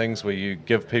rap things where you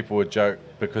give people a joke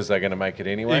because they're going to make it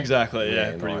anyway? Exactly,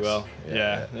 pretty nice. well.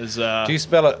 Yeah. There's, do you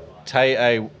spell it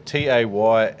Taylh?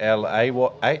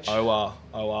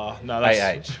 O-R. No, that's...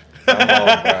 A-H. Come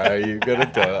on, bro. You've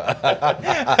got to do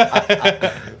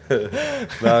it.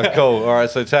 No, cool. All right,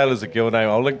 so Taylor's a girl name.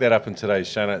 I'll link that up in today's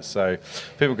show notes. So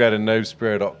people go to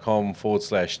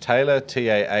noobspearo.com/Taylor,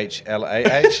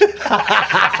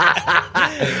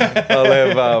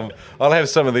 Tahlah. I'll have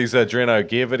some of these Dreno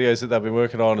gear videos that they've been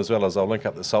working on, as well as I'll link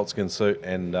up the Saltskin suit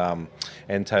and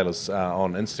Taylor's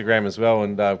on Instagram as well,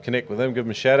 and connect with him, give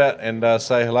him a shout out, and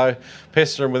say hello.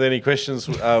 Pester him with any questions.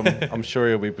 I'm sure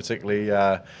he'll be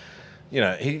particularly.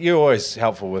 You're always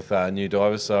helpful with new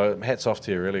divers, so hats off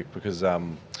to you, really, because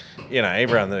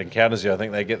everyone that encounters you, I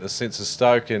think they get the sense of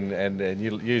stoke, and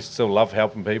you still love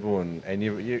helping people, and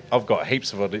I've got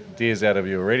heaps of ideas out of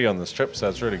you already on this trip, so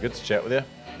it's really good to chat with you.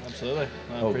 Absolutely.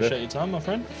 I appreciate your time, my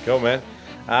friend. Cool, man.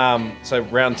 So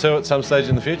round 2 at some stage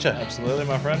in the future. Absolutely,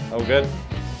 my friend. All good.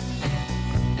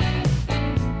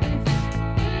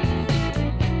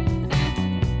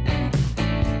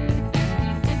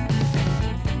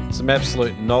 Some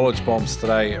absolute knowledge bombs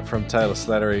today from Taylor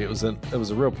Slattery. It was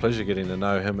a real pleasure getting to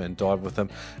know him and dive with him.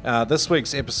 This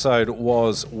week's episode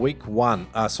was night 1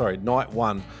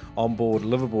 on board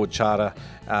Liverboard Charter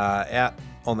out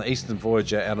on the Eastern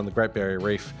Voyager out on the Great Barrier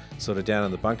Reef, sort of down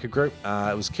in the bunker group.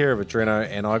 It was care of Adreno,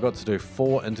 and I got to do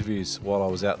 4 interviews while I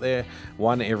was out there,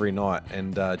 1 every night,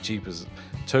 and jeepers,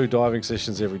 2 diving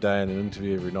sessions every day and an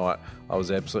interview every night. I was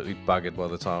absolutely buggered by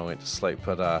the time I went to sleep.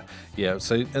 But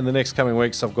so in the next coming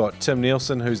weeks, I've got Tim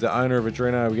Nielsen, who's the owner of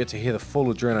Adreno. We get to hear the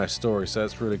full Adreno story, so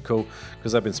it's really cool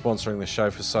because they've been sponsoring the show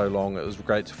for so long. It was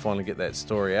great to finally get that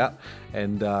story out,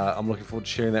 and I'm looking forward to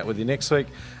sharing that with you next week.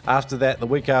 After that, the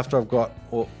week after, I've got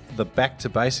the Back to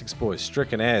Basics boys,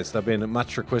 Strick and Az. They've been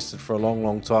much requested for a long,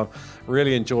 long time.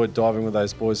 Really enjoyed diving with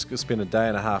those boys. Spent a day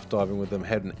and a half diving with them.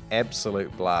 Had an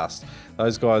absolute blast.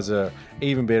 Those guys are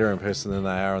even better in person than they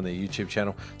are on their YouTube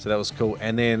channel, so that was cool.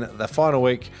 And then the final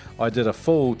week, I did a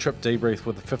full trip debrief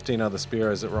with the 15 other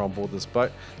Spearos that were on board this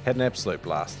boat. Had an absolute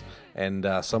blast. And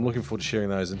so I'm looking forward to sharing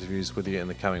those interviews with you in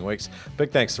the coming weeks.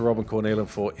 Big thanks to Robin Cornelian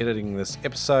for editing this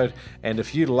episode. And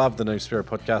if you love the Noob Spearo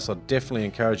podcast, I'd definitely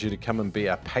encourage you to come and be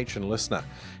a patron listener.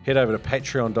 Head over to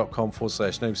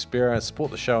patreon.com/Noob Spearo and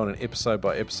support the show on an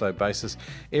episode-by-episode basis.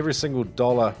 Every single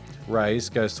dollar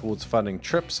raised goes towards funding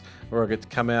trips where I get to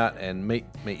come out and meet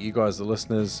you guys, the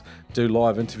listeners, do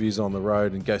live interviews on the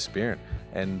road, and go spearing.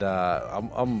 And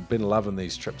I've been loving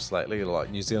these trips lately. Like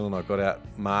New Zealand, I got out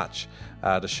March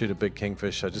to shoot a big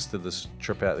kingfish. I just did this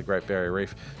trip out the Great Barrier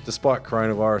Reef. Despite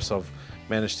coronavirus, I've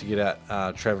managed to get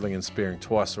out travelling and spearing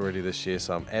twice already this year,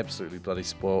 so I'm absolutely bloody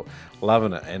spoiled.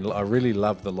 Loving it, and I really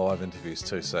love the live interviews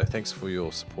too, so thanks for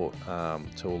your support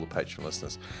to all the Patreon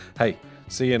listeners. Hey,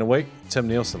 see you in a week. Tim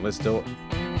Nielsen, let's do it.